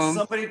flip But phone.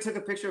 somebody took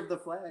a picture of the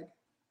flag.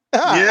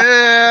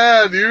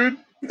 Yeah, dude.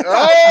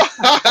 Oh!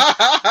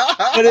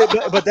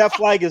 but that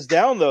flag is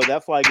down though.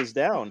 That flag is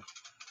down.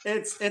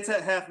 It's at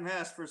half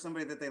mast for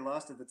somebody that they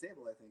lost at the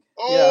table, I think.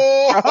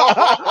 Oh!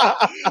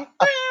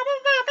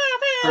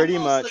 Pretty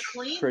Humble's much, The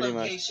clean pretty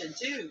much. location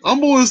too.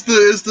 Humble is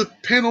the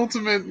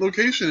penultimate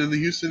location in the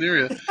Houston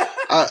area.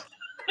 Wow.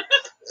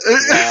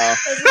 Has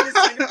it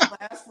just taken a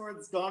last where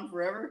it's gone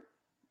forever?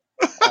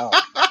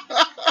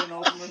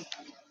 Penultimate.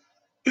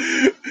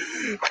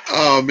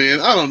 Oh man,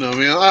 I don't know,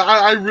 man.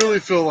 I really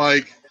feel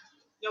like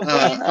You'll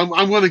win.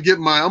 I'm gonna get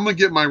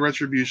my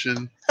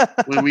retribution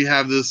when we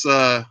have this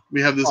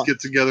get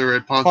together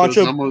at Ponchos.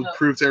 Poncho- And I'm gonna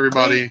prove to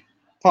everybody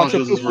Poncho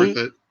Ponchos is worth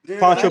Palooza. it. Dude,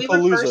 Poncho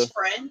When we were Palooza. first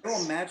friends. I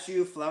will match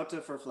you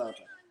flauta for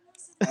flauta.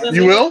 When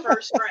You we were will?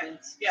 First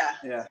friends. Yeah.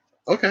 Yeah.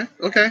 Okay.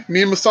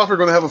 Me and Mustafa are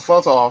gonna have a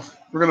flout off.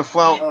 We're gonna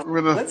flout.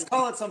 We're gonna. Let's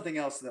call it something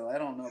else, though. I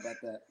don't know about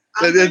that.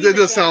 I'm It bringing the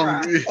does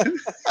sound. camera. A It's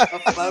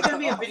flauta gonna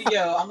be a off.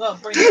 video. I'm gonna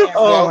bring the camera.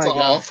 Oh my Flauta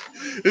God. off.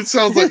 It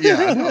sounds like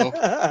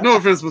no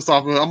offense,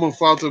 Mustafa. I'm gonna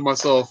flout to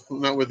myself,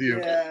 not with you.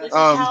 Yeah, This is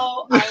Um,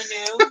 how I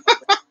knew.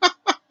 yeah.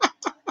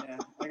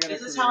 I got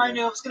This is how I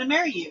knew I was gonna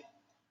marry you.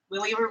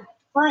 When we were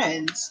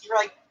friends, you were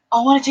like,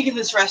 "I want to take you to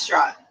this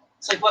restaurant."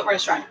 It's like, "What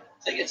restaurant?"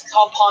 It's like, "It's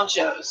called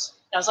Ponchos."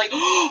 And I was like,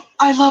 "Oh,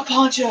 I love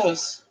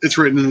Ponchos." It's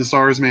written in the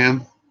stars,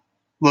 man.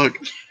 Look,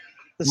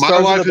 The My stars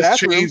in life the has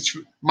bathroom. changed.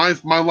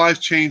 My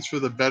life changed for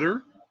the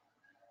better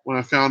when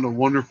I found a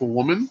wonderful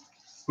woman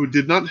who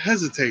did not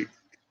hesitate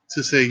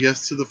to say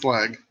yes to the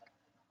flag.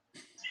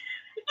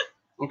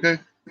 Okay.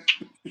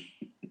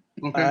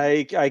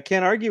 Okay. I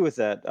can't argue with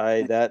that.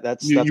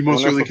 That's You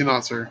most certainly wonderful.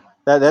 cannot, sir.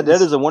 That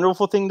is a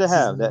wonderful thing to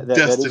have. That is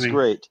Destiny.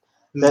 great.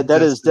 This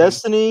That is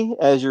destiny.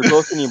 As you're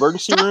both in the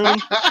emergency room,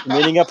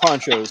 meeting up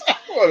ponchos.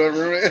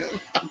 Whatever, man.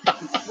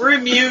 We're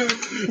immune.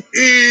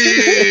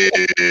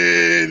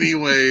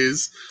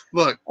 Anyways,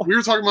 look, we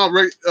were talking about.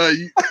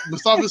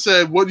 Mustafa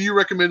said, "What do you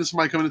recommend to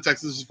somebody coming to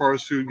Texas as far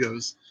as food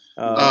goes?"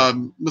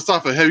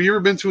 Mustafa, have you ever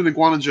been to an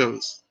Iguana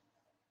Joe's?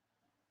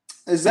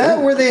 Is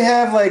that where they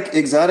have like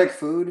exotic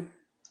food?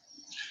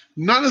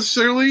 Not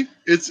necessarily.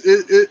 It's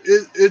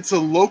a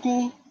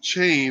local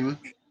chain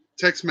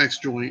Tex-Mex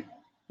joint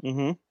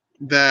Mm-hmm.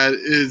 that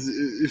is.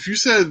 If you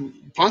said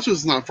Poncho's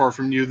is not far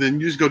from you, then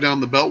you just go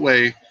down the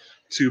Beltway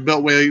to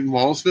Beltway in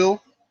Wallsville.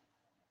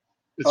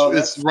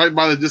 It's right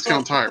by the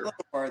Discount A Tire. little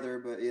farther,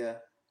 but yeah.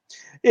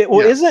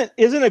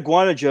 Isn't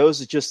Iguana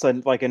Joe's just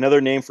like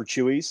another name for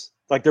Chewy's?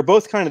 Like they're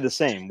both kind of the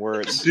same.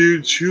 Where it's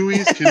Dude,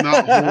 Chewy's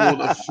cannot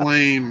hold a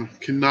flame,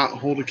 cannot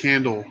hold a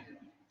candle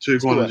to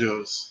Iguana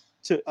Joe's.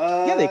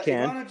 Yeah, they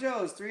can. Iguana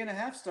Joe's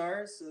 3.5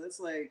 stars, so that's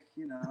like,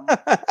 you know.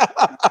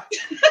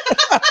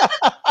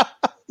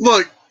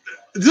 Look,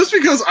 just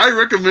because I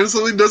recommend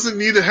something doesn't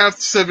need to have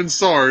 7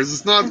 stars.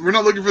 It's not. We're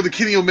not looking for the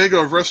Kenny Omega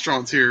of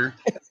restaurants here.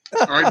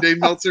 All right, Dave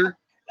Meltzer.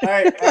 All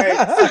right.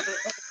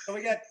 So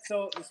we got.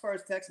 So as far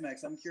as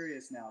Tex-Mex, I'm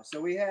curious now. So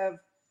we have.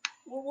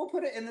 We'll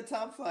put it in the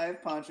top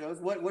 5 ponchos.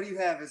 What do you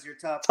have as your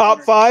top?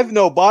 Top 5?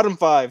 No, bottom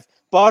 5.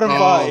 Bottom 5.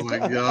 Oh my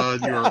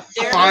God, you are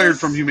fired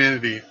from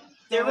humanity.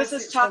 There was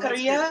this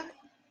taqueria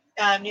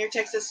near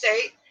Texas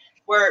State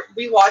where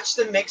we watched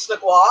them mix the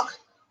guac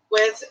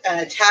with an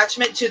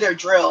attachment to their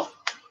drill.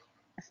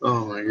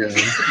 Oh my God.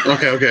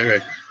 Okay.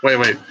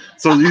 Wait.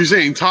 So you're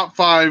saying top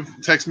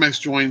 5 Tex-Mex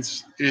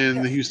joints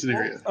in the Houston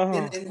area?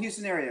 In the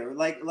Houston area,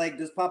 like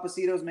does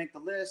Papacitos make the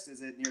list?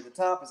 Is it near the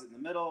top? Is it in the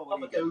middle? What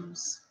do you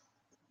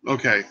get?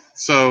 Okay,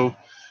 so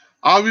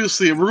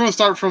obviously we're going to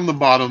start from the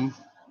bottom,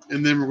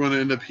 and then we're going to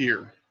end up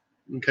here.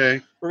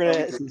 Okay. We're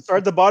gonna start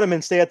at the bottom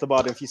and stay at the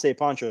bottom if you say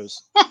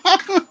ponchos.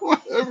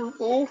 Whatever,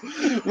 fool.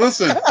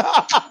 Listen.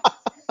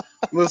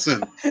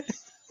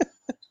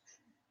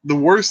 The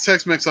worst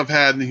Tex-Mex I've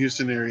had in the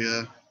Houston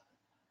area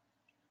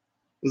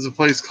is a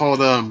place called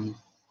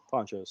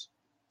Ponchos.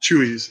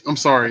 Chewy's. I'm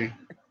sorry.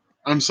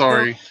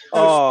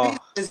 Oh.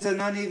 It's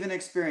an uneven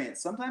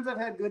experience. Sometimes I've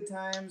had good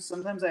times.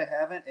 Sometimes I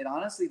haven't. It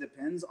honestly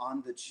depends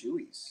on the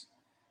Chewy's.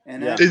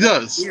 And it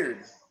does. Weird.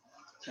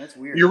 That's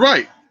weird. You're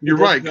right.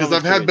 Because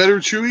I've had better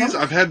Chewy's.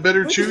 I've had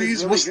better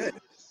Chewy's. Really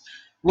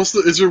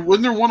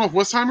Wasn't there one off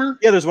Westheimer?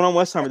 Yeah, there's one on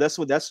Westheimer.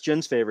 That's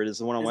Jen's favorite. Is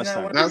the one on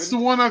Westheimer. That's the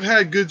one I've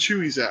had good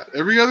Chewy's at.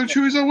 Every other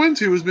Chewy's I went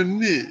to has been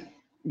meh.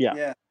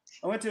 Yeah.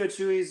 I went to a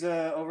Chewy's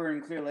over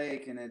in Clear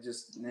Lake, and it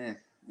just not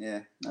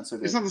so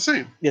good. It's not the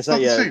same. Yes, the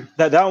same.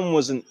 That one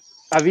wasn't.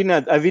 I've eaten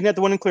at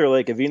the one in Clear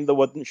Lake. I've eaten the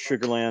one in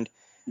Sugarland,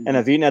 and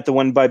I've eaten at the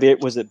one by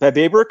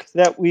Baybrook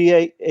that we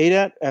ate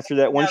at after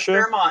that one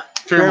show.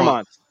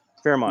 Fairmont.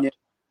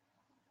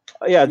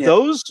 Yeah,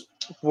 those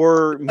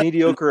were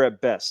mediocre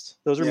at best.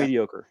 Those are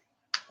mediocre.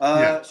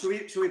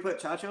 Should we put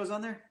Chacho's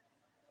on there?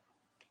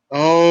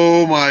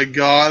 Oh my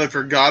God, I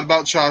forgot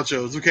about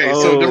Chacho's. Okay,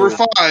 so number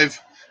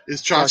 5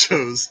 is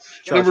Chacho's.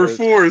 Number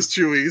 4 is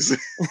Chewy's.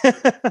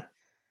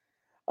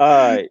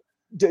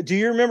 Do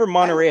you remember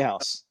Monterey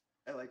House?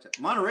 I like that.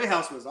 Monterey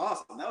House was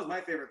awesome. That was my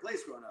favorite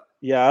place growing up.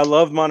 Yeah, I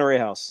loved Monterey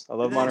House.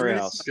 Monterey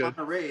House.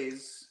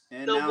 Monterey's.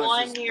 And the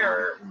one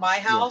near my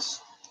house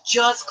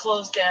just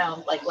closed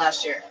down like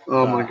last year.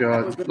 Oh my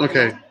God.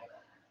 Okay.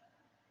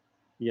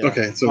 Yeah.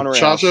 Okay, so Monterey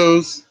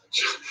Chacho's.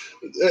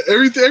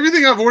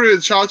 Everything I've ordered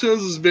at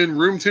Chacho's has been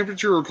room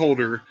temperature or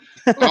colder.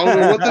 I don't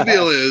know what the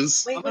deal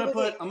is. I'm gonna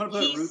put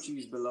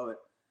Rucci's below it.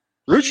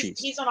 Rucci's.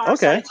 He's on our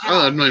side of town.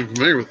 I'm not even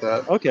familiar with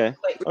that. Okay.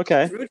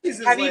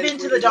 Have you been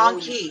to the Don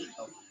Key?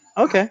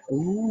 Okay.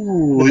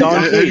 Ooh.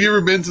 Have you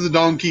ever been to the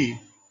Don Key?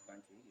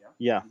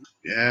 Yeah.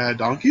 Yeah,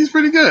 Don Key's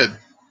pretty good.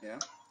 Yeah.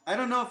 I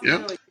don't know if these are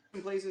like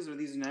places or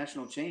these are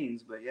national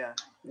chains, but yeah.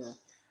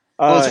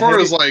 Well, as far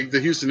as like the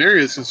Houston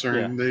area is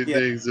concerned, they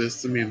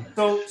exist. I mean,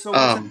 so what's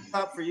the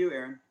top for you,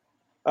 Aaron?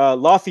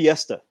 La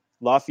Fiesta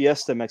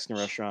Mexican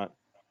restaurant.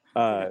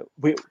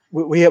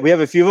 We have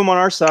a few of them on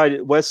our side,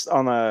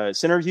 on the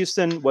center of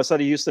Houston, west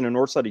side of Houston, and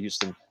north side of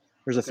Houston.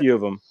 There's a few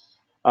of them.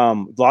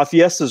 La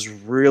Fiesta is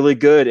really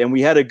good, and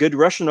we had a good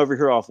restaurant over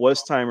here off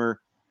Westheimer,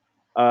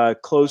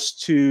 close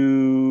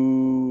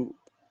to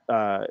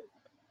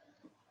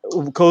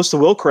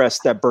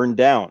Wilcrest that burned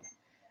down,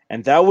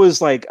 and that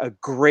was like a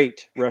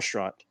great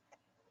restaurant.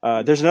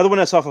 There's another one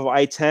that's off of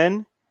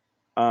I-10,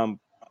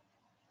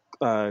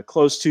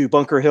 close to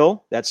Bunker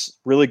Hill. That's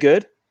really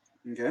good.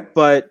 Okay.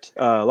 But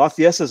La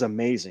Fiesta is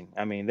amazing.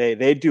 I mean,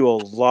 they do a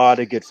lot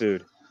of good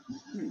food.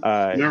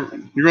 you're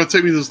going to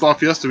take me to this La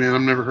Fiesta, man.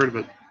 I've never heard of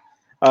it.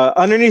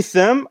 Underneath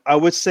them, I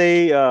would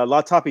say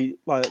La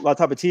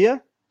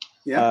Tapatía.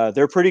 Yeah.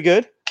 They're pretty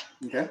good.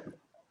 Okay.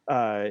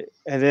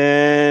 And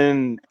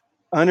then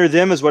under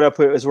them is where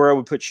I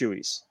would put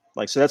Chewy's.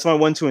 Like, so that's my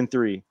 1, 2, and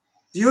 3.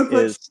 You would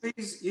put Is-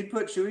 Chewy's, you'd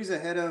put Chewy's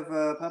ahead of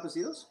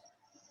Papacitos?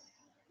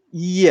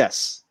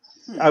 Yes,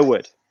 I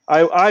would.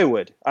 I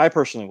would. I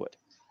personally would.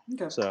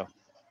 Okay. So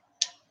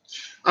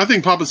I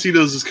think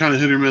Papacitos is kind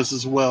of hit or miss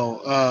as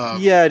well.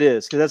 yeah, it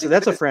is, because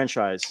that's a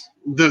franchise.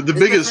 The It's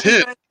biggest a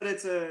hit.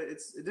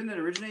 franchise, but didn't it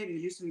originate in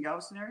Houston,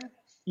 Galveston area?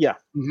 Yeah,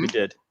 Mhm. it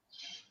did.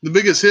 The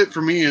biggest hit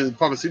for me in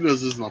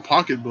Papacitos is my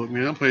pocketbook,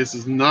 man. That place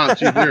is not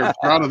cheap. They're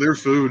proud of their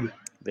food.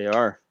 They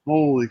are.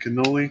 Holy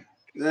cannoli.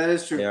 That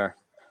is true. They are.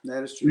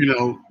 That is true. You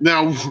know,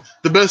 now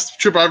the best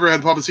trip I ever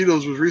had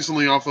Papacitos was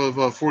recently off of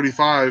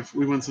 45.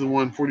 We went to the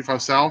one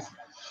 45 South.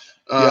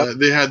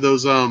 They had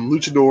those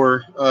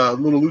luchador,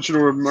 little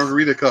luchador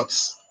margarita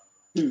cups.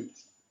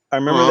 I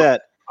remember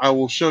that. I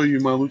will show you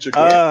my lucha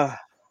cup. I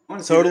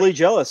wanna see Totally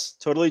jealous.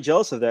 Totally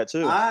jealous of that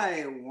too. that.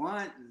 I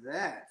want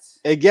that.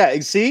 Yeah,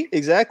 see,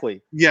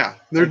 exactly. Yeah,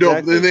 they're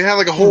Exactly. dope. And they had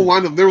like a whole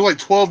line of. There were like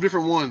 12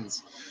 different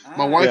ones.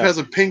 My wife Yeah. has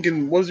a pink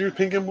and what is yours?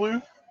 Pink and blue.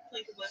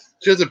 Like,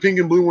 She has a pink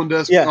and blue one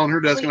desk Yeah. on her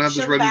desk, and I have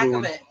this show red back and blue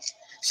of one. it.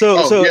 So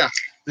Oh so yeah,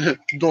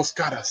 Dos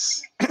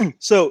Caras.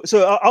 so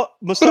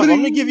Mustafa, I'm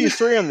gonna give you a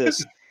story on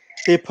this.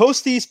 They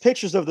post these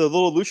pictures of the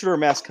little luchador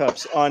mask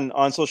cups on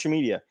social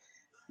media.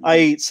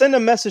 I send a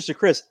message to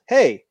Chris.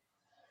 Hey,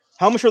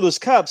 how much are those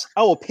cups?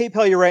 I will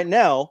PayPal you right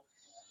now.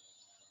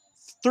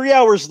 3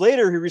 hours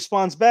later, he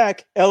responds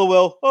back,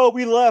 LOL. Oh,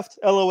 we left.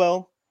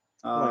 LOL.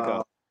 Oh my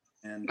God.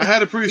 And I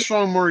had a pretty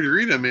strong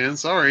margarita, man.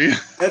 Sorry.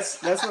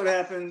 that's what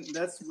happened.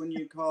 That's when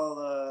you call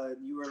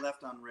you were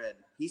left on red.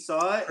 He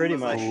saw it, Pretty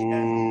and was much. like,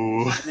 yeah,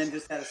 Ooh. and then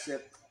just had a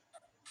sip.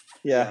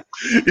 Yeah.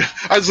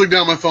 I just looked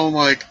down at my phone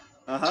like,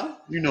 Uh huh.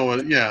 you know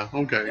what? Yeah,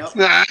 okay.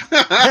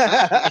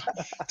 Yep.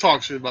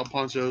 Talk shit about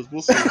ponchos.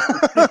 We'll see.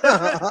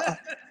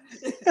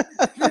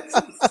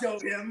 Show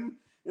him.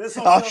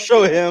 I'll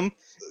show him.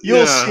 You'll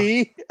Yeah.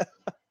 see.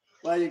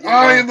 While you get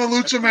I am the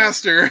lucha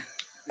master.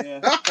 Yeah.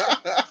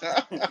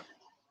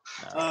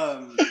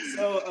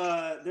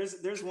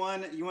 There's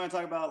one you want to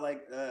talk about,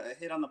 like a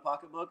hit on the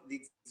pocketbook.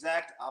 The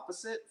exact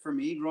opposite for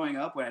me growing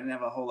up when I didn't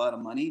have a whole lot of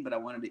money, but I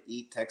wanted to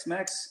eat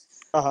Tex-Mex.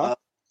 Uh-huh.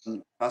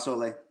 Paso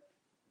Ole.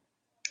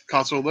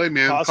 Casa Ole,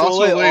 man. Casa Casa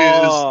Ole, Ole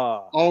is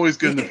oh. always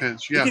good in the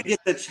pinch. You Yeah. could get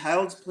the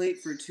child's plate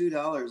for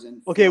 $2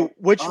 and Okay,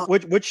 which Oh.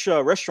 which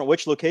restaurant,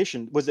 which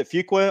location? Was it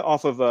Fuqua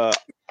off of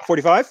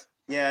 45?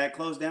 Yeah, it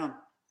closed down.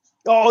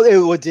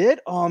 Oh, it did?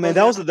 Oh man,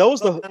 that was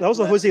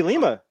the Jose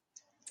Lima.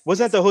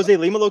 Wasn't that the Jose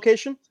Lima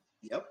location?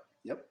 Yep.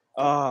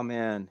 Oh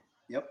man.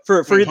 Yep.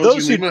 For Jose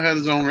those who Lima had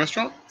his own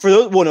restaurant.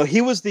 well no, he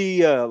was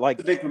the like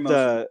The big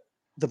promotion.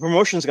 the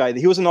promotions guy.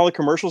 He was in all the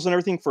commercials and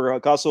everything for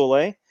Casa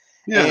Ole.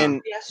 Yeah.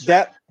 And Yes,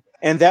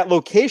 that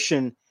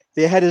location,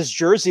 they had his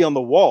jersey on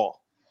the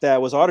wall that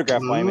was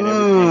autographed by him and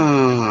everything.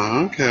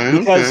 Ah,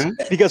 okay.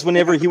 Because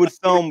whenever he would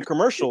film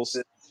commercials,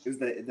 It was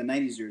the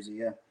 90s jersey,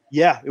 yeah.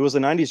 yeah, it was a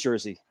 90s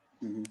jersey.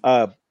 Mhm.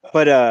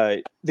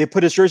 But they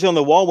put his jersey on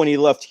the wall when he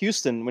left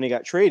Houston when he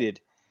got traded.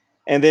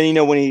 And then,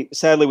 when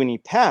he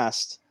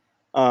passed,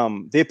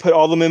 they put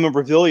all the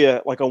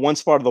memorabilia like on one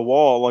spot of the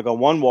wall, like on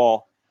one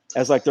wall,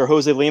 as like their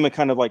Jose Lima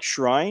kind of like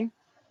shrine.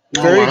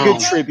 Oh, Very wow.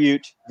 good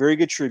tribute. Very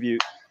good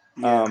tribute.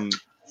 Yeah.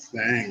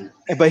 Dang.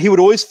 But he would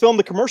always film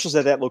the commercials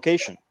at that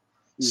location.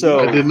 So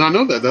I did not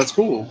know that. That's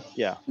cool.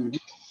 yeah. Mhm.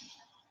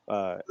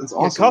 That's Yeah,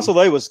 awesome.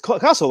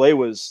 Casa Ole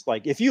was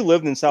like, if you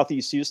lived in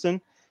Southeast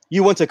Houston,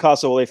 you went to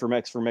Casa Ole for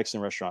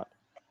Mexican restaurant.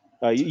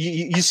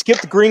 You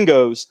skipped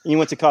Gringos and you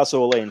went to Casa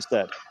Ole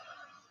instead,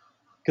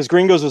 because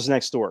Gringos was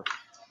next door.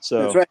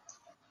 So That's right.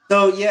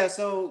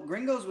 So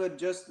Gringos would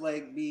just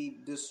like be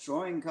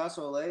destroying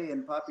Casa Ole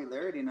in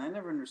popularity, and I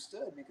never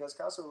understood because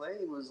Casa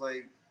Ole was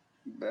like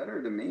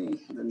better to me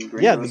than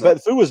Gringos. yeah, the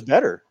food was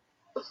better.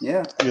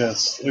 Yeah,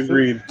 Yes,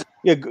 agreed.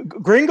 Yeah,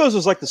 Gringos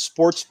was like the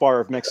sports bar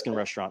of Mexican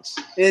restaurants.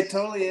 it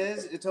totally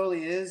is. It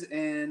totally is.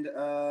 And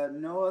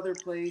no other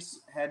place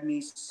had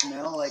me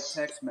smell like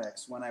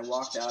Tex-Mex when I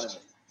walked out of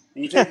it.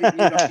 And you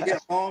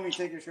get home, you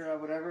take your shirt off,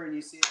 whatever, and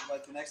you see it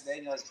like the next day,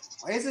 and you're like,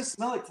 "Why does this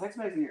smell like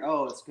Tex-Mex?" And you're,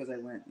 "Oh, it's because I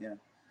went." Yeah.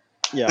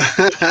 Yeah,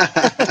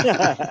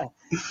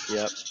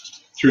 yep.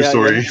 True Yeah,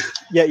 story.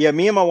 Yeah.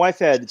 Me and my wife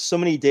had so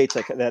many dates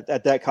like that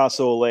at that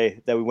Casa Ole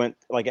that we went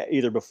like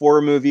either before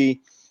a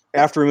movie,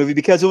 after a movie,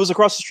 because it was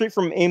across the street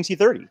from AMC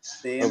 30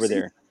 The over AMC.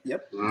 there.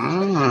 Yep.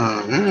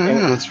 Ah,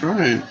 yeah, that's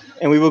right.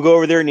 And we would go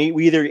over there and eat.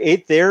 We either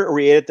ate there or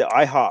we ate at the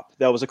IHOP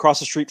that was across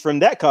the street from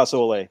that Casa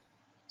Ole.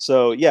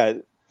 So yeah,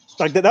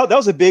 like that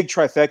was a big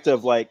trifecta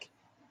of like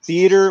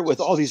theater with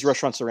all these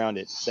restaurants around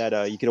it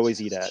that you could always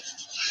eat at.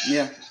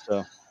 Yeah.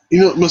 You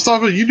know,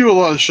 Mustafa, you do a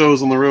lot of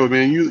shows on the road,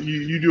 man.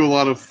 You do a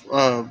lot of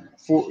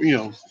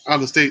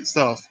out of state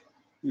stuff.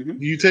 Mhm.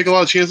 Do you take a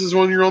lot of chances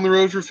when you're on the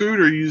road for food,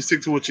 or you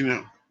stick to what you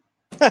know?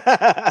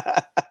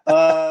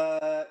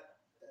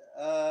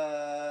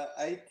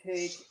 I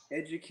take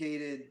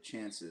educated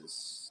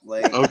chances.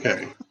 Like,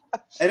 Okay.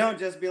 I don't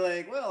just be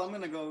like, well, I'm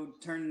gonna go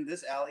turn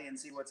this alley and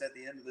see what's at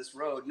the end of this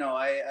road. No,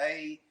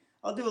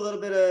 I'll do a little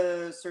bit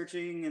of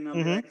searching, and I'll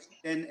be Mhm. like,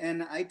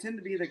 and I tend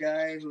to be the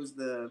guy who's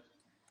the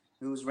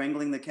who's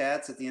wrangling the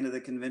cats at the end of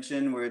the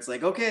convention, where it's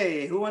like,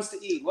 okay, who wants to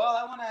eat? Well,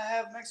 I want to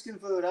have Mexican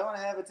food. I want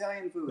to have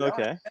Italian food.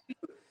 Okay.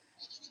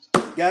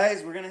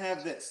 Guys, we're gonna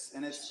have this,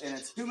 and it's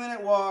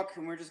 2-minute walk,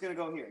 and we're just gonna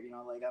go here.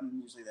 Like I'm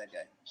usually that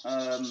guy.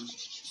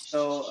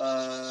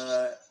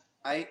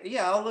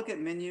 I'll look at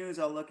menus.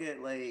 I'll look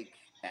at like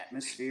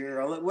atmosphere.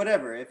 I'll look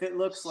whatever. If it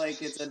looks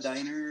like it's a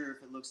diner, or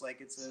if it looks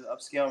like it's an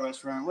upscale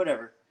restaurant,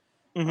 whatever.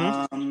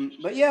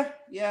 Mm-hmm. But yeah,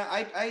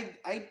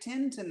 I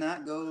tend to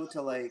not go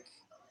to like,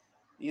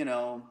 I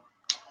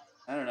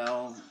don't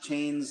know,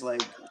 chains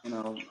like,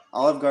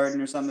 Olive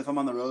Garden or something if I'm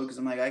on the road, because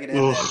I'm like, I could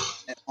have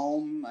that at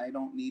home. I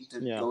don't need to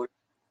go to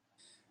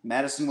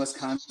Madison,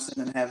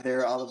 Wisconsin and have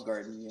their Olive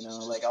Garden,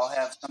 like I'll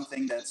have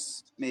something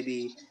that's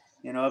maybe,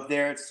 up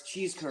there it's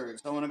cheese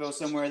curds. I want to go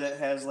somewhere that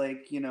has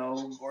like,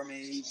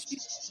 gourmet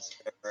cheese.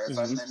 Or if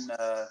I'm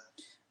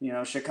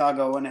in,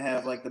 Chicago, I want to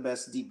have like the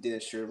best deep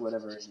dish or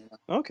whatever.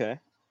 Okay.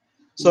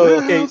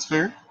 So, that's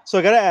fair. So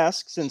I got to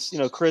ask, since,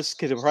 Chris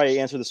could probably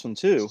answer this one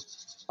too.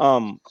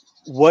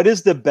 What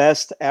is the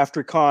best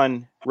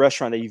after-con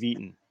restaurant that you've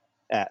eaten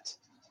at?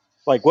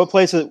 Like what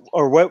place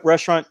or what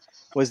restaurant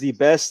was the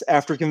best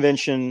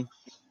after-convention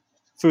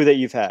food that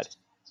you've had?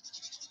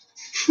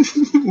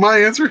 My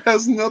answer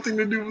has nothing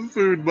to do with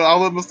food, but I'll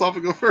let Mustafa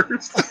go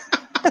first.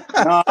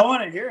 No, I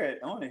want to hear it.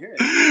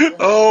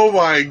 Oh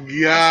my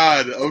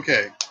God.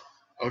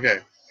 Okay.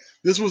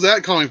 This was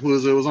at Comic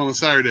Palooza. It was on a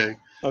Saturday.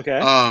 Okay.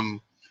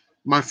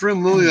 My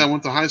friend Lily that I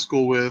went to high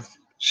school with,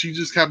 she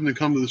just happened to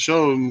come to the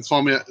show and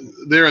saw me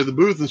there at the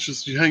booth and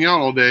she hung out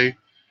all day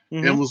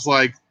and was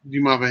like, do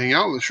you mind if I hang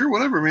out? I'm like, sure,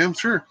 whatever, man,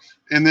 sure.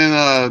 And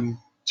then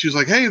she was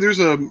like, hey, there's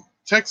a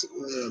as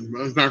a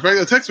matter of fact,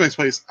 a Tex-Mex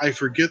place. I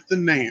forget the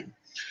name.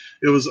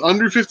 It was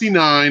under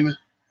 59.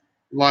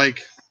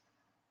 Like,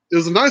 it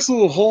was a nice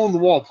little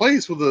hole-in-the-wall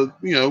place with it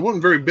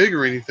wasn't very big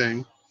or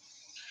anything.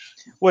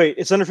 Wait,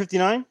 it's under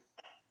 59?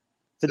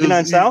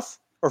 59 South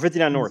or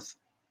 59 North?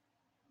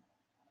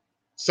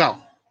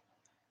 South.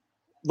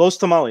 Los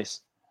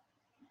Tamales.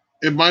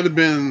 It might have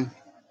been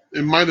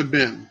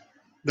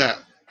that.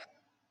 It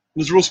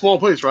was a real small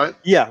place, right?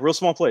 Yeah, real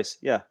small place.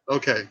 Yeah.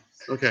 Okay.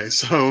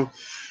 So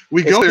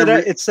we go there.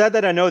 It's sad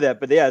that I know that,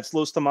 but yeah, it's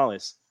Los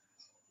Tamales.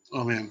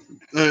 Oh man,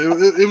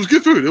 it was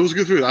good food. It was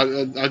good food.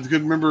 I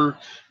couldn't remember,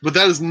 but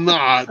that is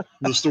not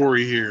the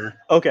story here.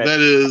 Okay. That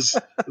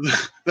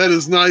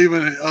is not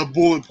even a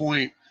bullet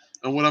point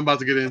on what I'm about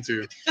to get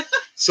into.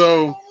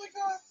 So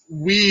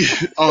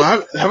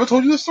have I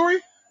told you this story?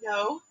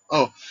 No.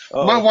 Oh,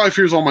 my wife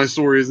hears all my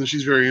stories and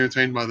she's very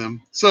entertained by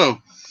them.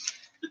 So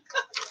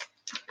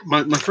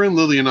my friend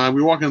Lily and I,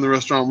 we walk into the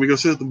restaurant, we go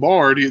sit at the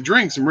bar to get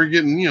drinks, and we're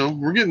getting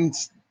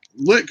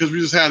lit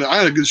because I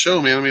had a good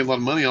show, man. I made a lot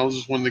of money. I was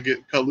just wanting to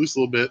get cut loose a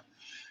little bit.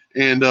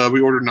 And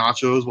we ordered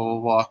nachos, blah,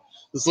 blah, blah.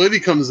 This lady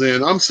comes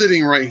in. I'm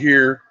sitting right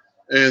here,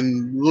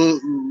 and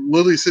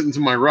Lily's sitting to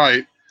my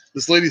right.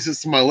 This lady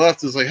sits to my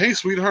left and is like, hey,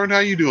 sweetheart, how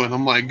you doing?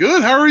 I'm like,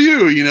 good, how are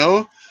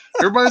you?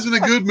 Everybody's in a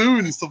good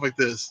mood and stuff like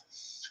this.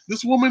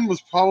 This woman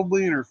was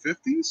probably in her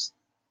 50s.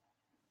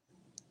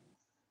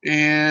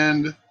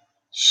 And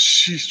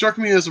she struck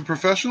me as a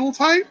professional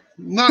type.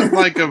 Not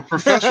like a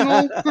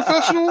professional.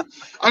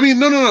 I mean,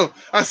 no.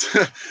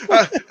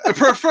 A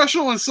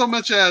professional in so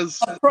much as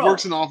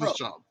works an office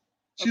job.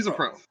 She's a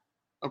pro.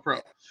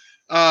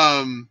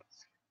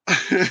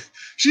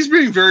 She's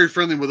being very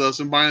friendly with us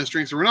and buying us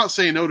drinks, and we're not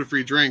saying no to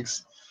free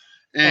drinks.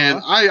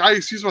 And I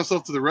excuse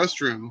myself to the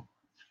restroom.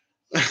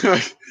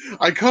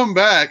 I come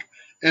back,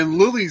 and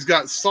Lily's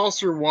got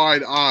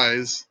saucer-wide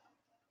eyes,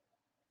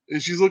 and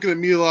she's looking at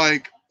me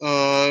like,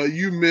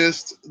 you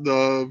missed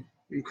the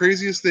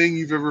craziest thing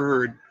you've ever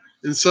heard.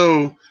 And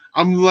so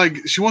I'm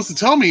like, she wants to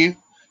tell me,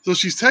 so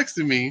she's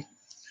texting me.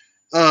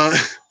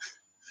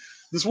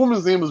 This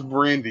woman's name was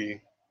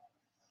Brandy,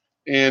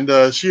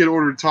 and she had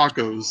ordered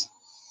tacos.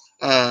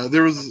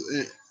 There was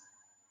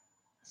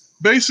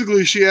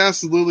basically, she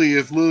asked Lily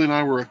if Lily and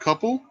I were a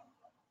couple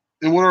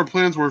and what our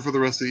plans were for the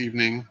rest of the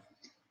evening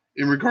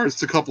in regards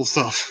to couple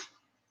stuff.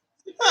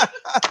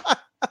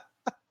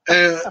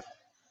 and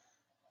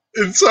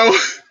so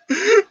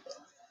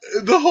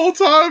the whole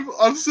time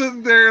I'm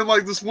sitting there and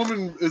like this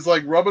woman is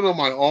like rubbing on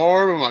my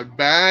arm and my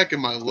back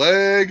and my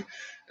leg.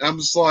 And I'm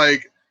just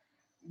like,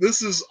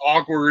 this is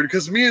awkward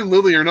because me and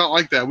Lily are not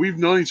like that. We've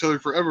known each other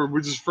forever.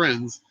 We're just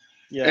friends.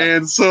 Yeah.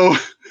 And so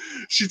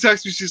she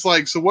texts me, she's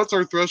like, so what's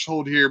our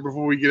threshold here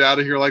before we get out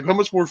of here? Like, how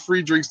much more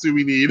free drinks do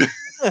we need?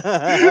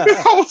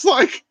 I was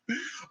like,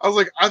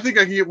 I think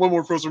I can get one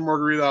more frozen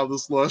margarita out of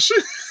this slush.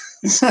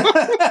 That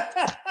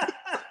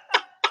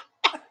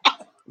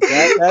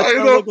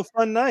sounds like a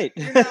fun night.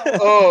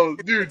 Oh,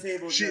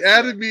 dude. She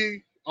added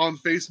me on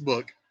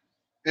Facebook.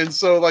 And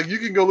so, like, you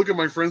can go look at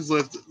my friends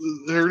list.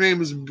 Her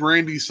name is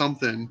Brandy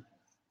something.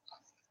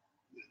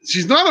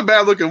 She's not a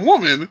bad-looking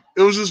woman.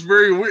 It was just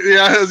very weird.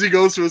 Yeah, as he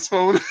goes to his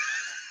phone.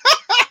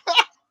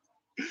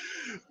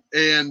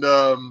 And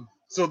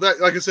so that,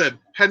 like I said,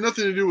 had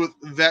nothing to do with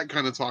that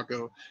kind of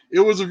taco. It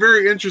was a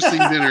very interesting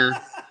dinner.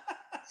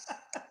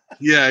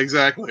 Yeah,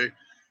 exactly.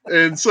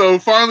 And so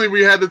finally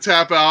we had to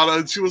tap out,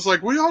 and she was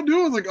like, "What y'all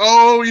doing?" I was like,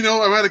 "Oh,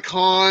 I'm at a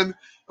con.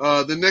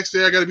 The next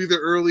day I got to be there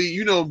early.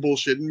 I'm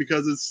bullshitting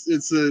because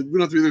it's we don't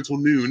have to be there till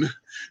noon."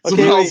 So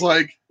Okay, I was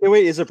like,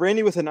 wait, is it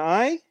Brandy with an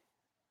I?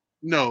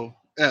 "No,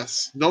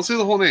 S. Don't say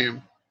the whole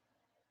name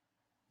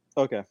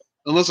Okay.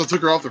 unless I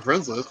took her off the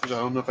friends list, which I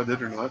don't know if I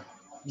did or not.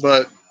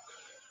 But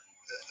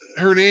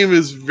her name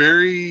is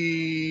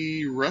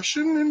very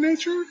Russian in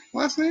nature.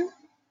 Last name."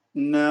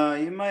 No,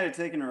 you might have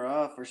taken her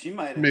off, or she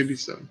might have. Maybe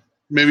so.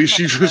 Maybe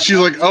She she's might have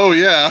like, me. "Oh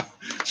yeah."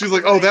 She's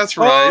like, "Oh, that's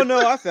right." Oh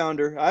no, I found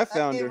her. I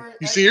found her.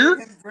 You see her?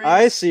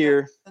 I see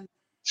her.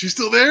 She's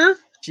still there?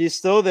 She's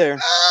still there.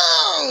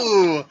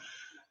 Oh,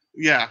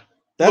 yeah.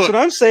 That's Look.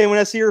 what I'm saying when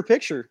I see her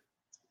picture.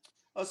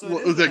 Oh, so Well,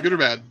 it is that good or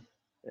with an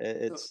bad?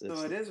 It's I.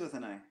 So it is with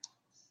an I.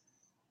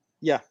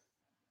 yeah.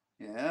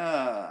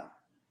 Yeah.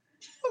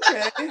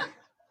 Okay.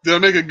 Did I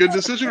make a good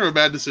decision or a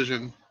bad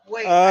decision?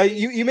 Wait.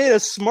 You made a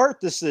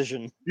smart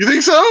decision. You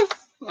think so?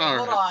 All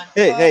Hold right. on.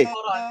 Hey,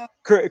 Hold on.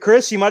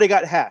 Chris, you might have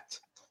got hacked.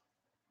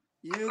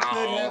 You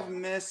could have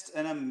missed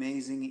an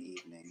amazing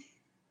evening.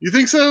 You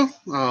think so?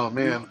 Oh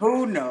man.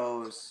 Who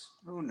knows?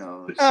 Who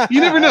knows? You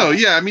never know.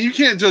 Yeah, I mean, you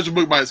can't judge a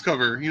book by its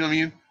cover. You know what I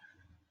mean?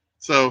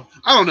 So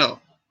I don't know.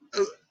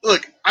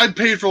 Look, I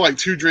paid for like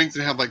 2 drinks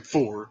and had like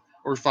 4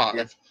 or 5.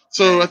 Yeah.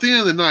 So at the end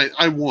of the night,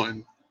 I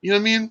won. You know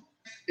what I mean?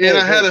 And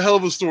I had a hell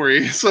of a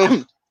story.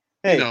 So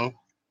Hey,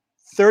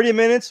 30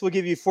 minutes will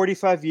give you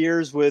 45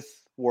 years with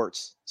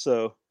warts.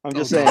 So I'm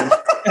just saying.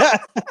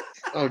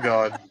 Oh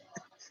God.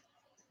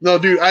 No,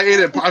 dude,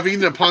 I've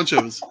eaten at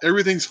Poncho's.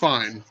 Everything's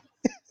fine.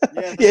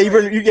 Yeah,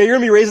 you're gonna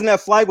be raising that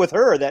flag with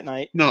her that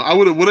night. No, I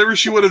would have. Whatever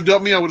she would have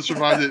dumped me, I would have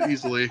survived it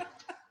easily.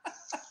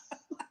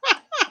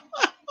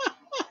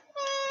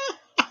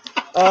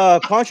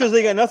 Ponchos,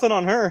 they got nothing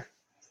on her.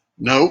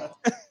 Nope.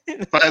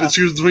 If I had to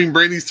choose between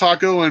Brandy's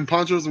Taco and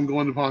Poncho's, I'm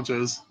going to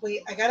Poncho's.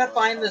 Wait, I gotta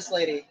find this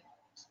lady.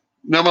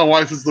 Now my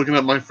wife is looking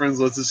at my friends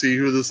list to see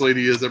who this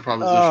lady is that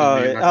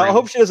propositioned me. I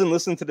hope she doesn't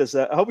listen to this.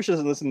 I hope she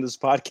doesn't listen to this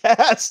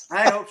podcast.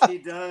 I hope she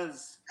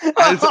does.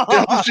 I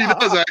hope she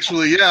does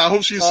actually. Yeah, I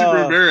hope she's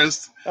super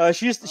embarrassed.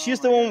 She's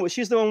the one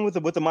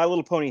with the My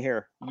Little Pony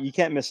hair. You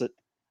can't miss it.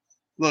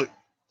 Look,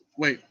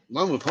 wait,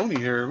 My Little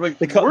Pony hair. Like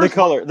The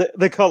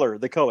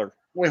color.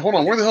 Wait, hold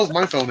on. Where the hell's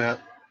my phone at?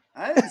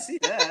 I didn't see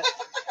that.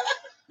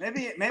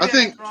 Maybe I I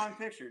think- have the wrong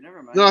picture.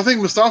 Never mind. No, I think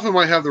Mustafa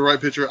might have the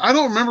right picture. I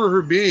don't remember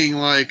her being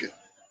like,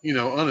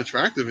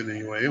 unattractive in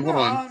any way. Hold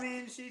on. I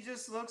mean, she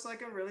just looks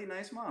like a really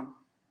nice mom.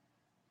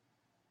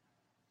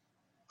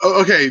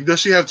 Oh, okay, does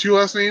she have 2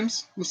 last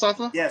names,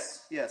 Mustafa?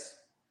 Yes.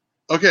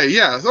 Okay,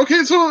 yeah.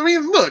 Okay, so I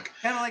mean, look,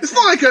 Kind of like it's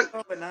San not like a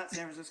Francisco, but not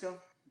San Francisco.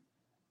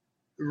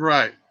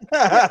 right.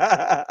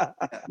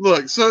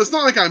 Look, so it's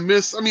not like I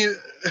missed. I mean,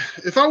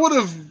 if I would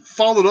have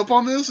followed up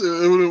on this,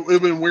 it would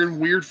have been a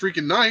weird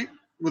freaking night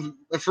with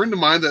a friend of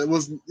mine that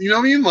was, you know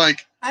what I mean?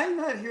 Like, I'm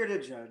not here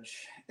to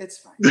judge. It's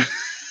fine.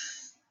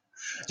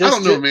 I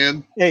don't know,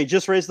 man. Hey,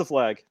 just raise the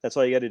flag. That's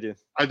all you got to do.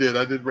 I did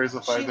raise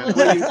the She 5 looks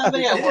minutes. like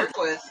somebody I work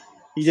with.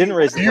 You didn't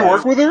raise the Do you flag.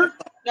 work with her?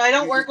 No, I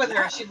don't work with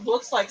her. She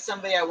looks like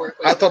somebody I work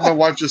with. I thought my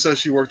wife just said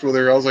she worked with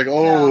her. I was like,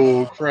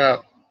 oh, No.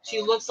 crap.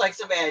 She looks like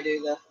somebody I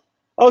do, though.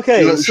 Okay,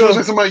 She looks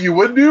like somebody you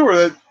would do or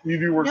that you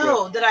do work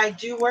No, with? that I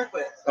do work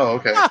with. Oh,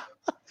 okay.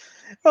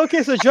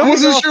 okay. So I jumping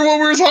wasn't off, sure what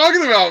we were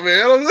talking about,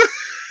 man.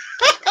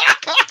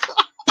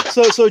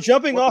 so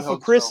jumping What the off hell,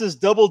 of Chris's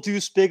Double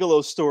Deuce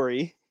Bigelow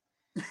story.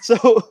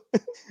 So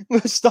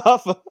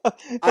Mustafa,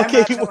 I'm okay,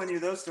 not telling you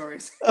those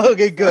stories.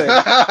 okay, good.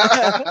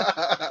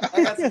 I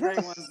got some great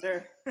ones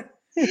there. I'm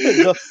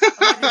not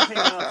gonna take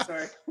it off,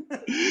 sorry.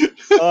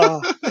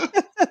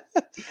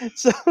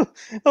 So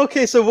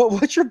okay, so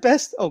what's your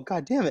best? Oh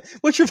god damn it!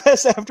 What's your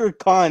best after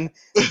con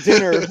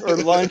dinner or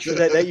lunch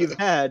that you've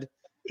had?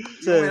 You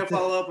want me to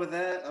follow up with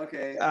that?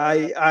 Okay.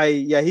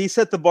 Yeah, he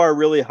set the bar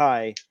really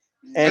high,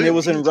 and it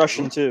was in Thank you.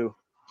 Russian too.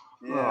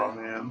 Oh, Yeah.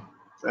 man.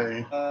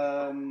 Hey.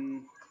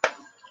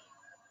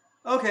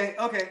 Okay.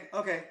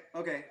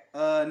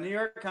 New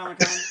York Comic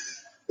Con.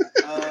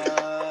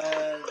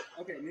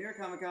 Okay, New York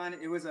Comic Con.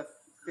 It was a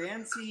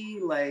fancy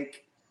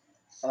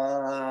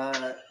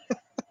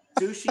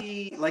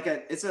sushi,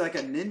 it's like a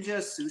ninja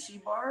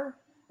sushi bar,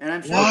 and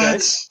I'm sure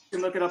What? you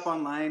can look it up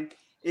online.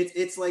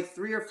 It's like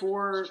 3 or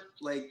 4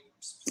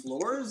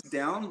 floors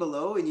down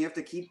below, and you have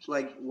to keep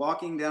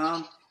walking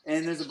down.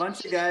 And there's a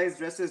bunch of guys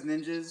dressed as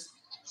ninjas.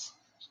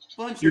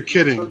 You're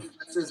kidding.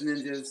 Dressed as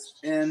ninjas,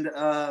 and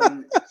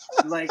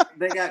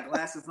they got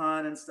glasses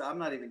on and stuff. I'm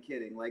not even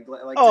kidding.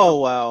 Oh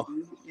wow!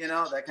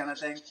 That kind of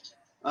thing.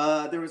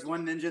 There was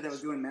one ninja that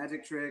was doing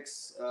magic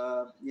tricks.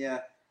 Yeah.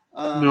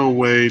 No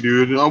way,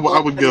 dude. I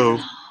would go.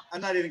 I'm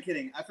not even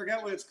kidding. I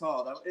forgot what it's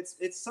called.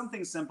 It's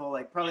something simple,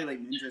 probably like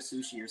Ninja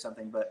Sushi or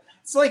something. But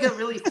it's like a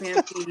really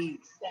fancy,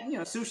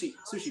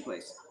 sushi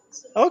place.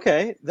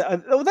 Okay,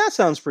 that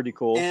sounds pretty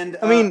cool. And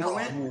I mean,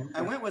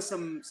 I went with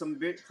some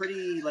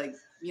pretty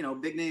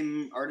big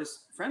name artist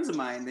friends of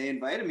mine. They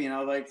invited me, and I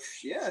was like,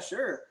 yeah,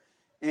 sure.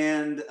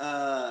 And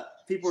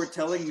people were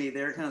telling me,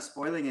 they're kind of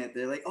spoiling it.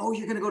 They're like, oh,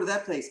 you're gonna go to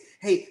that place.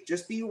 Hey,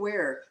 just be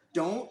aware.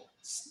 Don't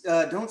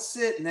don't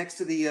sit next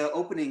to the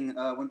opening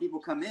when people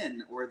come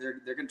in, or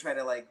they're gonna try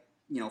to like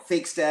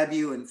fake stab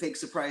you and fake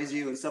surprise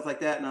you and stuff like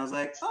that. And I was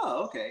like,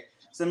 oh, okay.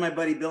 So my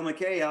buddy Bill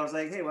McKay, I was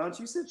like, hey, why don't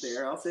you sit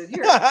there? I'll sit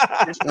here.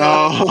 And,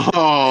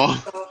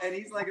 and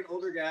he's like an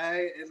older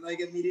guy, and like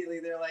immediately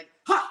they're like,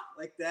 ha,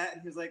 like that,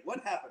 and he's like,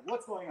 what happened?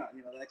 What's going on?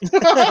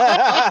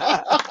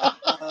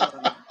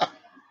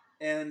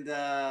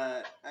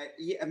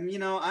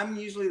 I'm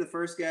usually the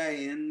first guy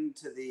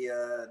into the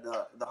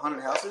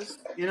haunted houses.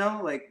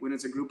 Like when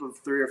it's a group of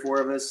 3 or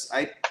 4 of us,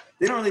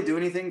 they don't really do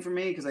anything for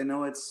me because I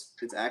know it's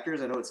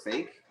actors. I know it's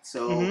fake.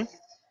 So,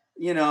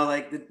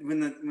 like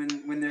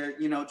when they're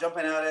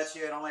jumping out at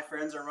you and all my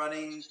friends are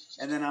running,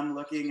 and then I'm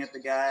looking at the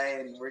guy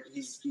and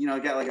he's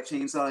got like a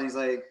chainsaw and he's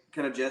like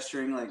kind of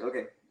gesturing like,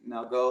 okay,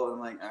 now go. And I'm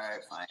like, all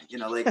right, fine.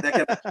 Like that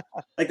kind of,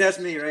 like that's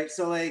me, right?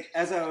 So like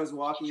as I was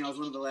walking, I was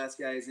one of the last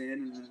guys in,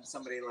 and then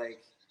somebody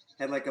like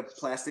had like a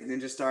plastic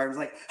ninja star and was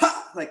like,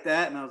 ha, like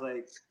that, and I was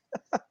like,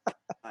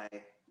 hi,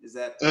 is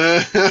that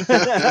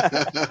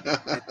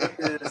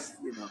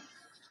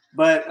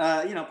But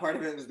part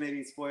of it was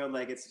maybe spoiled,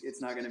 like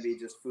it's not going to be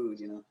just food,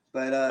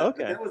 But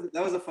okay, but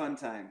that was a fun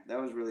time. That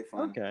was really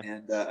fun. Okay,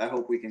 and I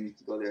hope we can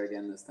go there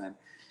again this time.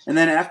 And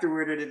then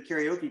afterward, I did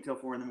karaoke till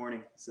 4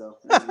 a.m. So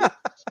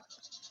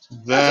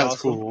that's awesome.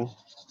 Cool.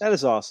 That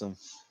is awesome.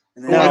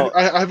 And then now,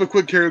 I have a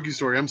quick karaoke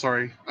story. I'm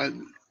sorry.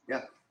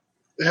 Yeah.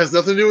 It has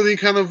nothing to do with any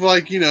kind of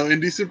like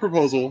indecent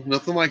proposal.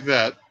 Nothing like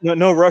that.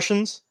 No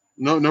Russians.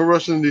 No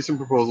Russian indecent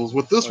proposals.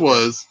 What this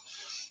was.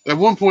 At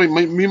one point,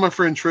 me and my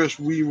friend Trish,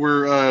 we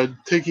were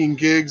taking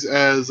gigs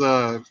as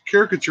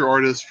caricature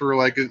artists for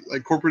like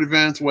corporate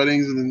events,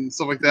 weddings, and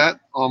stuff like that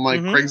on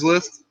like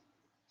Craigslist.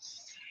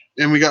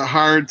 And we got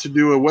hired to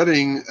do a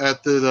wedding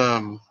at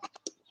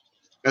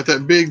at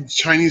that big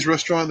Chinese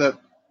restaurant.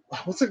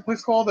 What's that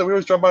place called that we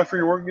always drop by for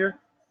your work gear?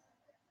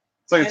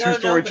 It's like a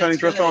 2-story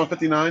Chinese restaurant on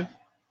 59.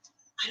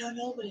 I don't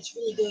know, but it's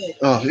really good.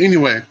 Oh,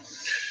 anyway,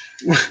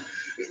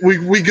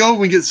 we go,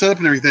 we get set up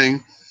and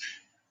everything.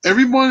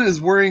 Everyone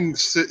is wearing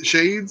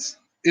shades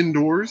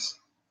indoors.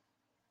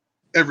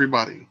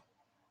 Everybody.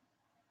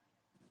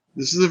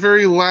 This is a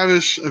very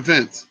lavish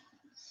event.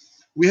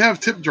 We have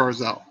tip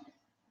jars out.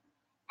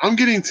 I'm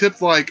getting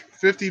tipped like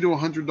 $50 to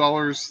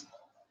 $100.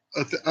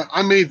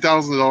 I made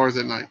thousands of dollars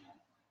at night.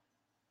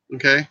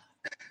 Okay.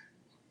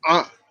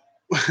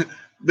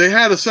 They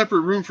had a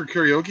separate room for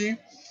karaoke,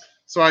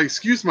 so I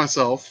excused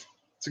myself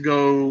to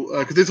go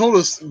because they told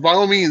us by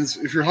all means,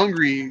 if you're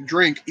hungry,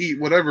 drink, eat,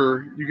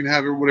 whatever, you can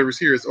have it, whatever's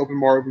here. It's open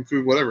bar, open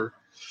food, whatever.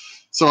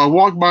 So I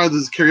walked by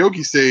this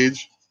karaoke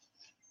stage,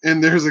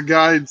 and there's a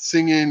guy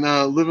singing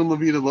 "Livin' La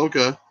Vida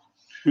Loca,"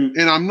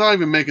 and I'm not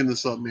even making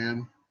this up,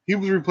 man. He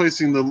was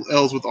replacing the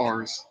L's with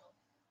R's.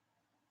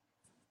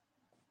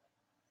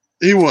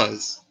 He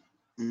was,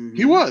 and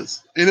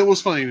it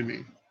was funny to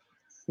me.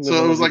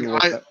 So it was like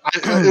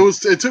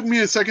it took me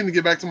a second to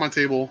get back to my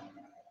table.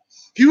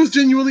 He was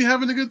genuinely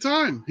having a good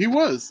time. He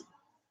was,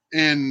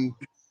 and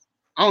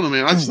I don't know,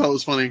 man. I just thought it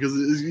was funny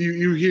because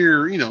you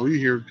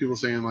hear people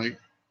saying like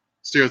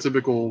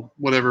stereotypical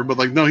whatever, but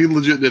like no, he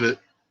legit did it.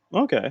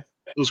 Okay,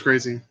 it was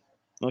crazy.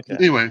 Okay.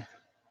 Anyway,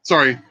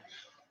 sorry,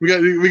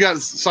 we got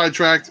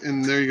sidetracked,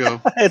 and there you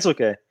go. It's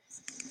okay.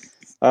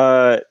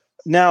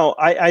 Now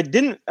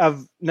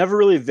I've never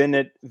really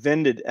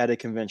vended at a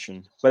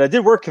convention, but I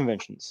did work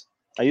conventions.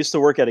 I used to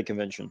work at a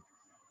convention.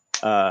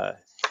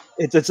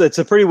 It's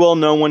a pretty well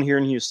known one here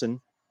in Houston.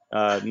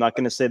 I'm not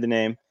going to say the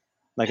name.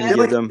 I'm not going to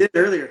give them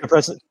earlier.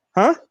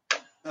 Huh?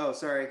 Oh,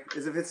 sorry.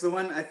 If it's the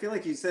one, I feel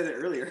like you said it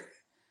earlier.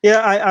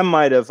 Yeah, I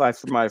might have. I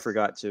might have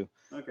forgot to.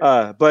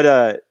 Okay.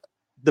 But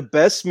the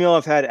best meal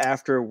I've had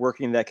after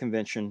working that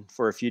convention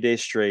for a few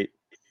days straight,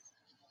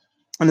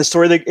 and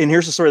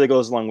here's the story that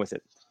goes along with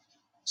it.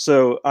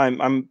 So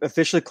I'm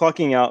officially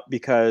clocking out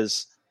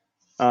because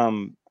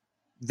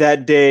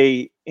that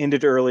day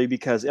ended early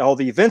because all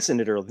the events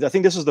ended early. I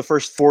think this was the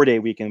first 4-day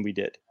weekend we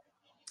did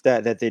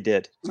that they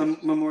did.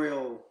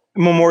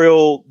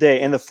 Memorial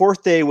Day, and the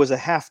 4th day was a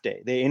half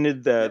day. They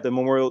ended the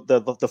Memorial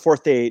the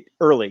 4th day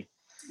early.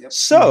 Yep.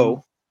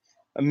 So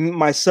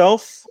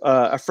myself,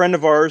 a friend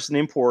of ours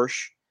named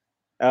Porsche,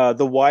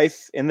 the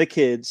wife and the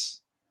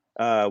kids,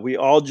 we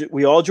all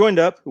joined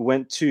up. We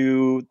went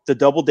to the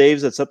Double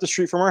Dave's that's up the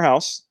street from our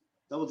house.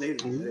 Double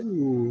Dave's.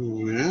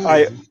 Ooh,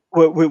 yeah.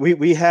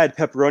 We had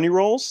pepperoni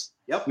rolls.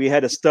 Yep. We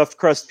had a stuffed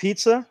crust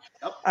pizza.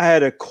 Yep. I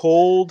had a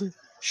cold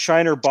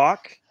Shiner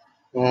Bock.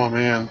 Oh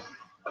man.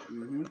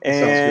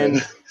 And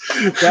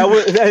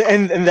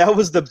that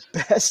was the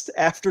best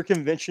after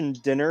convention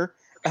dinner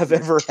I've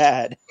ever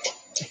had.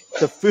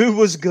 The food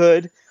was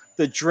good.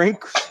 The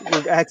drink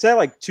I had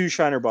like 2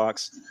 Shiner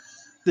Bocks.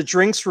 The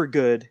drinks were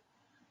good.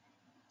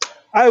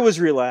 I was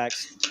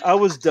relaxed. I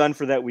was done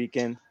for that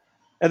weekend.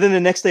 And then the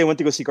next day I went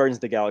to go see Guardians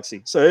of the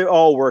Galaxy. So it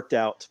all worked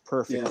out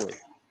perfectly. Yeah.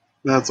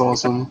 That's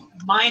awesome.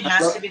 Mine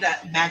has to be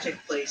that magic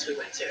place we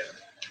went to.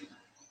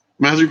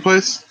 Magic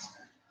place?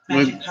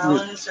 Magic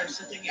Palace or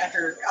something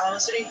after Alamo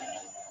City.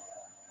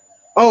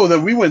 Oh, that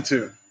we went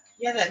to.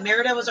 Yeah, that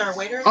Merida was our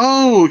waiter.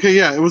 Oh, okay,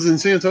 yeah. It was in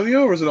San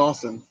Antonio or was it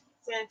Austin?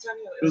 San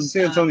Antonio. It was in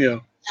San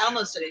Antonio.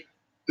 Alamo City.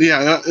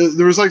 Yeah,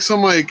 there was like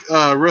some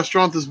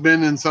restaurant that's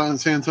been in San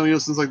Antonio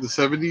since like the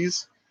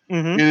 70s.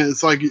 Mm-hmm. And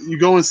it's like you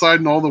go inside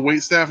and all the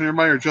wait staff and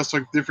everybody are just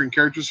like different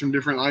characters from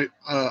different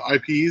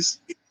IPs,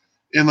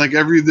 and like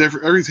every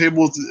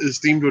table is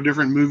themed to a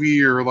different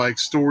movie or like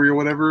story or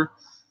whatever.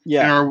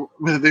 Yeah,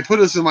 And they put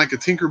us in like a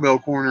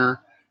Tinkerbell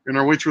corner, and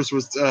our waitress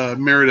was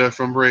Merida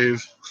from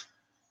Brave.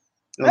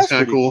 That was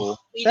kind of cool.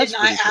 We That's did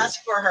not pretty cool.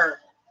 ask for her.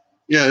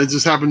 Yeah, it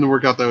just happened to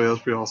work out that way. That was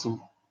pretty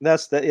awesome.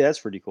 That's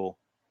pretty cool.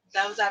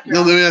 That was after.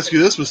 Now let me ask you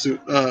this,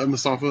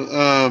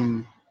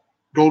 Mustafa: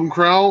 Golden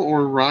Corral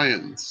or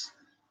Ryan's?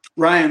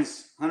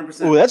 Ryan's,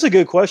 100%. Oh, that's a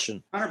good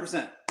question.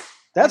 100%.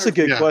 That's a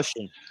good Yeah.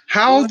 question.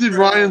 How Golden did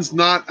Corral. Ryan's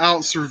not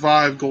out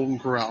survive Golden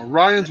Corral?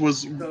 Ryan's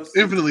was So,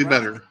 infinitely Ryan-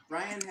 better.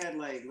 Ryan had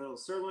like little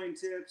sirloin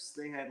tips.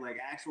 They had like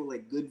actual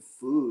like good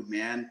food,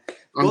 man.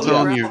 I'm Golden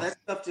telling Corral, you. that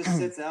stuff just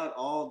sits out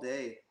all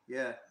day.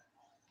 Yeah.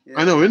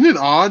 I know, isn't it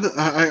odd?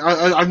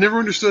 I've never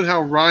understood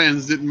how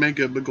Ryan's didn't make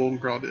it, but Golden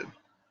Corral did.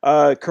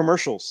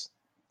 Commercials,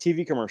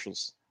 TV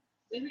commercials.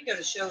 We would go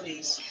to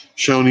Shoney's.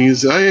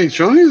 Shoney's, hey,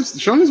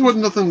 Shoney's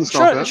wasn't nothing to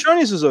scoff at.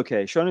 Shoney's was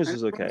okay. Shoney's I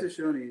was went okay. to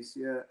Shoney's,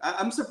 yeah.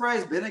 I'm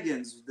surprised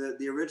Bennigan's,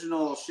 the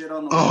original shit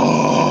on the wall.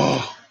 Oh,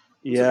 I'm surprised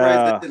Yeah,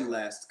 that didn't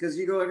last. Because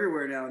you go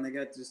everywhere now and they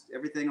got just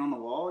everything on the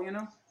wall, you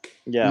know?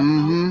 yeah.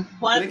 mm-hmm.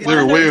 One, They're one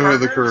of way those ahead of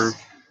the burgers-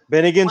 curve.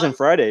 Bennigan's and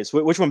Fridays.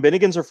 Which one?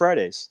 Bennigan's or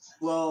Fridays?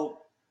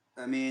 Well,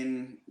 I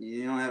mean,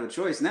 you don't have a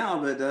choice now,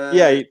 but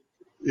Yeah.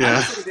 Yeah.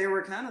 honestly, they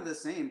were kind of the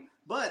same.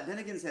 But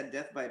Bennigan's had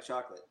Death by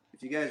Chocolate.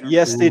 If you guys remember,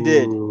 Yes, they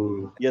did.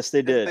 Ooh. Yes,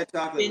 they Death did. by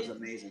Chocolate was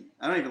amazing.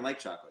 I don't even like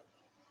chocolate.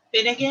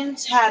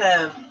 Finnegan's had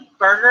a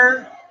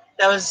burger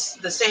that was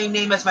the same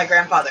name as my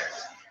grandfather,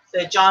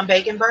 the John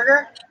Bacon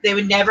burger. They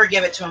would never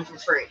give it to him for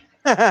free.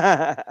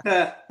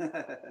 Her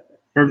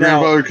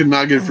grandfather could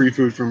not get free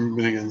food from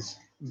Bennigan's.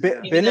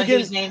 Even though he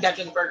was Bennigan, named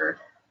after the burger.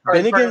 Or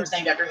the burger Bennigan- was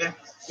named after him.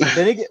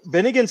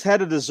 Bennigan's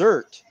had a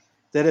dessert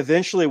that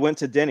eventually went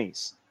to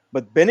Denny's,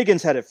 but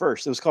Bennigan's had it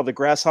first. It was called the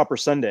Grasshopper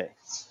Sundae,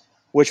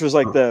 which was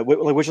like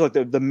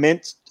the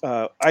mint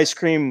ice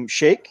cream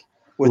shake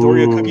with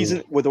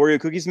Oreo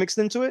cookies mixed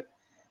into it.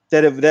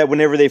 That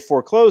whenever they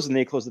foreclosed and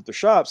they closed up their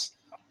shops,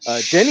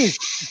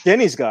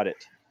 Denny's got it,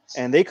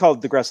 and they called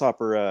it the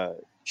Grasshopper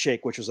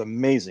shake, which was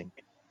amazing.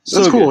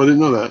 That's So cool. good. I didn't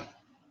know that.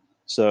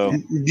 So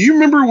Do you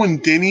remember when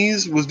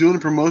Denny's was doing a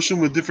promotion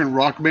with different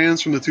rock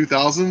bands from the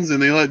 2000s,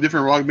 and they let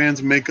different rock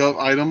bands make up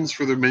items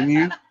for their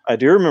menu? I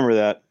do remember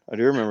that.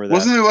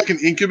 Wasn't there like an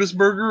Incubus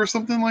burger or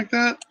something like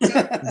that?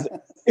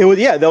 It was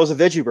that was a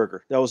veggie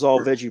burger. That was all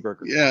veggie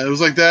burger. Yeah, it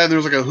was like that. There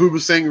was like a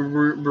Hubasang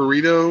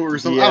burrito or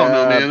something. I don't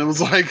know, Yeah. man. It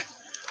was like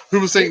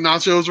Hubasang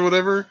nachos or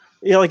whatever.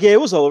 Yeah,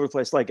 it was all over the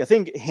place. Like I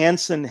think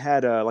Hanson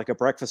had like a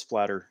breakfast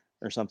platter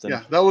or something.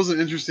 Yeah, that was an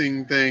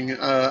interesting thing.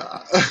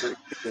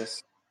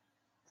 This.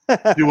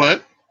 Do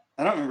what?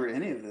 I don't remember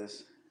any of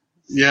this.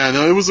 Yeah,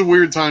 no, it was a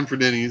weird time for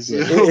Denny's.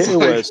 It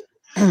like- was.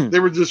 They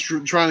were just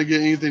trying to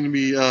get anything to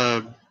be,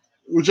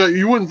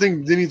 you wouldn't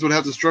think Denny's would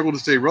have to struggle to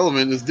stay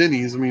relevant as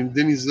Denny's. I mean,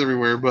 Denny's is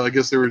everywhere, but I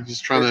guess they were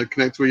just trying to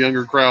connect to a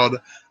younger crowd.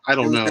 I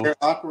don't know. Their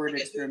awkward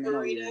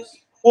experimental years.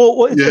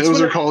 Well, Yeah, it was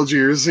their college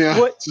years.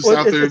 Yeah, just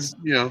out there,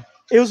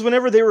 It was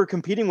whenever they were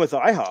competing with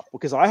IHOP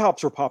because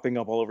IHOPs were popping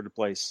up all over the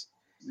place,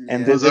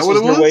 and Yeah. Is this that what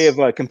was it their was? way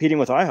of competing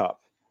with IHOP.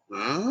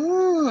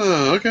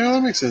 Oh, okay, well,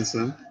 that makes sense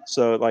then.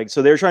 So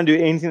they were trying to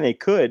do anything they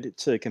could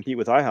to compete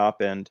with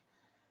IHOP, and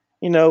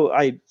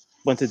I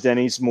went to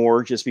Denny's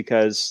more just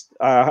because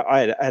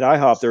at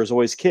IHOP there was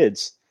always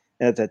kids,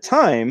 and at that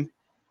time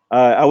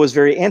I was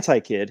very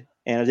anti-kid,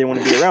 and I didn't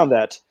want to be around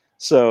that.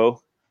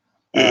 So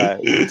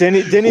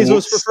Denny's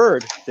was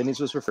preferred. Denny's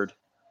was preferred.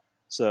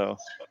 So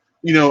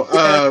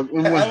I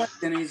when- like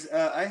Denny's.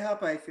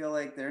 IHOP, I feel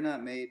like they're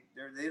not made.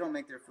 They don't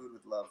make their food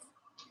with love.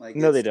 Like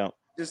no, they don't.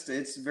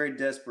 It's very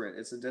desperate.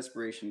 It's a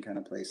desperation kind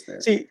of place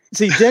there. See,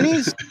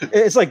 Denny's.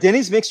 It's like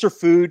Denny's makes their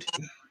food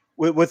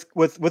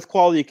with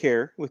quality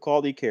care. With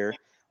quality care,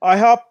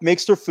 IHOP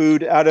makes their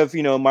food out of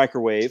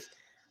microwave,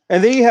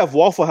 and then you have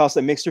Waffle House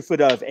that makes their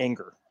food out of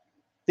anger.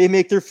 They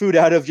make their food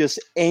out of just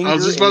anger. I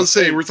was just about and to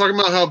say, hate. we're talking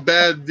about how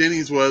bad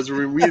Denny's was. We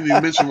didn't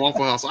even mention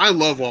Waffle House. I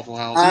love Waffle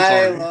House. I'm I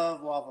sorry.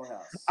 love Waffle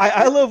House.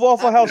 I love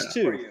Waffle House For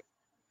too. you,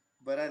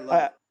 but I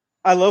love it.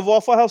 I love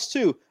Waffle House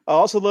too. I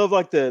also love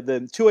like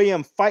the 2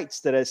 a.m.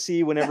 fights that I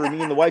see whenever me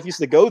and the wife used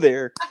to go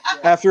there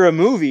after a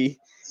movie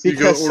You go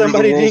because order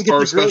somebody the World didn't get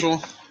the Star grilled.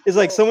 special. It's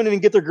like someone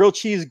didn't get their grilled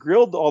cheese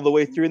grilled all the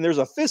way through, and there's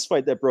a fist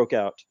fight that broke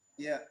out.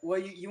 Yeah. Well,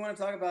 you want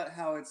to talk about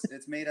how it's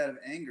made out of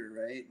anger,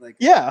 right? Like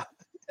Yeah,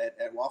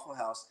 at Waffle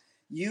House,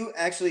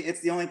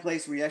 it's the only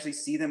place where you actually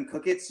see them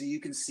cook it, so you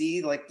can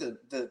see like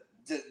the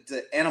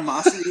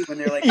animosity when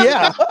they're like,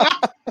 yeah.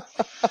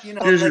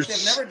 Here's like your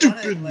they've never done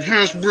stupid it. Like,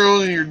 hash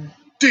brown and your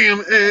damn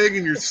egg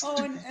and your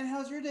oh, and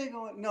how's your day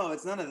going? No,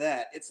 it's none of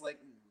that. It's like,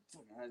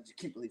 I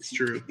can't believe you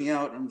true. kicked me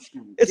out. I'm just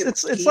gonna It's get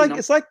it's my it's key like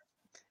and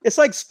it's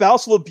like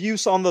spousal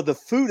abuse on the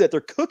food that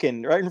they're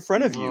cooking right in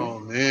front of you. Oh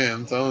man,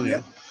 I'm telling you.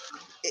 Yep.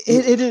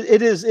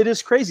 It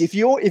is crazy. If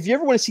you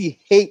ever want to see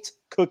hate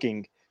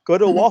cooking, go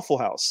to a Waffle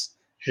House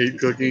Hate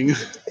cooking.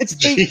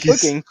 It's hate Jeez.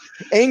 cooking,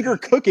 anger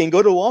cooking.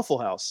 Go to Waffle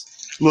House.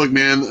 Look,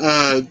 man.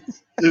 I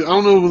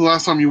don't know the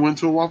last time you went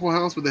to a Waffle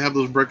House, but they have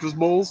those breakfast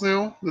bowls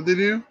now that they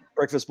do.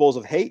 Breakfast bowls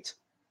of hate.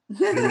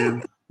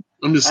 Man,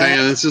 I'm just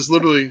saying, it's just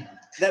literally.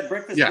 That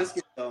breakfast Yeah.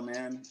 biscuit, though,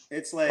 man.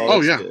 It's like Oh,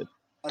 it's yeah. good.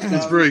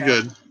 It's very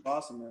good.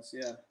 Awesomeness,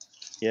 yeah.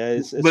 Yeah,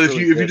 it's But if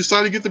really you good.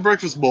 decide to get the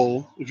breakfast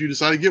bowl, if you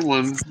decide to get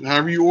one,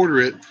 however you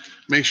order it,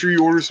 make sure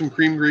you order some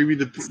cream gravy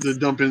to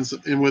dump in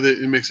with it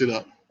and mix it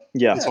up.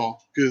 yeah, That's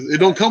all. Because it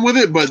don't come with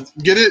it, but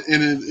get it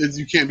and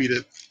you can't beat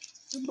it.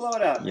 Just blow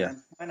it out, Yeah.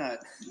 man. Why not?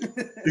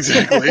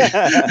 Exactly.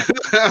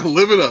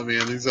 Live it up,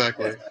 man.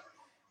 Exactly.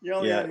 You're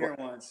only Yeah. out here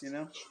once, you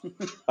know?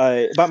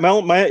 but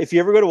my if you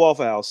ever go to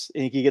Waffle House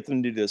and you can get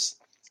them to do this,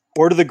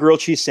 order the grilled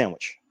cheese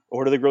sandwich.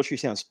 Order the grilled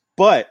cheese sandwich,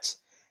 but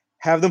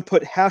have them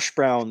put hash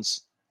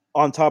browns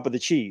on top of the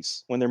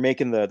cheese when they're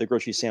making the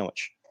grilled cheese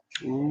sandwich.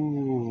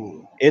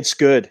 Ooh. It's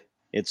good.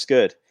 It's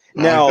good.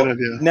 I Now, like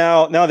that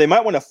idea. now they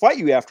might want to fight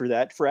you after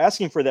that for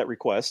asking for that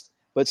request,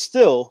 but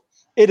still,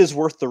 it is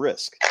worth the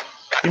risk.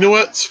 You know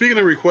what? Speaking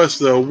of requests,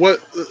 though, what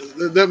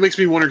that makes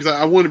me wonder, because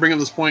I wanted to bring up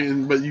this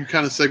point, but you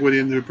kind of segued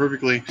into it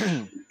perfectly.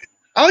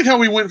 I like how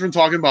we went from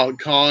talking about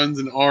cons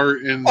and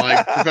art and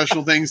like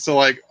professional things to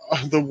like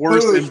the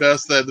worst Food. and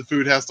best that the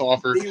food has to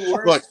offer. The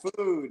worst Look,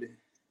 food.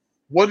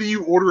 what do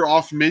you order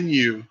off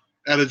menu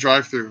at a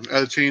drive-through,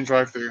 at a chain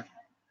drive-through?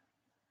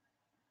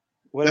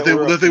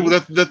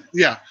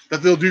 That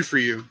they'll do for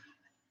you.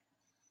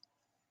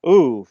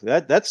 Ooh,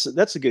 that's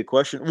a good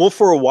question. Well,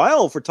 for a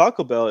while for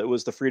Taco Bell, it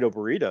was the Frito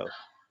burrito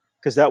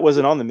because that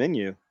wasn't on the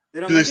menu. They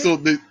don't Do they make it? still?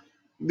 They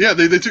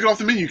took it off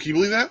the menu. Can you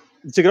believe that?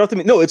 They took it off the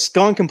menu. No, it's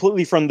gone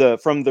completely from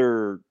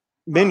their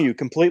menu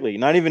completely.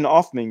 Not even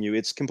off menu.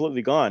 It's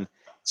completely gone.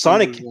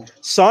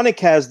 Sonic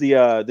has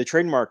the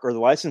trademark or the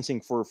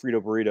licensing for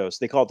Frito burritos.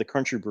 They call it the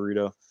Country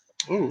Burrito.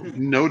 Oh,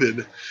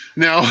 noted.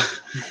 Now,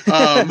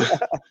 I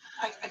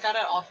got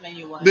it off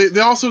menu once.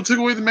 they also took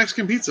away the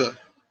Mexican pizza,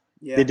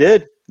 Yeah. They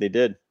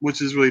did.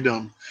 which is really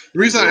dumb. The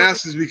reason I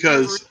ask is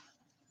because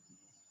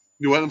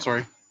you what? I'm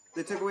sorry.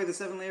 They took away the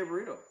 7-layer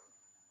burrito.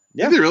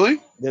 Yeah, Did they really?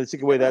 they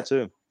took away that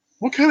too.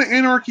 What kind of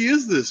anarchy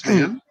is this,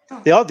 man?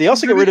 They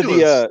also got rid of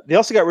Ridiculous. they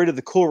also got rid of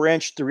the Cool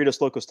Ranch Doritos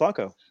Locos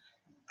Taco.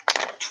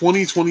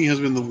 2020 has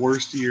been the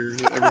worst year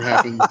that ever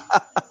happened.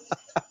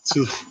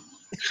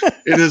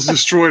 It has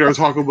destroyed our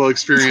Taco Bell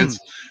experience.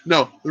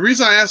 No, the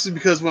reason I asked is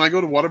because when I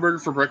go to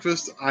Whataburger for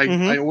breakfast,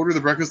 I order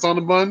the breakfast on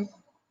the bun.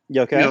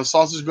 Yeah, okay. You know,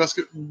 sausage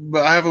biscuit,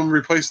 but I have them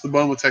replace the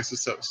bun with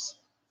Texas toast.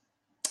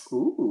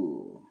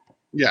 Ooh.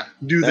 Yeah,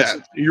 do That's-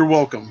 that. You're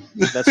welcome.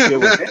 That's a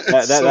good one.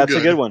 That's So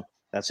a good one.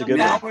 That's a good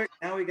now, one.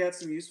 now we got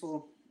some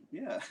useful.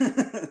 Yeah. man,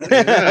 That's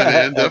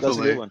a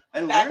definitely. good one. I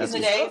learned Back in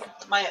some the day,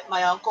 stuff.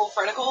 my uncle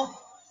Fredicle,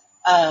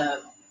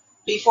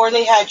 before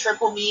they had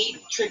triple meat,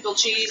 triple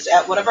cheese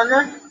at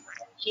Whataburger,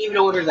 he would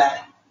order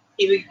that.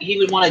 He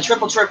would want a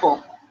triple,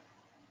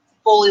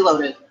 fully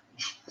loaded,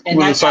 and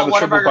With a that's side how of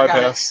triple Whataburger got it.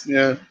 bypass.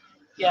 Yeah.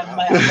 Yeah,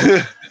 my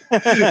uncle.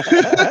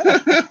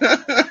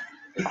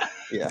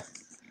 Yeah.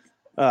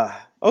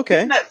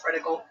 Okay. Met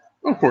Fredicle.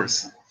 Of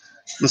course.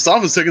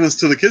 Mustafa's taking us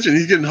to the kitchen.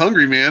 He's getting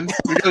hungry, man.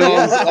 We got all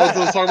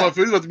those talking about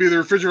food. About to be the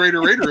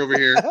refrigerator raider over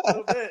here. A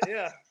little bit,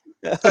 yeah.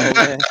 Oh,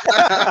 man.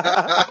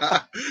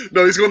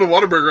 No, he's going to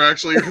Whataburger,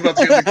 actually. He's about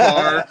to get in the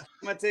car.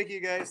 I'm gonna take you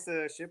guys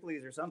to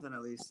Shipley's or something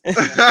at least.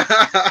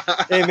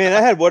 Hey man,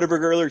 I had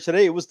Whataburger earlier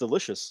today. It was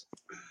delicious.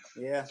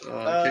 Yeah. Can't go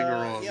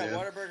wrong, yeah, man.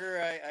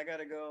 Whataburger. I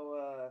gotta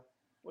go.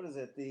 What is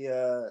it?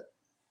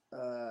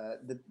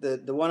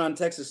 The one on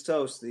Texas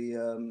toast.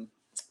 The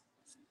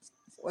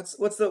what's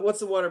the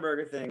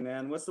Whataburger thing,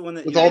 man? What's the one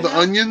that With you all the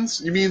melt?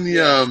 onions? You mean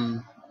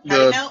the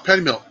Patty melt?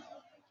 patty melt?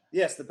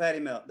 Yes, the patty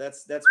melt.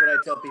 That's what I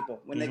tell people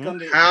when they come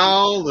to.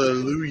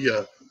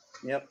 Hallelujah.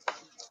 Yep.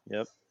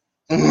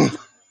 Ugh,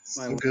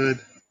 so good.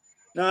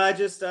 No, I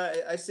just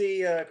I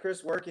see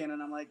Chris working,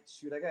 and I'm like,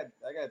 shoot, I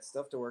got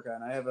stuff to work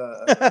on. I have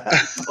a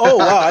Oh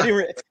wow, I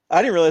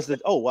didn't realize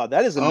that. Oh wow,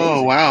 that is amazing.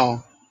 Oh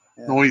wow.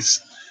 Yeah.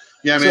 Nice.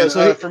 Yeah, So- man.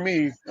 so- For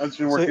me, I've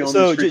been working on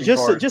So this freaking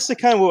just car. just to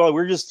kind of what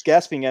we're just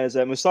gasping at is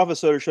that Mustafa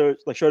Soder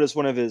showed us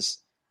one of his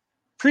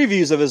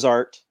previews of his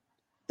art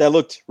that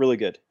looked really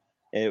good.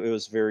 It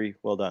was very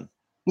well done.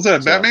 Was that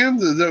a So- Batman?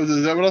 Is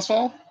that what I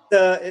saw?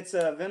 it's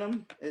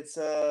Venom. It's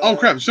Oh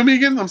crap! Show me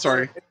again. I'm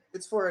sorry.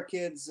 It's for a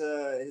kid's.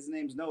 His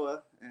name's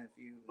Noah. And if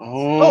you,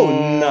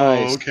 Oh,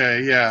 nice.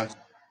 Okay, yeah,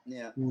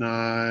 yeah.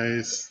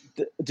 nice.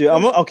 Dude,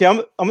 I'm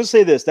gonna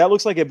say this. That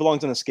looks like it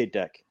belongs on a skate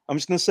deck. I'm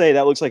just gonna say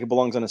that looks like it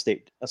belongs on a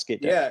skate deck.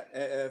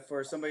 Yeah,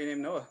 for somebody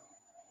named Noah.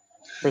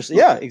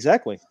 Yeah,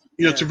 exactly.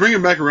 You know, Yeah. to bring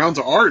it back around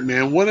to art,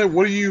 man. What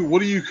are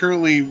you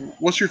currently?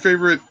 What's your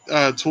favorite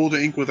tool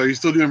to ink with? Are you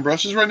still doing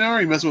brushes right now?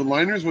 Are you messing with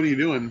liners? What are you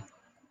doing?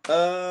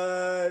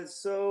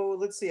 So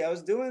let's see. I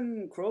was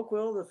doing Crow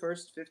Quill the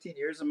first 15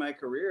 years of my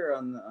career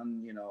on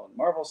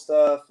Marvel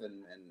stuff and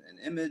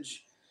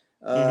Image.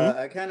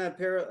 I kind of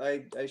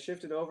I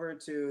shifted over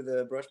to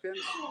the brush pens.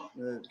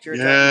 The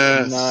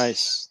Curatex.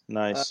 Yes.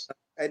 Nice.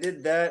 I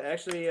did that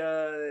actually.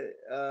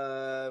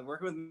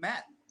 Working with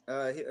Matt.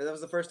 That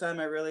was the first time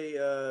I really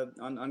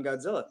on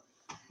Godzilla.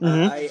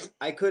 Mhm.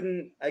 I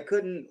couldn't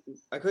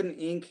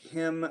ink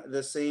him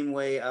the same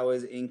way I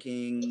was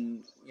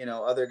inking,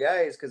 other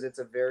guys, because it's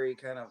a very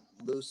kind of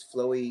loose,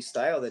 flowy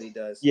style that he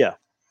does. Yeah.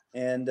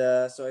 And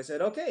so I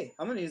said, okay,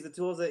 I'm going to use the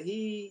tools that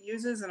he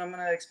uses, and I'm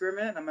going to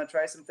experiment. I'm going to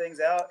try some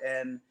things out,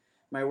 and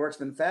my work's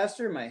been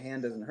faster. My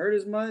hand doesn't hurt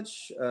as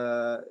much,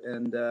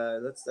 and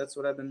that's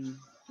what I've been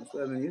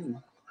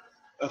using.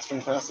 That's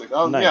fantastic.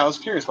 Nice. Yeah, I was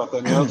curious about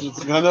that, man.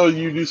 I know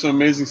you do some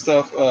amazing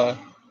stuff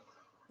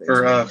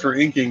for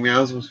inking, man. I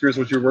was curious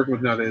what you're working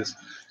with nowadays.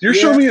 You're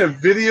showing me a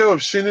video of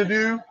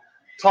Shinadu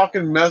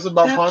talking mess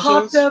about That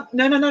ponchos? popped up.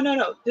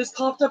 No. This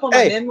popped up on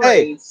my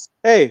memories.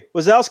 Hey,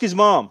 Wazowski's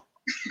mom.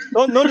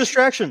 No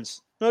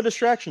distractions. No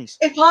distractions.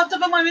 It popped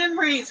up on my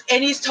memories,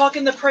 and he's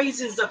talking the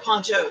praises of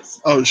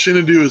ponchos. Oh,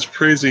 Shinadu is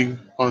praising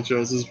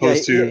ponchos as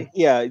opposed to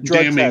drug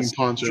damning test.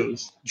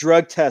 ponchos.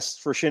 Drug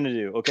test for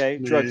Shinadu, okay?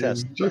 Drug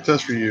test. Drug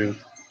test for you.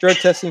 Drug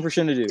testing for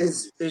Shinadu.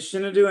 Is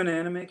Shinadu an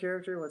anime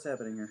character? What's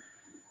happening here?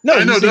 No,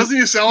 I know. Doesn't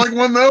he sound like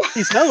one though?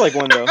 He sounds like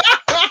one though.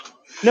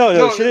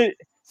 No. Shinadu,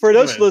 for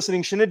those ahead.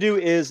 listening, Shinadu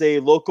is a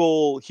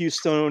local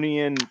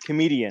Houstonian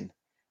comedian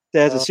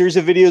that has a series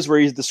of videos where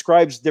he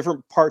describes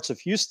different parts of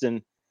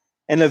Houston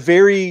in a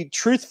very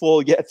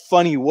truthful yet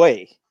funny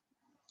way.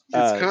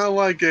 It's kind of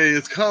like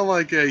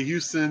a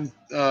Houston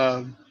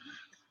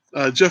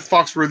Jeff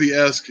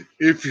Foxworthy-esque.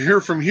 If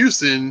you're from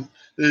Houston,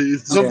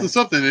 it's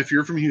something. If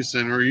you're from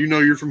Houston, or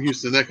you're from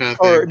Houston, that kind of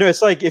thing. Or no,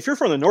 it's like if you're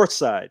from the north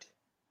side,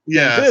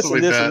 yeah, this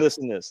something and like this that. and this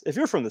and this. If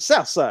you're from the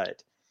south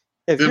side,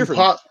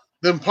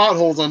 Them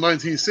potholes on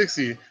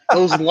 1960,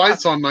 those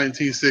lights on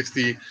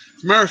 1960. As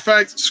a matter of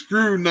fact,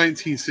 screw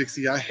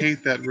 1960. I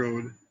hate that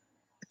road.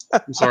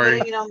 I'm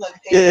sorry.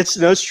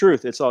 it's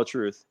truth. It's all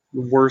truth.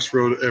 The worst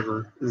road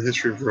ever in the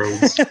history of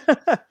roads.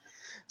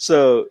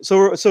 So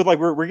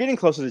we're getting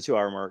closer to the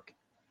 2-hour mark,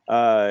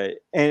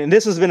 and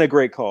this has been a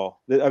great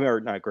call. I mean, or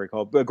not a great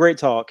call, but a great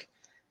talk.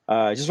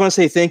 I just want to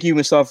say thank you,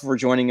 Mustafa, for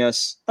joining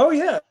us. Oh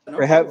yeah,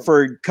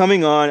 for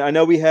coming on. I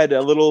know we had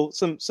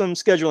some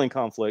scheduling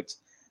conflict,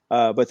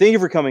 but thank you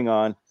for coming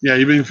on. Yeah,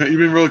 you've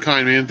been really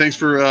kind, man. Thanks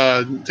for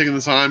taking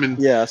the time, and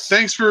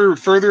thanks for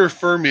further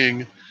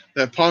affirming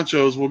that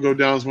Ponchos will go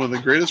down as one of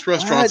the greatest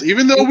restaurants.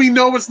 Even though we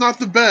know it's not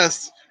the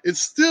best, it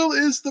still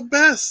is the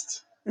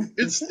best.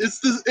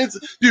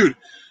 Dude,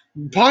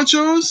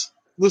 Ponchos.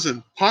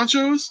 Listen,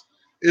 Ponchos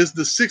is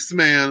the sixth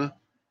man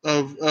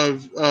of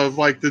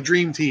like the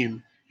dream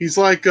team. He's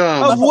like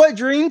what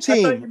dream I thought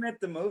you team? meant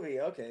the movie.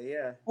 Okay,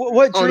 yeah.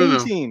 What dream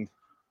no. team?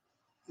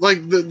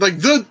 Like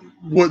the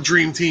what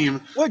dream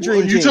team? What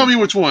dream team? You tell me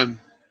which one.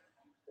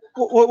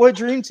 What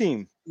dream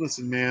team?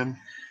 Listen, man.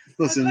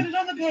 Put it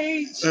on the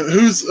page.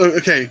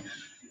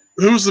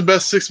 Who's the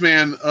best sixth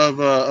man of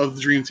the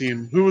dream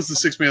team? Who was the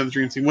sixth man of the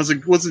dream team? Was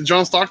it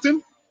John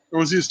Stockton, or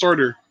was he a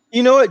starter?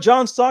 You know what?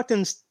 John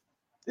Stockton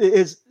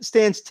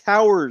stands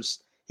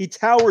towers. He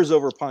towers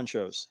over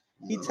Ponchos.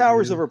 He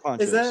towers over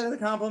Ponchos. Is that a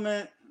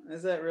compliment?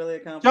 Is that really a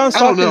compliment? John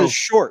Stockton is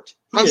short.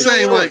 I'm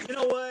saying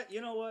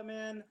you know what,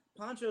 man?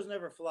 Ponchos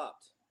never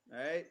flopped. All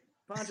right.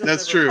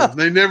 That's true.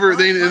 They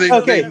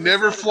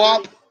never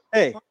flop.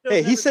 Hey,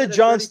 he said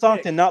John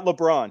Stockton, not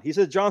LeBron. He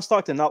said John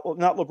Stockton, not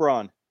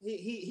LeBron.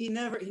 He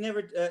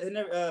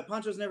never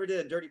Ponchos never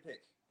did a dirty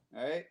pick.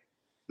 All right.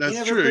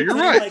 That's true. You're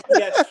right. Like he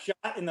got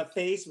shot in the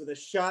face with a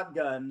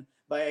shotgun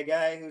by a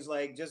guy who's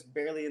like just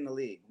barely in the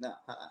league. No.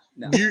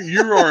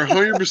 You are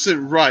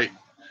 100% right.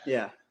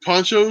 Yeah.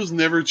 Ponchos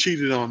never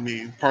cheated on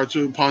me.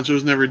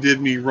 Ponchos never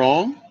did me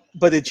wrong.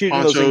 But they cheated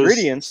on those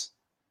ingredients.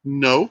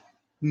 No.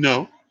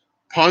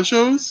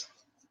 Ponchos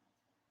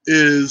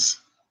is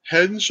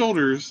head and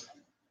shoulders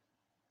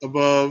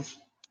above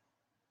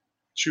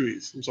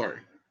Chewy's. I'm sorry.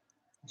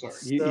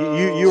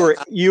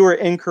 You were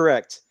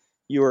incorrect.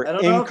 You were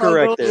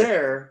incorrect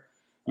there.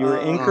 You were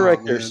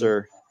incorrect there,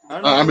 sir.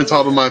 I'm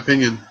entitled to my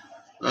opinion.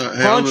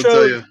 I'm gonna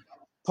tell you.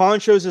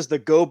 Ponchos is the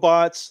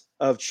GoBots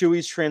of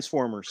Chewy's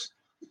Transformers.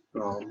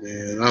 Oh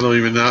man, I don't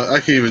even know. I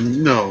can't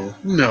even. No.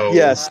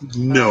 Yes.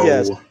 No.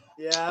 Yes.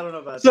 Yeah, I don't know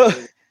about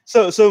that.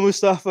 So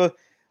Mustafa.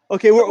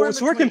 Okay,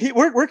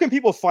 where can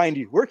people find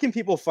you? Where can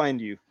people find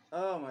you?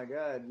 Oh my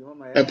God, you want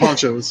my at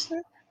Ponchos?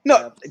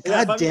 No,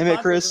 God damn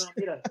it, Chris.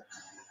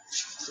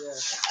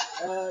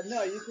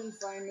 No, you can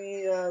find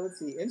me. Let's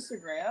see,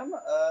 Instagram.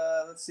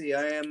 Let's see,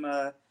 I am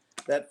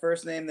that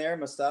first name there,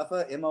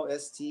 Mustafa,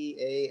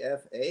 Mostafa,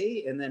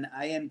 and then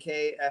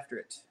INK after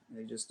it.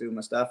 You just do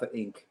Mustafa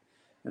Inc.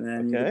 And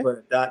then you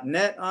put a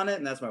 .net on it,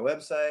 and that's my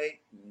website.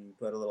 And you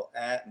put a little @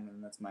 and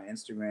then that's my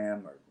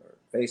Instagram or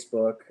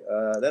Facebook.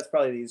 That's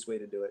probably the easiest way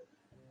to do it.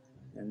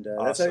 And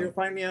that's how you'll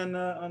find me on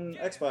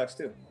Xbox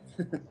too.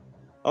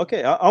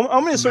 Okay, I'm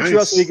going to search you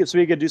out so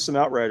we can do some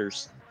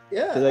Outriders.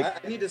 Yeah,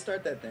 I need to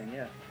start that thing.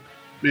 Yeah.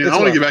 Man, I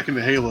want to get back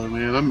into Halo,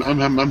 man.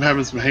 I'm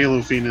having some Halo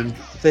fiending.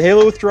 The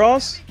Halo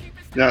withdrawals?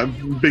 Yeah,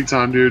 big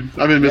time, dude.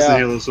 I've been missing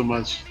Halo so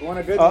much. You want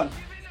a good one?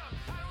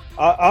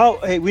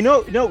 Hey, we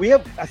know. No, we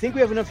have. I think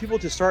we have enough people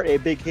to start a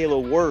big Halo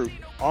war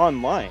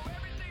online.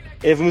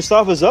 if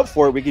Mustafa's up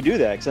for it, we could do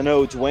that because I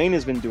know Dwayne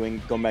has been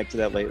going back to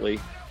that lately.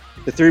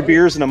 The 3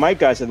 beers and the mic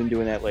guys have been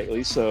doing that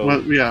lately. So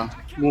well, yeah,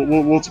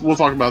 we'll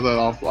talk about that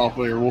off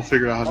air. We'll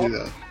figure out how to do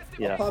that.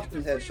 yeah, I'll pop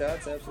some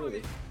headshots,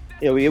 absolutely.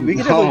 yeah, we can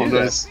definitely do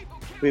that.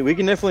 We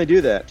can definitely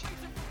do that.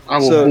 I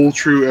will bull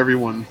true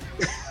everyone.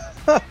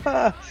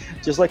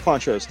 Just like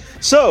ponchos.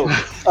 So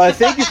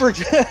thank you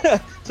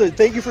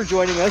for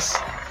joining us.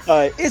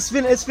 It's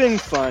been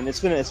fun. It's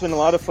been a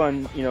lot of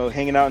fun,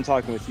 hanging out and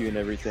talking with you and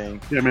everything.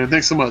 Yeah, man.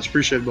 Thanks so much.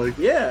 Appreciate it, buddy.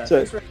 Yeah, So-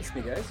 thanks for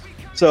having me, guys.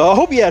 So I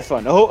hope you had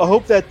fun. I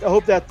hope that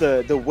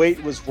the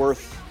wait was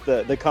worth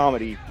the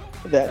comedy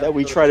that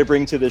we try to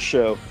bring to this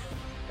show.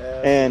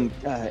 And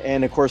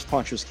of course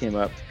ponchos came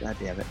up. God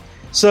damn it.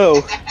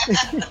 So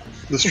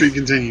The streak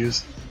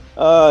continues.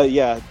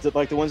 yeah,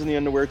 like the ones in the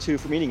underwear too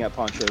for meeting at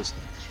ponchos.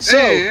 So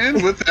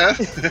And with that,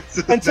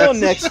 Until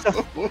that's the next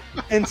show.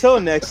 until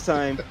next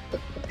time,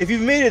 if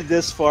you've made it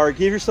this far,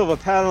 give yourself a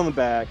pat on the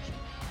back.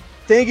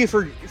 Thank you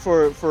for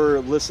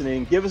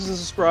listening. Give us a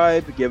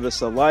subscribe, give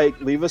us a like,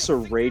 leave us a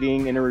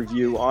rating and a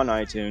review on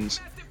iTunes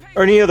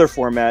or any other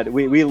format.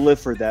 We live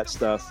for that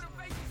stuff.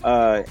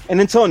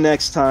 And until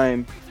next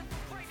time,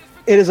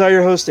 it is I,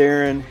 your host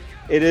Aaron.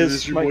 It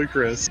is your boy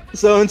Chris.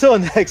 So until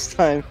next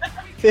time,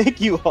 thank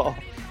you all.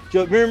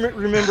 Remember,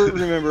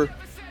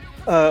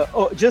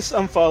 just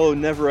unfollow,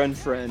 never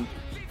unfriend.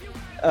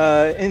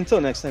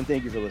 Until next time,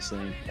 thank you for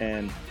listening,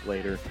 and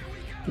later.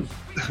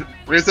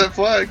 Raise that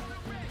flag.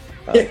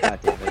 God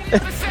damn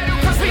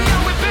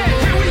it.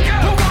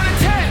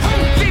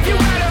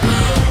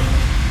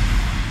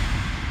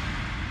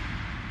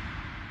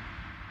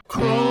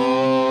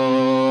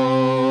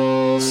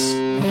 Cross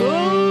the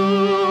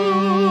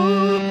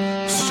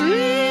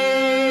streams.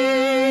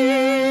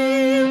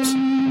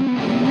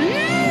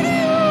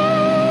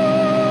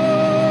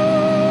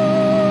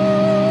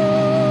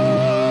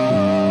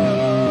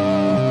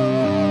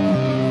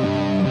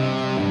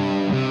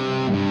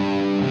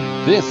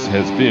 This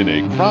has been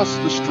a Cross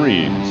the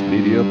Streams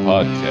Media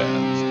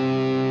Podcast.